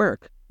 Where do you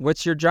work?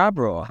 What's your job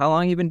role? How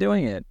long have you been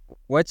doing it?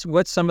 What's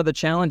some of the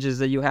challenges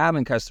that you have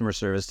in customer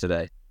service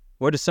today?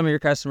 What do some of your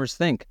customers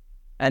think?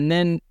 And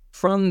then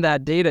from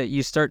that data,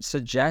 you start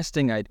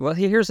suggesting, well,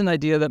 here's an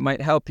idea that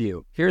might help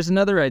you. Here's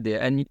another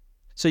idea. And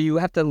so you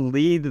have to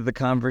lead the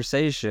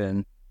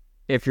conversation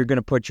if you're going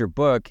to put your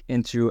book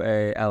into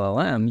a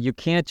LLM. You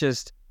can't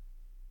just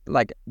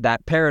like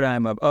that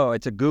paradigm of, oh,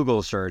 it's a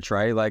Google search,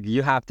 right? Like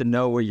you have to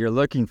know what you're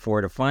looking for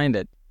to find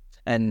it.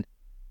 And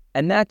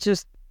that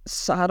just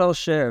subtle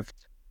shift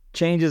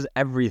changes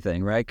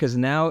everything, right? Because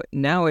now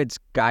it's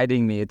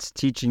guiding me, it's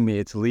teaching me,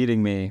 it's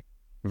leading me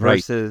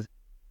versus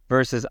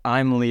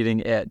I'm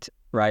leading it,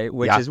 right?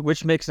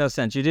 Which makes no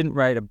sense. You didn't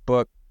write a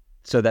book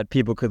so that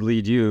people could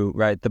lead you,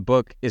 right? The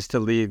book is to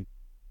lead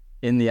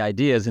in the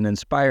ideas and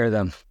inspire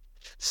them.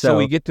 So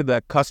we get to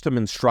the custom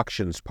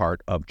instructions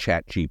part of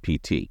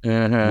ChatGPT,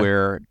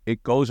 where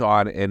it goes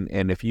on,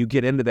 and if you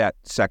get into that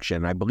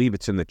section, I believe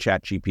it's in the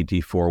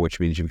ChatGPT 4, which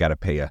means you've got to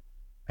pay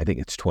I think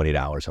it's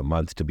 $20 a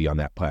month to be on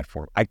that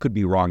platform. I could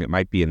be wrong. It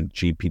might be in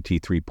GPT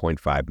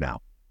 3.5 now,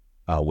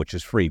 which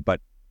is free.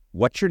 But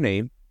what's your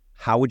name?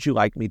 How would you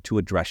like me to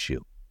address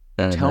you?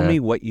 Tell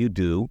me what you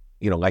do,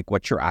 like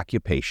what's your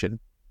occupation?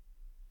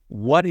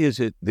 What is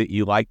it that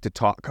you like to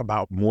talk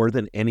about more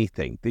than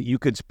anything that you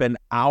could spend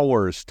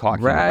hours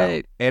talking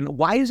about? And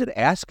why is it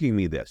asking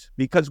me this?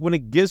 Because when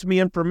it gives me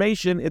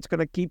information, it's going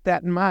to keep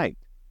that in mind.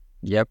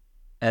 Yep.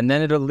 And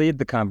then it'll lead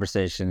the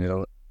conversation.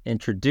 It'll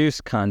introduce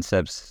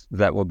concepts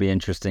that will be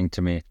interesting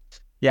to me.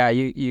 Yeah,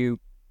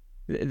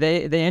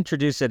 they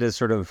introduce it as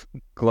sort of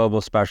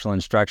global special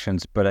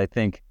instructions, but I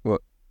think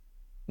what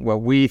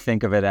we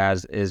think of it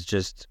as is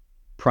just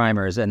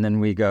primers, and then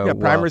we go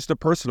primers to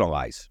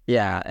personalize.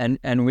 Yeah,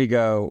 and we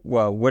go,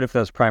 well, what if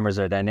those primers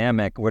are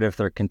dynamic? What if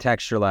they're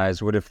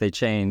contextualized? What if they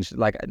change?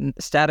 Like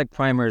static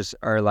primers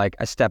are like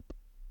a step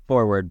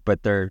forward,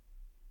 but they're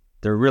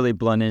really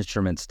blunt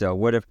instruments still.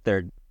 What if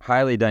they're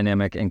highly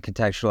dynamic and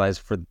contextualized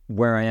for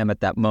where I am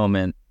at that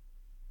moment?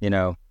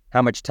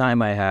 How much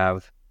time I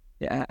have.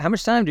 Yeah, how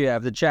much time do you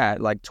have to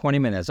chat? Like 20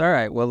 minutes. All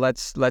right, well,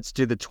 let's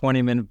do the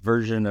 20-minute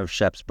version of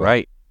Shep's book.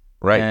 Right.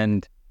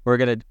 And we're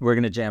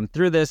gonna jam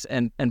through this.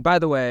 And by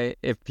the way,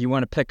 if you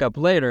want to pick up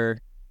later,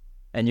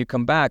 and you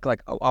come back,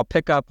 like, oh, I'll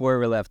pick up where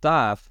we left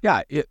off.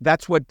 Yeah,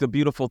 that's what the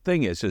beautiful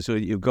thing is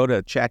you go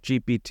to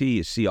ChatGPT,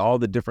 you see all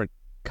the different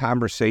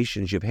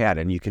conversations you've had,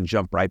 and you can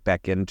jump right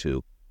back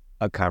into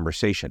a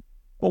conversation.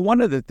 Well,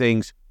 one of the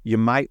things you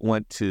might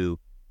want to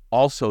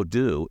also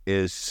do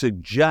is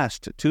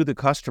suggest to the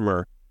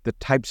customer the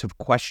types of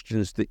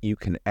questions that you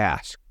can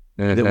ask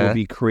that will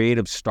be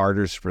creative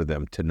starters for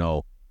them to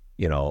know,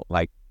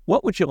 like,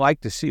 what would you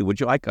like to see? How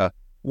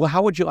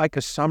would you like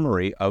a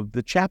summary of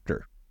the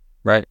chapter?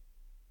 Right.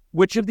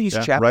 Which of these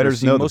chapters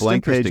writers know the most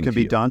blank page interesting can to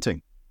be you?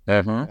 daunting.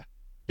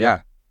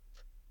 Yeah.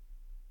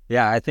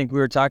 I think we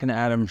were talking to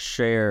Adam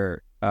Scher,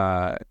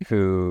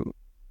 who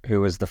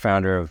was the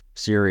founder of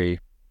Siri,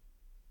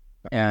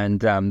 and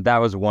that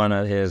was one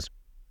of his,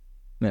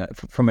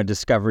 from a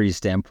discovery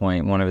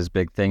standpoint, one of his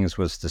big things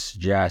was to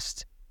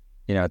suggest,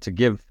 to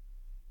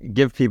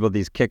give people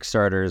these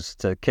kickstarters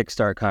to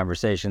kickstart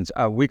conversations.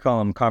 We call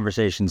them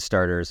conversation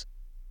starters,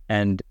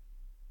 and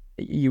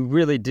you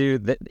really do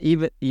that.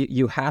 Even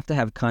you have to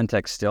have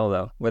context still,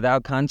 though.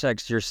 Without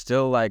context, you're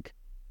still like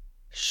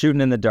shooting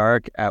in the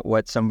dark at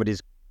what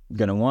somebody's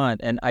gonna want.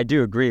 And I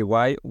do agree.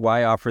 Why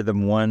offer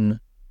them one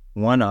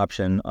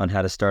option on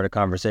how to start a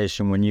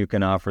conversation when you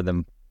can offer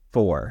them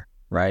 4,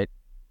 right?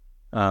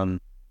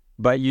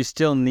 But you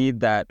still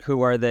need that.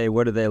 Who are they?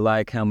 What do they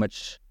like? How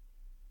much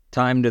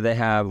time do they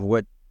have?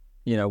 What,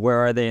 where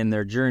are they in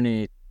their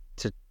journey?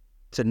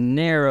 To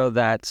narrow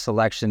that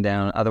selection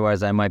down.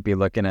 Otherwise, I might be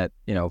looking at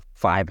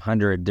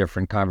 500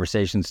 different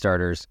conversation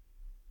starters.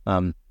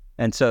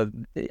 And so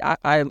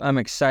I'm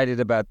excited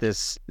about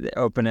this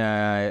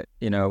OpenAI,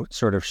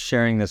 sort of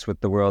sharing this with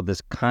the world,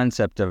 this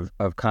concept of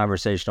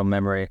conversational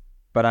memory.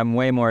 But I'm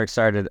way more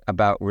excited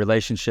about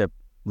relationship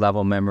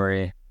level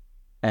memory,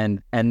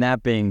 and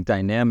that being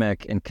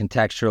dynamic and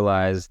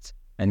contextualized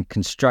and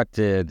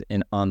constructed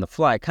on the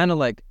fly. Kind of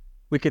like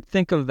we could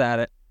think of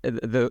that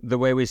the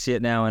way we see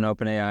it now in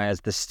OpenAI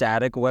as the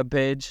static web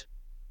page,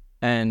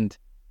 and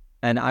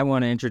I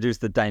want to introduce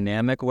the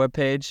dynamic web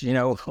page,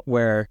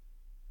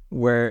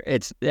 where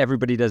it's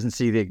everybody doesn't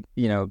see the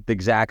the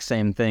exact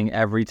same thing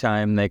every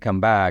time they come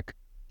back,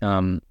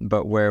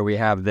 but where we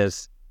have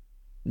this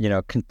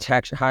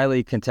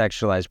highly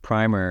contextualized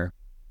primer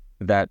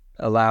that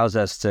allows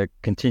us to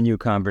continue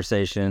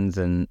conversations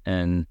and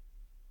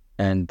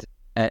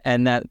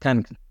that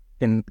kind of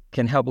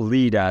can help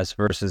lead us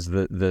versus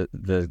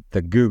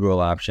the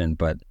Google option.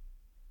 But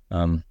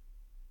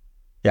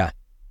yeah,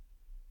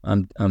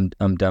 I'm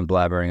done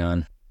blabbering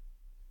on.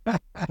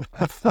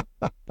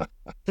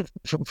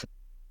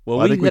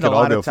 Well, I think we hit a could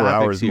all lot go of for topics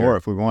hours here. more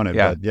if we wanted.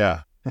 Yeah. But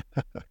yeah,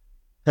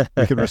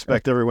 we can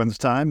respect everyone's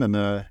time.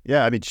 And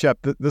Shep,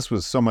 this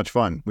was so much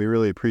fun. We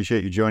really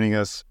appreciate you joining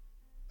us.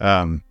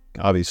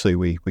 Obviously,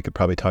 we could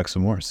probably talk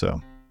some more.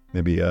 So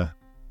maybe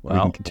we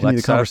can continue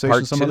the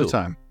conversation some other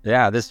time.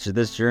 Yeah,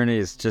 this journey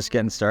is just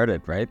getting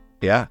started, right?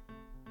 Yeah.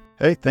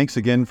 Hey, thanks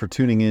again for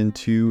tuning in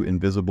to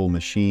Invisible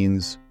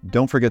Machines.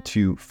 Don't forget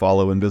to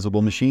follow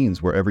Invisible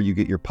Machines wherever you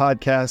get your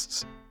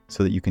podcasts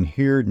so that you can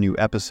hear new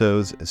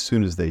episodes as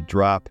soon as they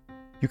drop.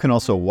 You can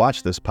also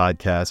watch this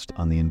podcast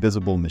on the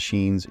Invisible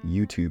Machines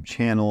YouTube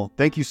channel.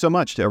 Thank you so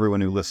much to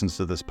everyone who listens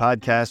to this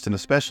podcast, and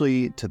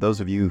especially to those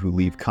of you who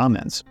leave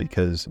comments,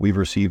 because we've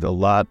received a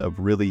lot of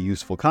really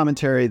useful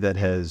commentary that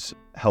has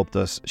helped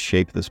us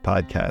shape this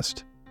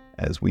podcast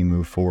as we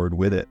move forward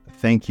with it.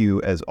 Thank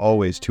you, as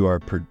always, to our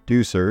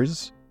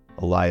producers,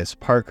 Elias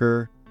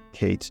Parker,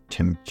 Kate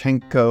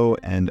Timchenko,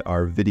 and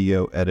our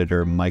video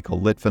editor,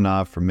 Michael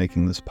Litvinov, for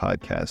making this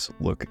podcast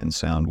look and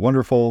sound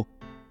wonderful.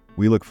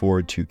 We look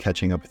forward to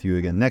catching up with you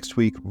again next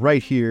week,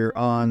 right here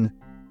on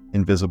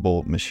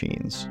Invisible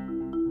Machines.